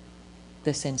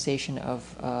the sensation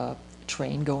of a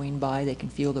train going by. They can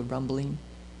feel the rumbling.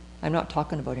 I'm not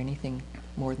talking about anything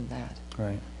more than that.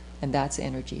 Right. And that's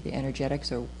energy. The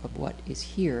energetics of what is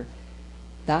here.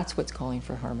 That's what's calling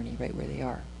for harmony right where they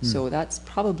are. So that's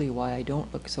probably why I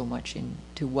don't look so much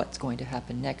into what's going to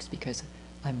happen next, because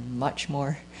I'm much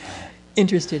more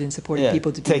interested in supporting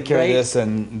people to take care of this,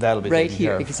 and that'll be right taken here.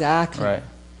 care of. Exactly. Right.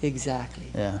 Exactly.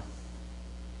 Yeah.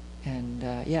 And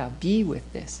yeah, be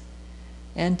with this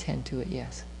and tend to it.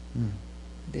 Yes.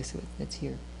 This that's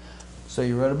here. So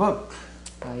you wrote a book.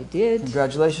 I did.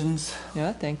 Congratulations.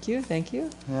 Yeah. Thank you. Thank you.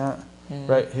 Yeah.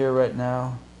 Right here, right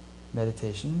now.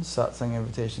 Meditations, Satsang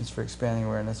Invitations for Expanding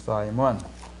Awareness, Volume 1. How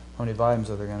many volumes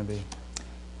are there going to be?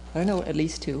 I don't know. At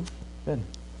least 2. Good.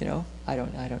 You know, I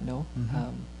don't know.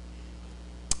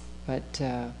 But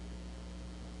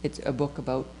it's a book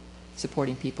about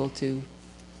supporting people to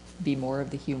be more of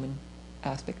the human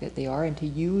aspect that they are, and to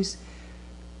use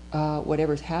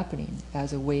whatever's happening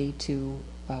as a way to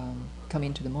come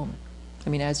into the moment. I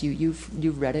mean, as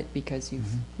you've read it because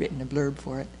you've written a blurb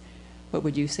for it. What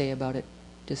would you say about it,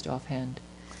 just offhand?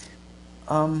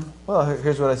 Well,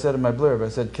 here's what I said in my blurb. I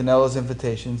said, Canela's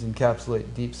invitations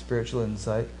encapsulate deep spiritual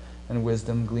insight and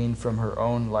wisdom gleaned from her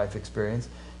own life experience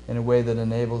in a way that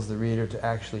enables the reader to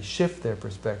actually shift their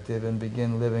perspective and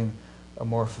begin living a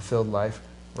more fulfilled life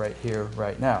right here,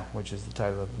 right now, which is the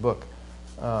title of the book.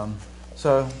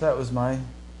 So that was my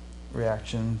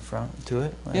reaction to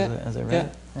it as I read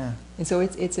it. Yeah. And so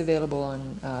it's available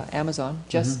on Amazon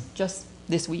just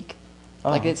this week.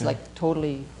 It's like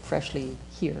totally freshly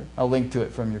here. I'll link to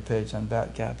it from your page on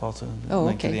Batgap also.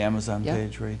 Link to the Amazon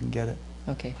page where you can get it.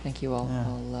 Okay, thank you.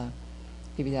 I'll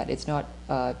give you that. It's not.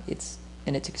 It's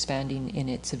expanding in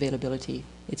its availability.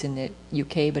 It's in the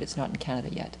UK, but it's not in Canada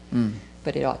yet.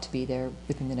 But it ought to be there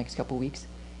within the next couple of weeks.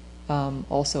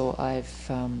 Also, I've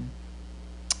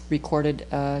recorded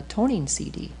a toning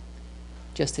CD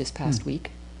just this past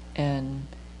week, and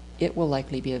it will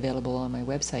likely be available on my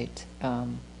website.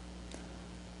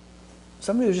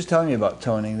 Somebody was just telling me about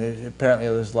toning. Apparently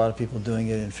there's a lot of people doing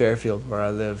it in Fairfield where I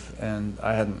live, and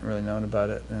I hadn't really known about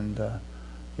it. And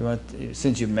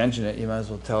since you mentioned it, you might as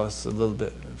well tell us a little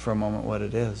bit for a moment what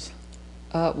it is.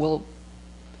 Well,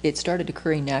 it started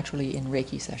occurring naturally in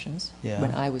Reiki sessions, Yeah.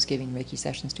 when I was giving Reiki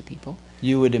sessions to people.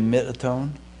 You would emit a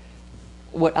tone?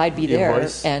 I'd be Your there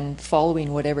voice? and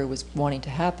following whatever was wanting to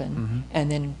happen,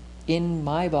 and then in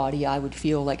my body I would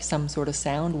feel like some sort of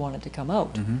sound wanted to come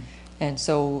out. And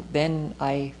so then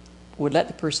I would let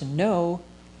the person know,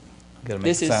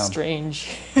 this is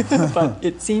strange, but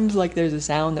it seems like there's a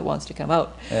sound that wants to come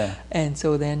out. Yeah. And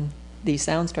so then these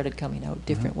sounds started coming out,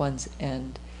 different ones,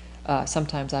 and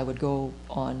sometimes I would go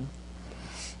on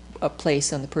a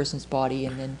place on the person's body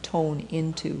and then tone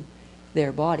into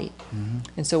their body.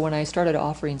 And so when I started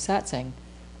offering satsang,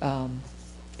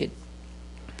 it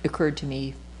occurred to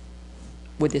me,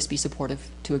 would this be supportive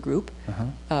to a group?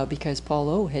 Because Paul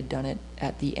O had done it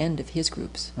at the end of his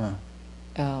groups.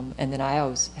 And then I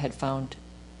always had found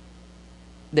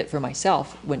that for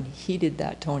myself, when he did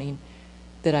that toning,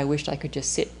 that I wished I could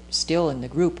just sit still in the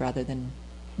group rather than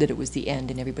that it was the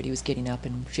end and everybody was getting up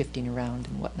and shifting around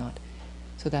and whatnot.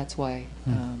 So that's why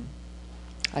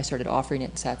I started offering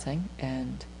it in satsang,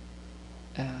 and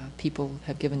people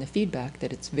have given the feedback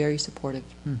that it's very supportive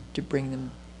to bring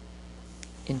them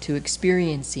into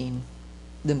experiencing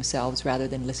themselves rather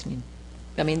than listening.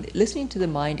 I mean, listening to the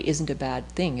mind isn't a bad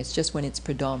thing. It's just when it's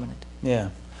predominant.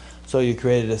 Yeah. So you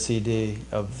created a CD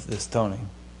of this toning?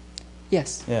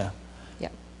 Yes. Yeah. Yeah.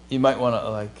 You might want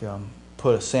to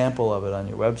put a sample of it on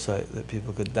your website that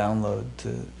people could download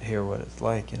to hear what it's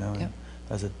like, Yeah.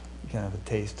 as a kind of a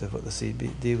taste of what the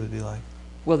CD would be like.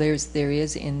 Well, there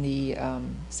is in the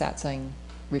satsang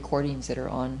recordings that are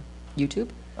on YouTube.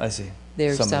 I see.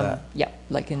 There's Some of some, that. yeah,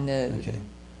 like in the, Okay.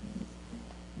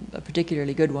 a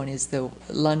particularly good one is the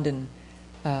London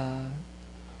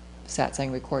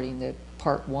satsang recording, the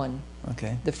part 1.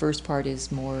 Okay. The first part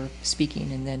is more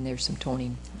speaking, and then there's some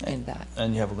toning in that.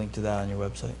 And you have a link to that on your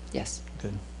website? Yes.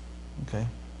 Good. Okay.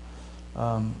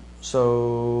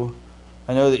 So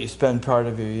I know that you spend part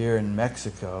of your year in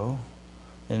Mexico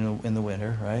in the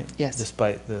winter, right? Yes.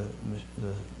 Despite the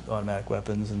automatic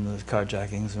weapons and the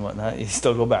carjackings and whatnot, you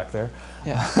still go back there.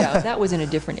 Yeah, yeah. That was in a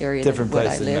different area Different than what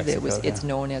place I in live. Mexico, It's yeah.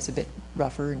 known as a bit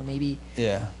rougher, and maybe,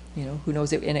 Yeah. you know, who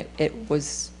knows it. And it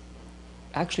was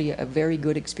actually a very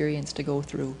good experience to go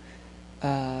through,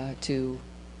 to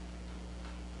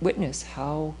witness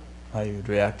how, How you would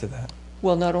react to that?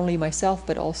 well, not only myself,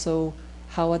 but also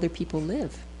how other people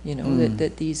live. You know,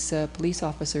 that these police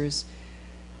officers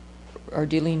are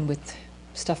dealing with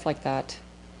stuff like that.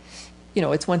 You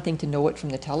know, it's one thing to know it from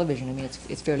the television. I mean,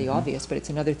 it's fairly obvious, but it's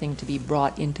another thing to be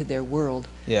brought into their world.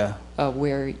 Yeah.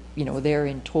 Where, you know, they're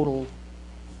in total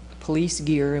police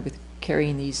gear with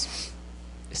carrying these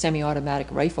semi-automatic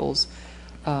rifles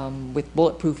with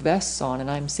bulletproof vests on, and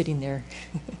I'm sitting there,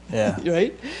 Yeah.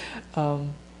 right?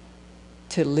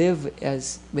 To live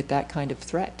as with that kind of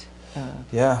threat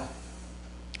Yeah.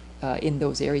 in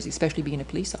those areas, especially being a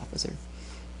police officer.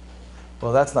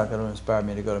 Well, that's not going to inspire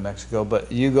me to go to Mexico,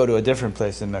 but you go to a different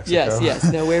place in Mexico. Yes,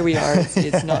 yes. No, where we are,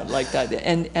 it's not like that.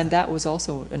 And that was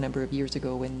also a number of years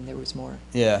ago when there was more.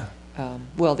 Yeah.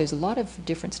 Well, there's a lot of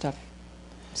different stuff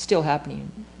still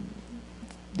happening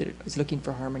that is looking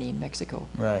for harmony in Mexico.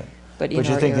 Right. But But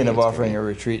you're our thinking area, of it's offering very- a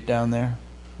retreat down there?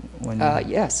 When you...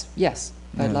 Yes, yes.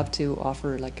 I'd Yeah. love to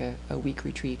offer like a week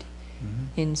retreat. Mhm.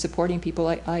 In supporting people,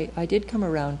 I did come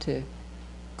around to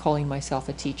calling myself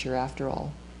a teacher after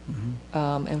all.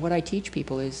 Mhm. And what I teach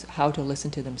people is how to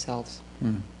listen to themselves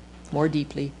Mm. more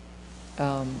deeply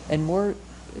and more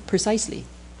precisely,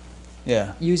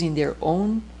 Yeah. using their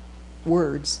own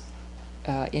words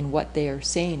in what they are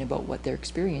saying about what they're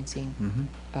experiencing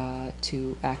Mhm.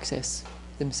 to access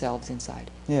themselves inside.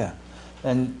 Yeah.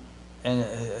 And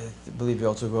I believe you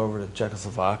also go over to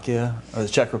Czechoslovakia, or the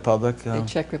Czech Republic. The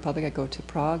Czech Republic, I go to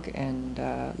Prague and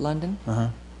London, Uh-huh.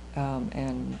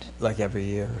 and Like every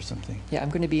year or something. yeah, I'm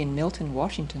going to be in Milton,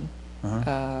 Washington, Uh-huh.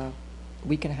 a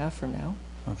week and a half from now.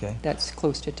 Okay. That's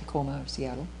close to Tacoma or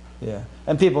Seattle. Yeah.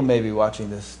 And people may be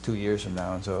watching this 2 years from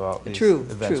now, and so all these True,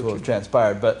 events true, will have true.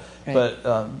 transpired. But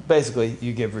Right. basically,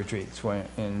 you give retreats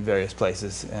in various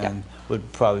places, and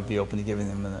would probably be open to giving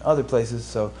them in other places,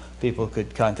 so people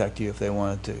could contact you if they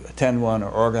wanted to attend one or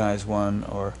organize one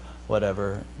or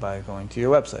whatever by going to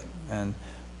your website and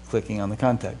clicking on the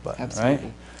contact button, Absolutely.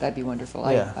 right? That'd be wonderful.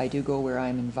 Yeah. I do go where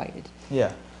I'm invited.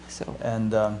 Yeah. So,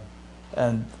 And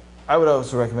I would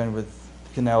also recommend with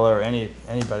Canela or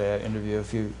anybody I interview,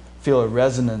 if you feel a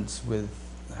resonance with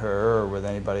her or with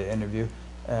anybody I interview,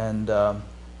 and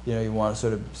you want to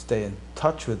sort of stay in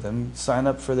touch with them, sign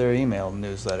up for their email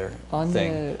newsletter On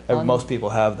thing. the- on- Most people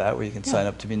have that, where you can Yeah. sign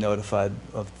up to be notified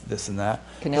of this and that.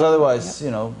 Because Canela, otherwise,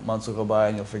 yep. months will go by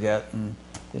and you'll forget, and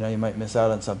you might miss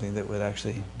out on something that would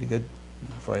actually be good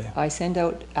for you. I send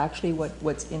out actually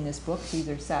what's in this book. These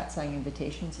are satsang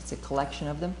invitations. It's a collection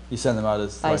of them. You send them out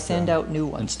as I like, send out new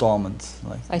ones. installments,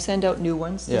 like. I send out new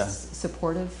ones, Yeah. just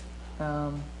supportive,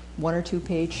 1 or 2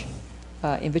 page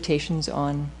invitations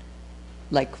on,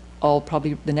 like,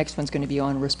 probably the next one's going to be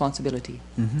on responsibility.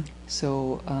 Mm-hmm.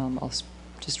 So I'll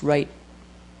just write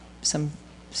some,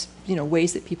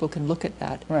 ways that people can look at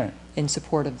that Right. in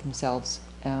support of themselves.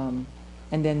 And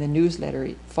then the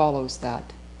newsletter follows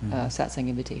that satsang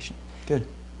invitation. Good.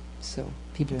 So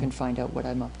people Good. can find out what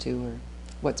I'm up to or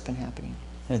what's been happening.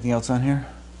 Anything else on here?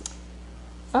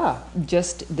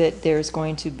 Just that there's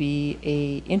going to be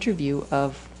a interview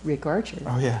of Rick Archer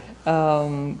Oh yeah.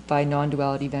 by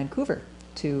Non-Duality Vancouver.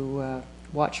 To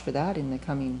watch for that in the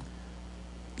coming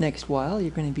next while.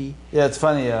 You're going to be... Yeah, it's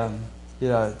funny. I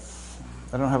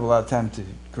don't have a lot of time to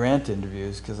grant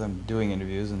interviews because I'm doing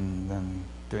interviews and then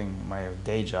doing my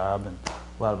day job and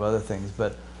a lot of other things.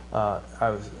 But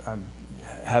I'm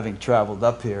having traveled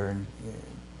up here, and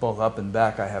both up and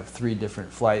back, I have 3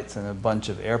 different flights and a bunch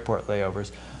of airport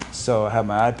layovers. So I have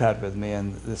my iPad with me,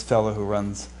 and this fellow who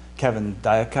runs, Kevin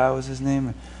Diakow is his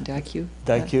name? Daikyu?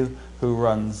 Daikyu, who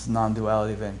runs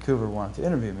Non-Duality Vancouver, wanted to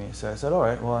interview me. So I said, all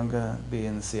right, well, I'm going to be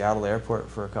in the Seattle airport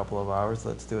for a couple of hours.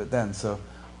 Let's do it then. So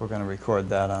we're going to record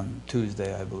that on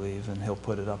Tuesday, I believe, and he'll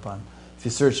put it up on... If you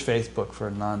search Facebook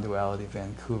for Non-Duality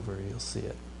Vancouver, you'll see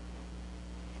it,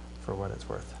 for what it's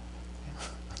worth.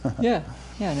 Yeah,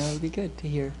 no, it would be good to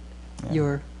hear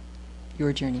Yeah.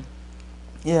 your journey.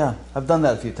 Yeah, I've done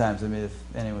that a few times. I mean, if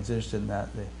anyone's interested in that,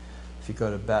 if you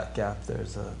go to Batgap,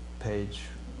 there's a page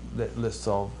that lists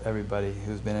everybody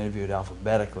who's been interviewed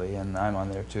alphabetically, and I'm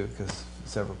on there too because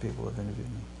several people have interviewed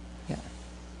me. Yeah.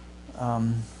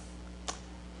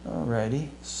 Alrighty.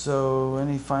 So,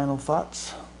 any final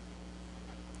thoughts?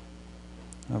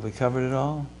 Have we covered it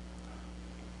all?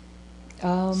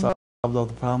 Solved all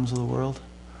the problems of the world?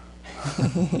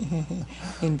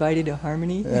 Invited a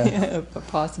harmony, Yeah. a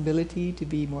possibility to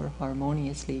be more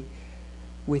harmoniously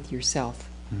with yourself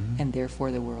and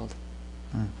therefore the world.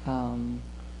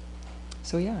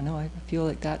 So yeah, no, I feel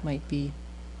like that might be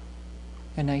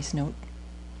a nice note.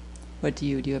 What do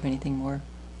you have anything more?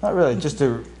 Not really, just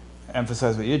to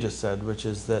emphasize what you just said, which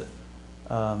is that,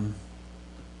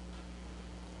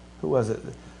 who was it?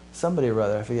 Somebody or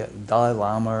other, I forget, Dalai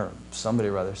Lama or somebody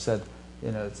or other said,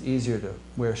 you know, it's easier to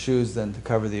wear shoes than to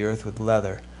cover the earth with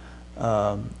leather. You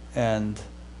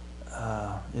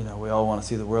know, we all want to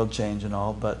see the world change and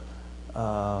all, but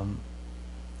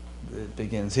it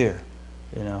begins here,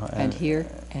 you know. And here,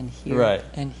 and here, right.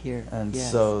 and here. And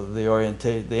yes. so the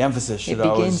emphasis should it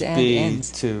always begins and be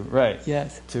ends. to, right,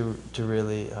 yes. to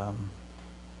really...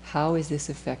 how is this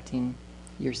affecting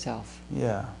yourself?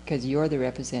 Yeah. Because you're the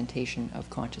representation of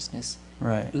consciousness,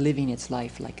 right, living its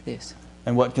life like this.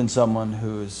 And what can someone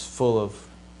who's full of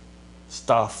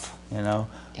stuff, you know,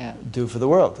 Yeah. do for the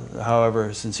world?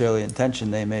 However sincerely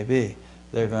intentioned they may be,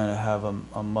 they're going to have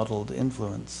a muddled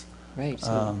influence. Right.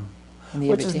 So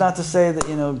which is not to say that,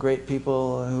 you know, great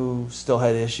people who still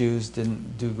had issues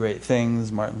didn't do great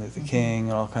things. Martin Luther King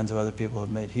and all kinds of other people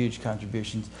have made huge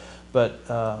contributions. But,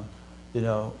 you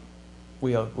know,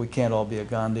 we can't all be a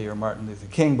Gandhi or Martin Luther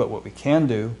King, but what we can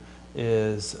do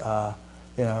is,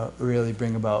 you know, really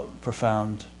bring about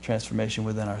profound transformation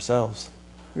within ourselves.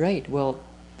 Right. Well,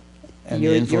 and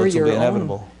the influence will be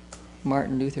inevitable.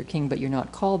 Martin Luther King, but you're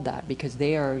not called that because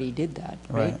they already did that,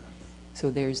 right?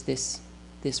 So there's this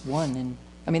one, and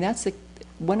I mean that's the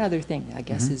one other thing I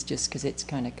guess is just because it's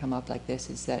kind of come up like this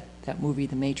is that movie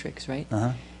The Matrix, right?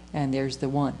 And there's the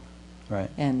one,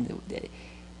 right? And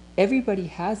everybody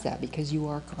has that because you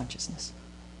are consciousness,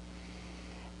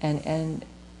 and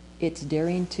it's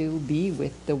daring to be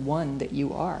with the one that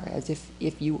you are, as if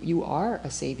you are a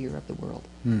savior of the world,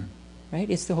 right?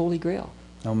 It's the Holy Grail.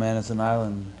 No man is an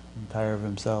island entire of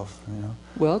himself, you know.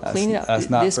 Well, clean up that's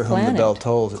not this for planet. whom the bell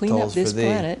tolls, it clean tolls up this for thee.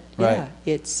 Planet. Right.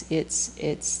 Yeah,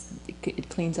 it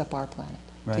cleans up our planet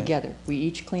together. We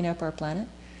each clean up our planet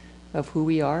of who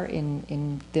we are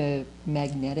in the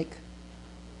magnetic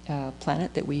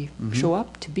planet that we show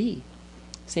up to be.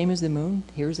 Same as the moon.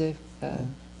 Here's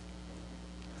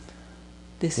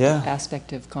this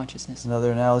aspect of consciousness.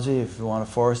 Another analogy: if you want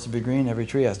a forest to be green, every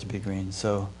tree has to be green.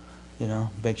 So, you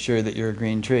know, make sure that you're a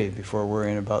green tree before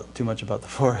worrying too much about the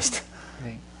forest.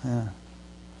 Right. Yeah.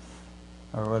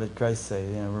 Or what did Christ say?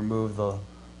 You know, remove the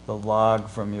log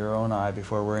from your own eye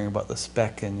before worrying about the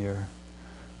speck in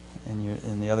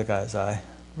the other guy's eye.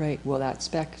 Right. Well, that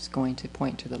speck is going to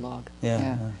point to the log.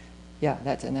 Yeah. Yeah.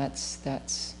 That's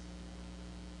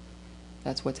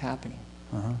what's happening.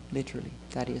 Literally,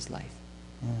 that is life.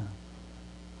 Yeah.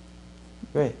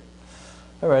 Great.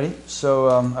 Alrighty. So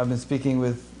I've been speaking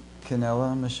with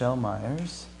Canela Michelle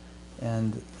Meyers,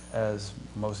 and as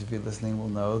most of you listening will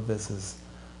know, this is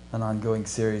an ongoing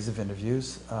series of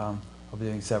interviews. I'll be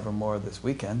doing several more this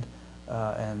weekend,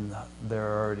 and there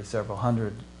are already several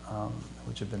hundred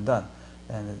which have been done,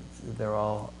 and they're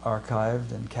all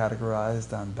archived and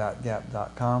categorized on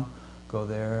batgap.com. Go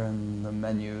there, and the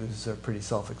menus are pretty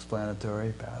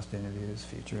self-explanatory: past interviews,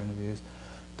 future interviews,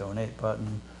 donate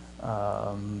button,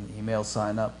 email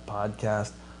sign up,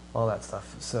 podcast, all that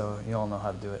stuff. So you all know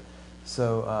how to do it.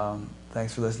 So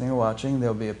thanks for listening and watching.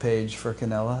 There'll be a page for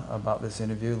Canela about this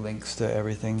interview, links to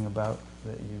everything about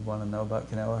that you want to know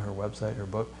about Canela, her website, her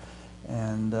book,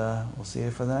 and we'll see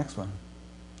you for the next one.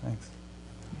 Thanks.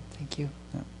 Thank you.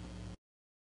 Yeah.